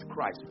one with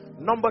Christ.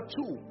 Number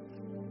two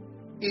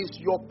is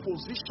your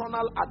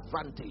positional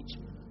advantage.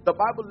 The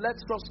Bible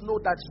lets us know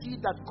that he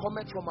that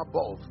cometh from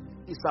above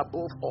is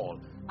above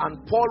all.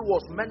 And Paul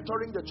was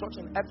mentoring the church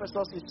in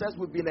Ephesus. He says,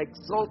 we've been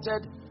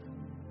exalted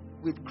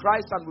with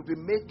Christ and we've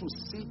been made to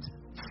sit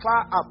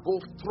far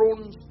above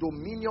thrones,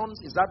 dominions.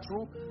 Is that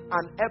true?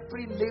 And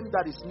every name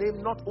that is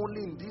named, not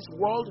only in this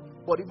world,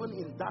 but even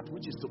in that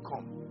which is to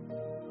come.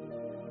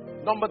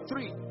 Number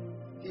three,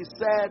 he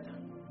said,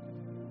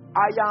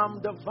 I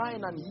am the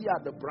vine and ye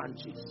are the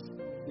branches.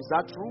 Is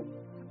that true?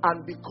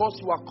 And because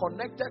you are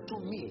connected to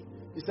me,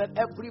 he said,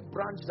 every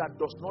branch that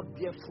does not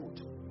bear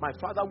fruit, my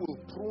Father will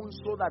prune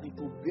so that it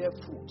will bear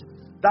fruit.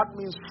 That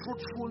means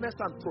fruitfulness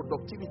and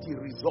productivity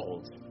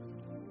results.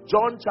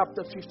 John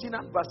chapter 15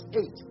 and verse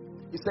 8.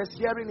 It says,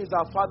 herein is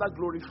our Father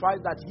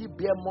glorified, that ye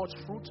bear much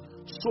fruit,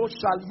 so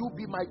shall you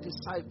be my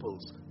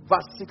disciples.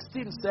 Verse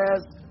 16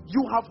 says,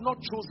 you have not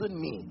chosen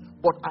me,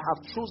 but I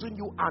have chosen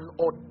you and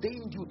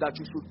ordained you that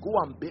you should go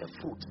and bear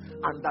fruit,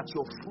 and that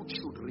your fruit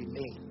should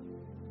remain.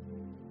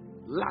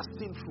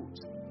 Lasting fruit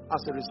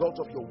as a result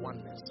of your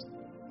oneness.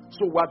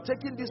 So we are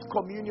taking this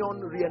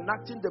communion,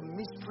 reenacting the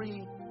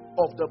mystery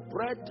of the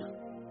bread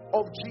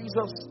of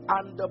Jesus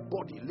and the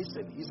body.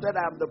 Listen, he said,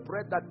 I am the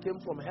bread that came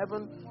from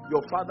heaven.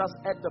 Your fathers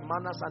ate the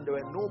manna and they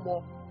were no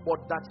more,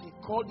 but that he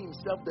called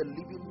himself the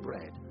living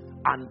bread.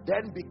 And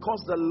then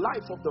because the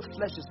life of the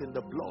flesh is in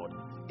the blood,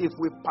 if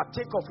we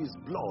partake of his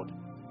blood,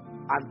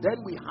 and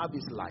then we have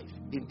his life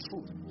in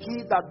truth.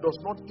 He that does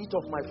not eat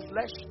of my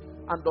flesh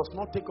and does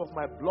not take of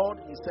my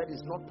blood, he said,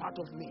 is not part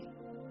of me.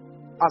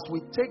 As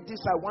we take this,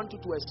 I want you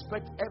to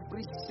expect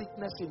every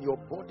sickness in your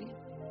body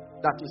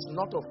that is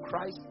not of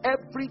Christ,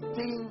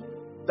 everything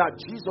that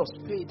Jesus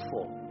paid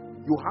for,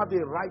 you have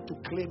a right to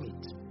claim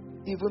it,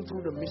 even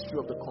through the mystery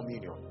of the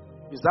communion.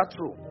 Is that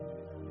true?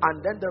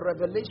 And then the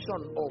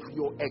revelation of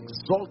your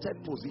exalted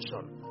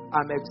position.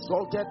 I'm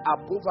exalted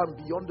above and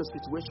beyond the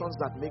situations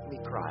that make me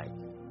cry.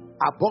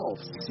 Above,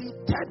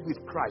 seated with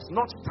Christ,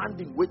 not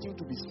standing waiting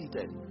to be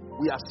seated.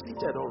 We are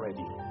seated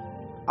already.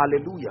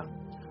 Hallelujah.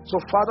 So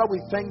Father,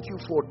 we thank you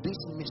for this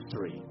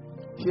mystery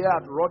here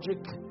at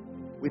Rogic.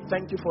 We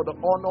thank you for the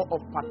honor of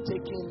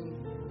partaking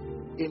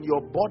in your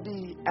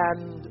body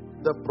and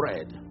the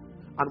bread.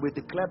 And we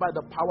declare by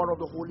the power of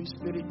the Holy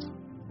Spirit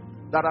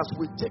that as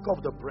we take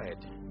of the bread,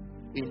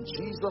 in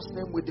Jesus'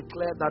 name we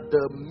declare that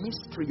the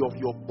mystery of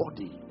your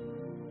body,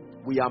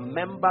 we are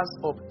members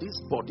of this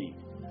body.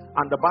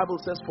 And the Bible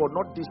says, for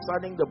not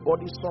discerning the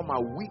body, some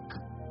are weak,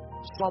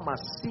 some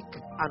are sick,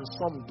 and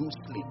some do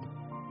sleep.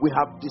 We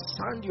have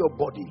discerned your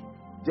body.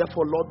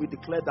 Therefore, Lord, we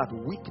declare that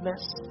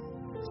weakness,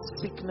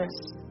 sickness,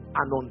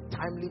 and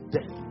untimely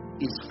death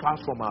is far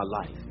from our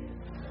life.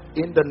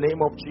 In the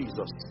name of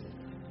Jesus.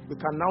 We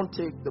can now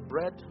take the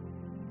bread.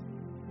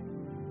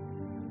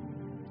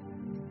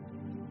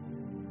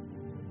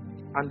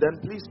 And then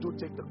please do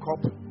take the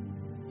cup.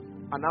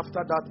 And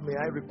after that, may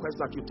I request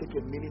that you take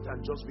a minute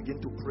and just begin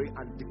to pray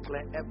and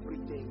declare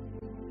everything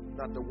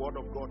that the word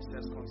of God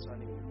says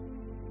concerning you.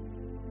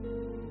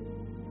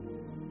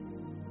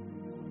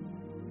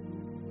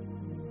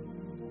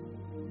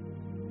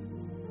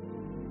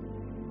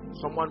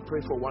 Someone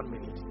pray for 1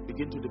 minute.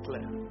 Begin to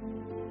declare.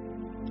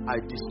 I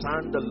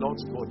discern the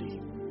Lord's body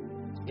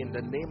in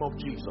the name of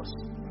Jesus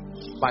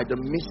by the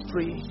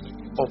mystery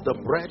of the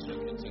bread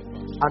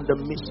and the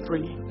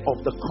mystery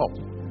of the cup.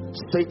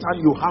 Satan,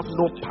 you have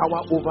no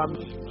power over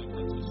me.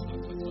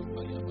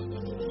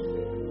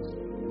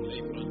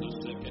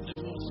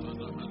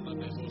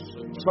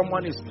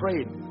 Someone is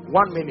praying.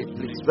 1 minute,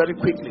 please, very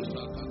quickly.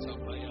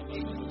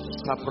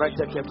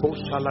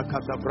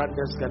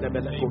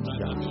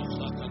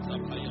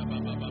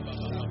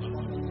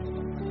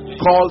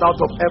 Called out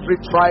of every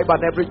tribe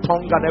and every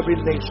tongue and every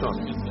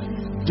nation,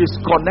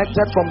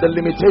 disconnected from the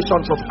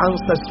limitations of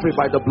ancestry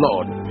by the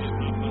blood,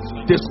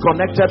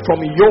 disconnected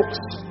from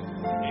yokes,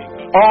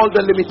 all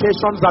the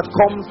limitations that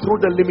come through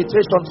the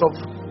limitations of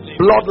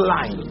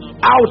bloodline,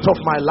 out of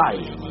my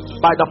life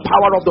by the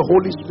power of the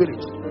Holy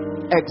Spirit.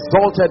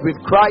 Exalted with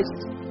Christ,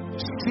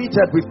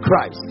 seated with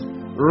Christ,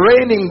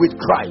 reigning with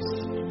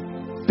Christ,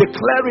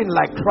 declaring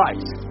like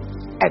Christ,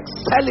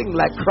 excelling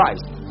like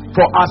Christ.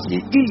 For as he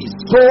is,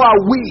 so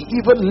are we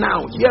even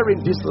now here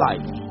in this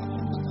life.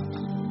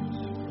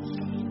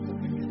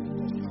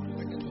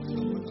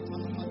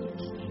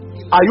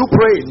 Are you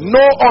praying?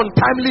 No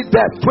untimely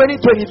death.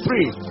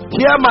 2023.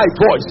 Hear my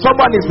voice.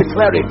 Someone is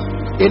declaring,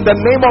 in the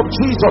name of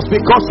Jesus,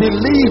 because he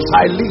lives,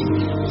 I live.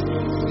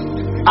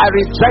 I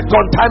reject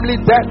untimely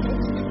death.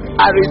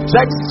 I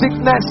reject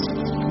sickness.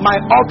 My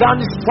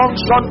organs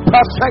function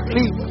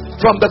perfectly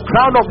from the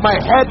crown of my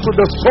head to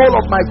the sole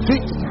of my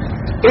feet.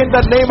 In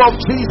the name of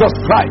Jesus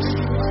Christ.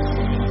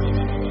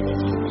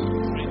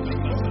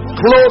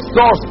 Closed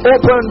doors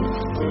open.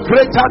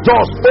 Greater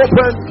doors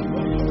open.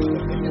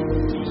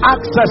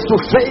 Access to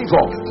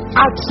favor.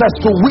 Access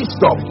to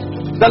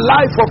wisdom. The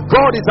life of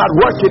God is at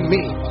work in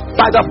me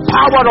by the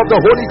power of the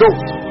Holy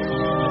Ghost.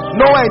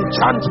 No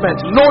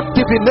enchantment, no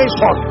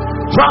divination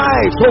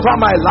thrives over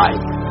my life.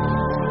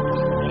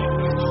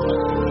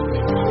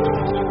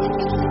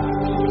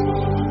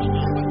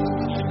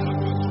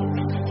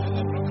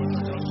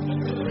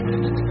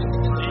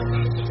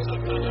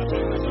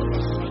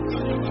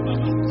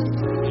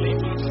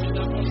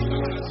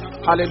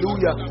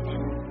 Hallelujah.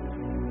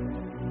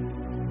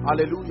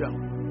 Hallelujah.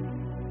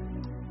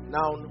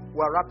 Now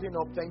we're wrapping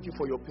up. Thank you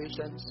for your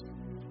patience.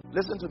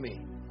 Listen to me.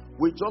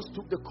 We just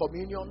took the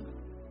communion,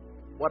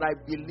 but I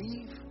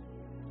believe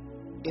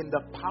in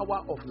the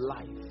power of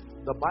life.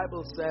 The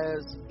Bible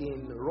says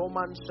in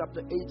Romans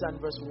chapter 8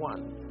 and verse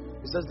 1,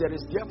 it says, there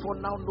is therefore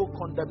now no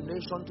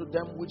condemnation to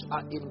them which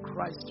are in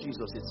Christ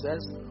Jesus. It says,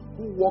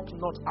 who walk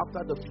not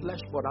after the flesh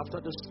but after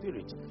the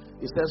Spirit.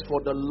 It says, for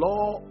the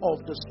law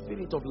of the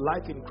Spirit of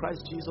life in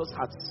Christ Jesus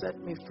hath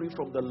set me free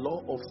from the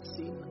law of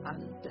sin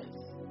and death.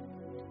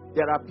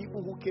 There are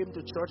people who came to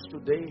church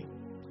today,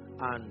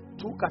 and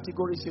two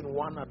categories in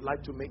one. I'd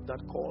like to make that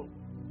call.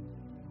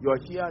 You're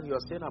here and you're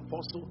saying,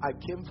 Apostle, I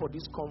came for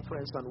this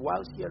conference, and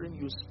while hearing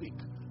you speak,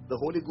 the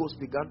Holy Ghost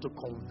began to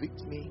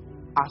convict me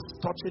as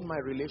touching my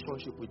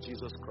relationship with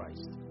Jesus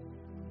Christ.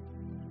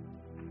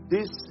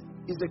 This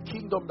is a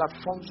kingdom that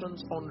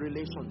functions on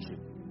relationship.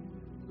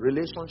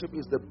 Relationship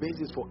is the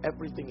basis for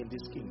everything in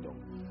this kingdom.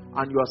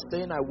 And you are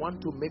saying, I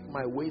want to make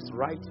my ways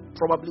right.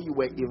 Probably you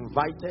were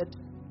invited.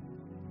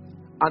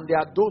 And there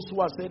are those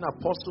who are saying,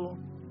 Apostle,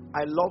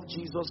 I love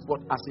Jesus,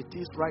 but as it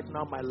is right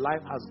now, my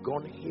life has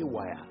gone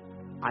haywire.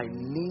 I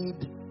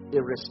need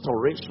a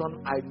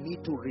restoration. I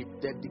need to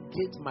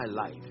rededicate my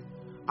life.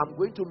 I'm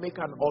going to make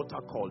an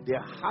altar call.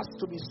 There has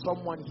to be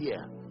someone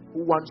here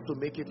who wants to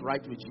make it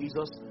right with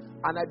Jesus.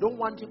 And I don't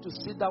want you to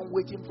sit down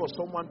waiting for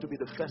someone to be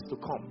the first to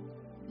come.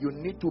 You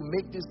need to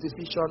make this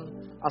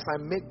decision. As I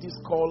make this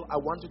call, I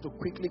want you to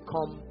quickly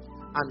come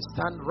and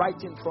stand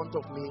right in front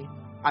of me.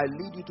 I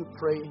lead you to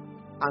pray,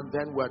 and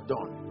then we're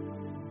done.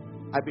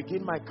 I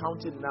begin my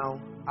counting now.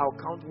 I'll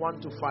count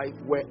 1 to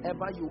 5.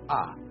 Wherever you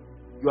are,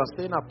 you are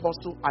saying,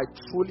 Apostle, I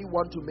truly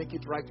want to make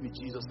it right with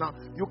Jesus. Now,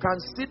 you can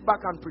sit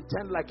back and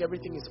pretend like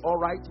everything is all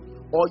right,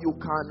 or you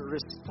can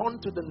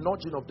respond to the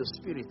nudging of the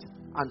Spirit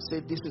and say,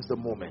 this is the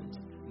moment.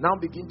 Now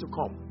begin to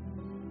come.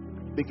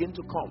 Begin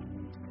to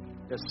come.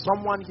 There's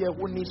someone here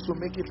who needs to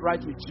make it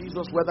right with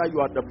Jesus, whether you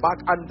are at the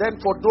back. And then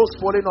for those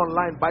following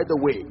online, by the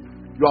way,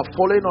 you are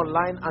following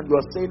online and you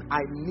are saying,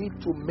 I need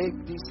to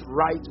make this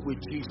right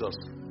with Jesus.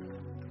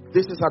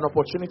 This is an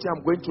opportunity.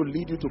 I'm going to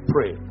lead you to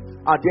pray.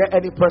 Are there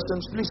any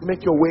persons? Please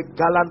make your way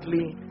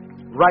gallantly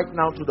right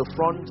now to the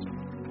front,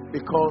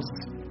 because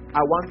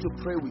I want to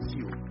pray with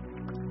you.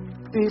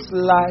 This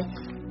life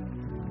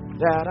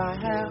that I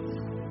have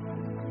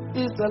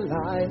is the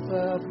life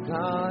of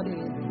God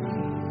in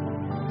me.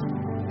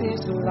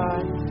 This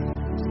life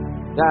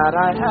that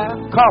I have,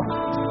 come,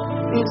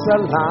 it's a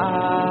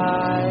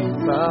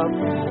life of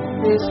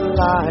this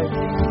life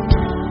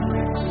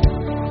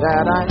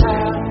that I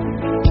have.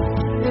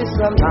 It's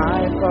the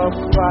life of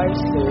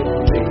Christ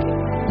in me.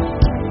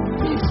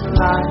 This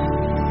life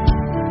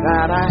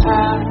that I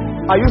have.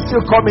 Are you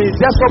still coming? Is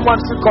there someone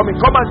still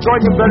coming? Come and join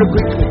him very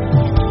quickly.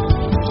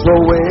 So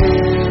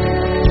wait,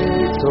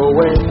 so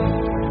wait,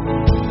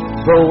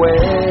 so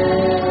wait,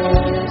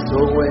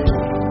 so wait,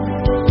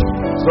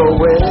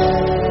 Zoe,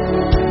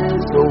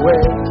 Zoe.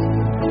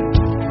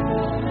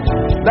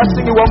 Let's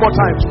sing it one more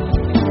time.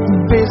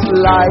 This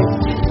life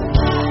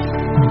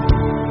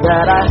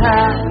that I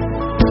have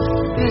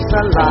is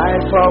a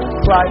life of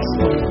Christ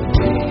in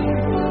me.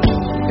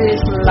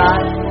 This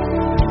life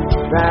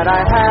that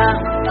I have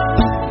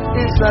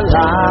is a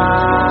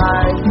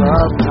life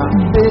of God.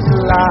 This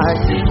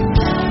life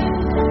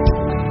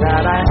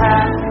that I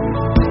have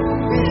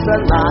is a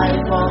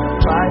life of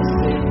Christ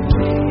in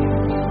me.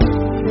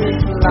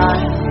 This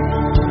life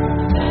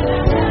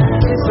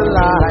is a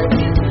life.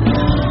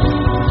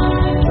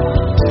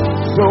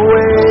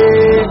 Zoe,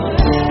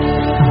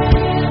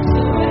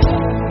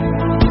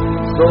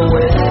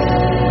 Zoe,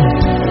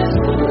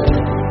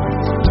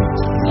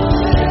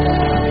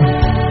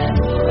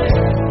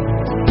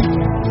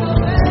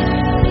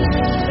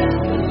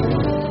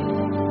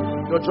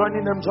 You're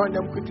joining them, join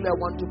them quickly. I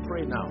want to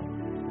pray now.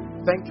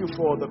 Thank you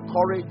for the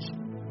courage.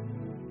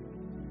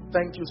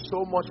 Thank you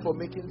so much for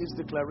making this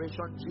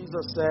declaration.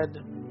 Jesus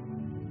said,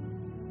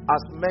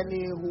 as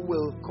many who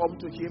will come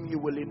to him, he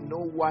will in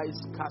no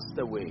wise cast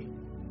away.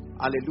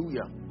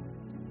 Hallelujah.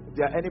 If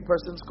there are any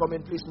persons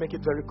coming, please make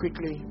it very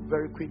quickly,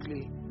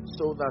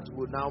 so that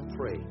we'll now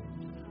pray.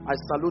 I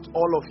salute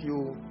all of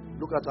you.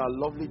 Look at our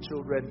lovely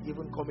children,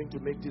 even coming to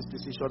make this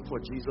decision for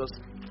Jesus.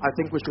 I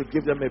think we should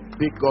give them a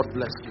big God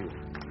bless you.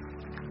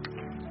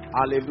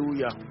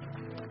 Hallelujah.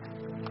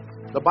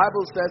 The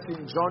Bible says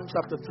in John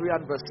chapter 3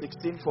 and verse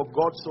 16, for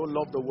God so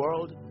loved the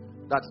world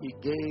that he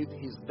gave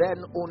his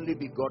then only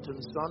begotten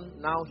Son,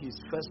 now his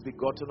first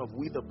begotten of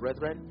we the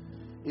brethren.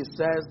 It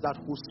says that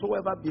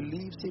whosoever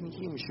believes in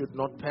him should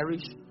not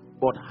perish,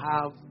 but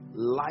have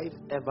life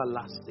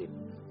everlasting.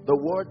 The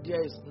word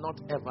there is not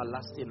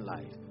everlasting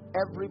life.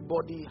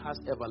 Everybody has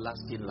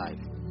everlasting life.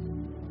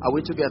 Are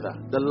we together?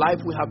 The life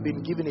we have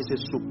been given is a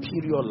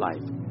superior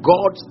life.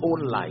 God's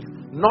own life.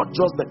 Not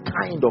just the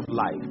kind of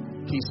life.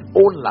 His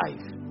own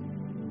life.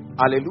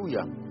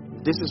 Hallelujah.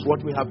 This is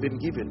what we have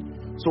been given.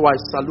 So I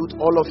salute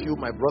all of you,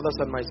 my brothers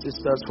and my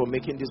sisters, for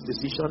making this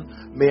decision.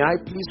 May I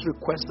please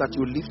request that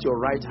you lift your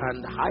right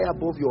hand high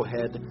above your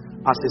head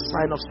as a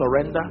sign of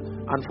surrender.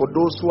 And for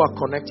those who are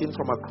connecting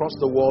from across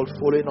the world,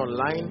 following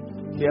online,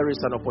 here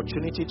is an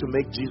opportunity to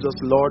make Jesus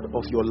Lord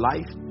of your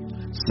life.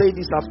 Say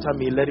this after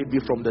me. Let it be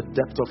from the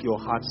depth of your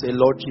heart. Say,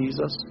 Lord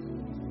Jesus,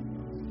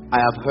 I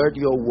have heard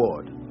your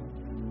word.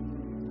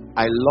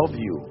 I love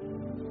you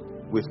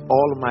with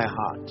all my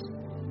heart.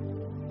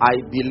 I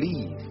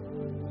believe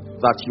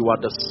that you are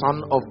the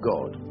Son of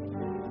God.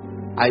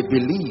 I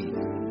believe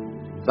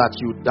that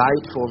you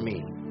died for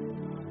me.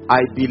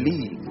 I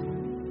believe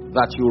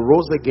that you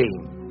rose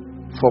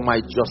again for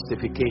my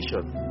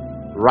justification.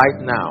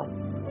 Right now,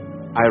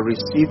 I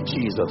receive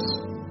Jesus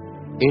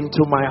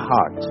into my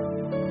heart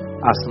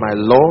as my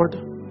Lord,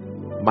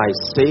 my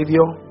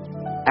Savior,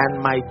 and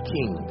my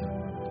King.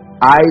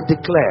 I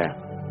declare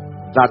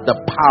that the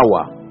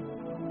power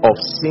of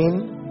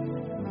sin,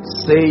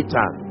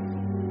 Satan,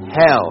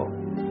 hell,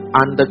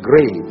 and the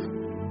grave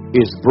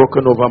is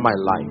broken over my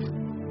life.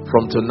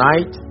 From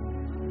tonight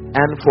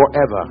and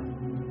forever,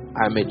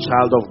 I am a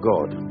child of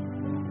God,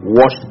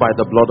 washed by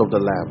the blood of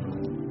the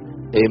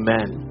Lamb.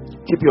 Amen.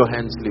 Keep your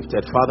hands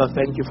lifted. Father,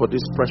 thank you for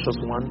these precious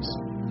ones.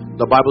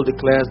 The Bible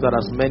declares that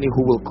as many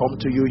who will come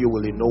to you, you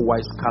will in no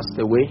wise cast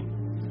away.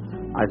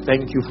 I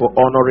thank you for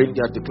honoring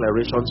their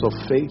declarations of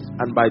faith,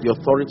 and by the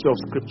authority of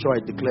Scripture, I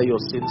declare your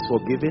sins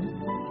forgiven.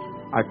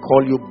 I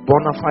call you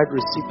bona fide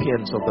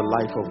recipients of the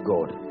life of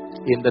God.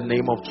 In the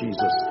name of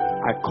Jesus,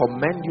 I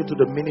commend you to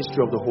the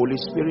ministry of the Holy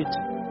Spirit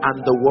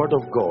and the Word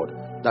of God,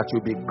 that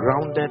you be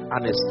grounded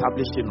and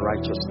established in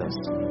righteousness.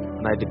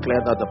 And I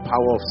declare that the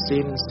power of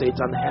sin,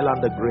 Satan, hell,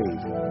 and the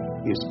grave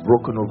is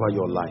broken over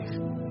your life.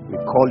 We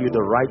call you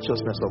the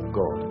righteousness of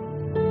God.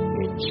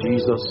 In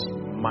Jesus'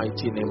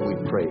 mighty name we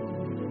pray.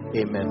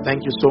 Amen.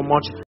 Thank you so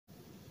much.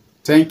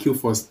 Thank you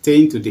for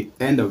staying to the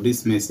end of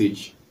this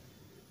message.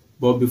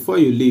 But before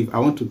you leave, I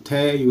want to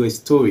tell you a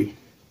story.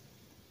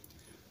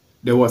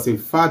 There was a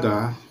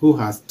father who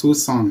has 2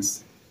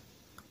 sons,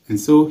 and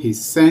so he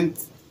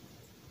sent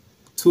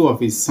 2 of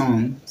his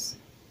sons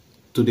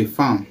to the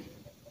farm,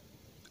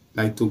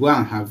 like to go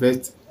and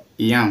harvest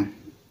yam.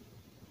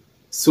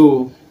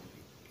 So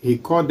he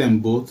called them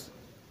both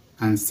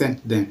and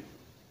sent them.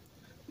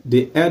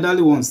 The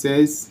elderly one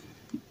says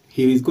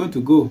he is going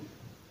to go,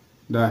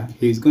 that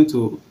he is going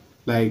to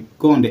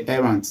go on the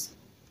errands,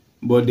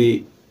 but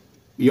the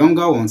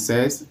younger one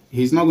says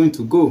he's not going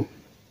to go.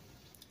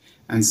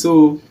 And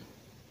so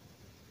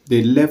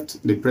they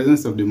left the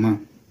presence of the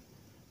man,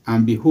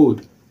 and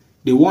behold,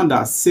 the one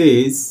that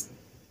says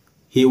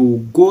he will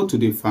go to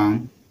the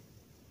farm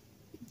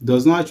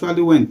does not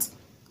actually went,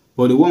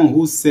 but the one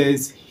who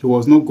says he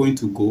was not going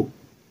to go,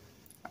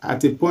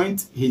 at a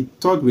point he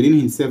thought within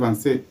himself and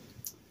said,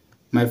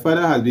 my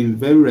father has been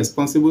very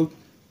responsible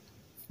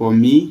for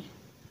me,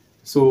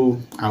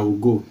 so I will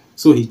go.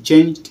 So he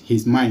changed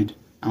his mind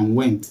and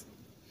went.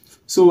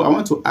 So I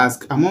want to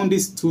ask, among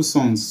these 2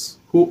 sons,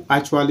 who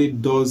actually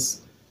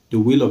does the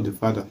will of the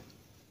father?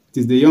 It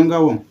is the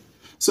younger one.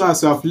 So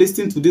as you have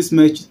listened to this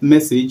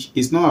message,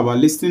 it's not about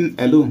listening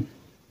alone.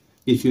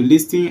 If you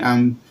listen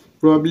and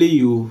probably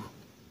you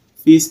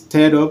feel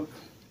stirred up,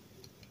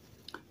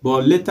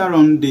 but later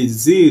on the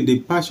zeal, the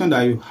passion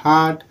that you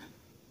had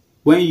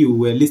when you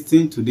were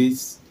listening to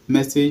this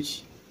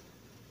message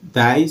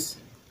dies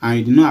and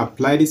you do not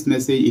apply this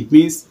message, it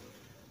means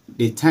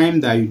the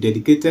time that you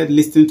dedicated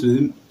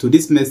listening to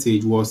this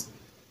message was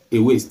a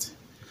waste.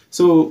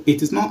 So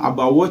it is not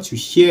about what you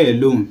hear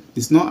alone.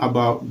 It's not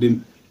about the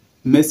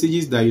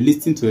messages that you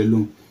listen to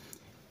alone.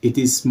 It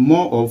is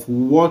more of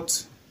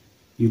what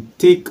you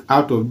take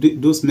out of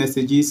those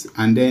messages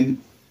and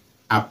then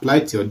apply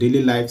to your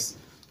daily lives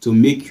to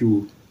make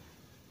you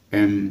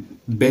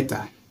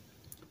better.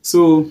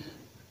 So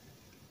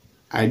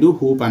I do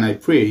hope and I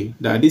pray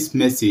that this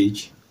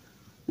message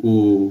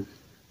will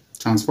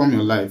transform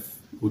your life,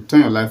 will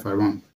turn your life around.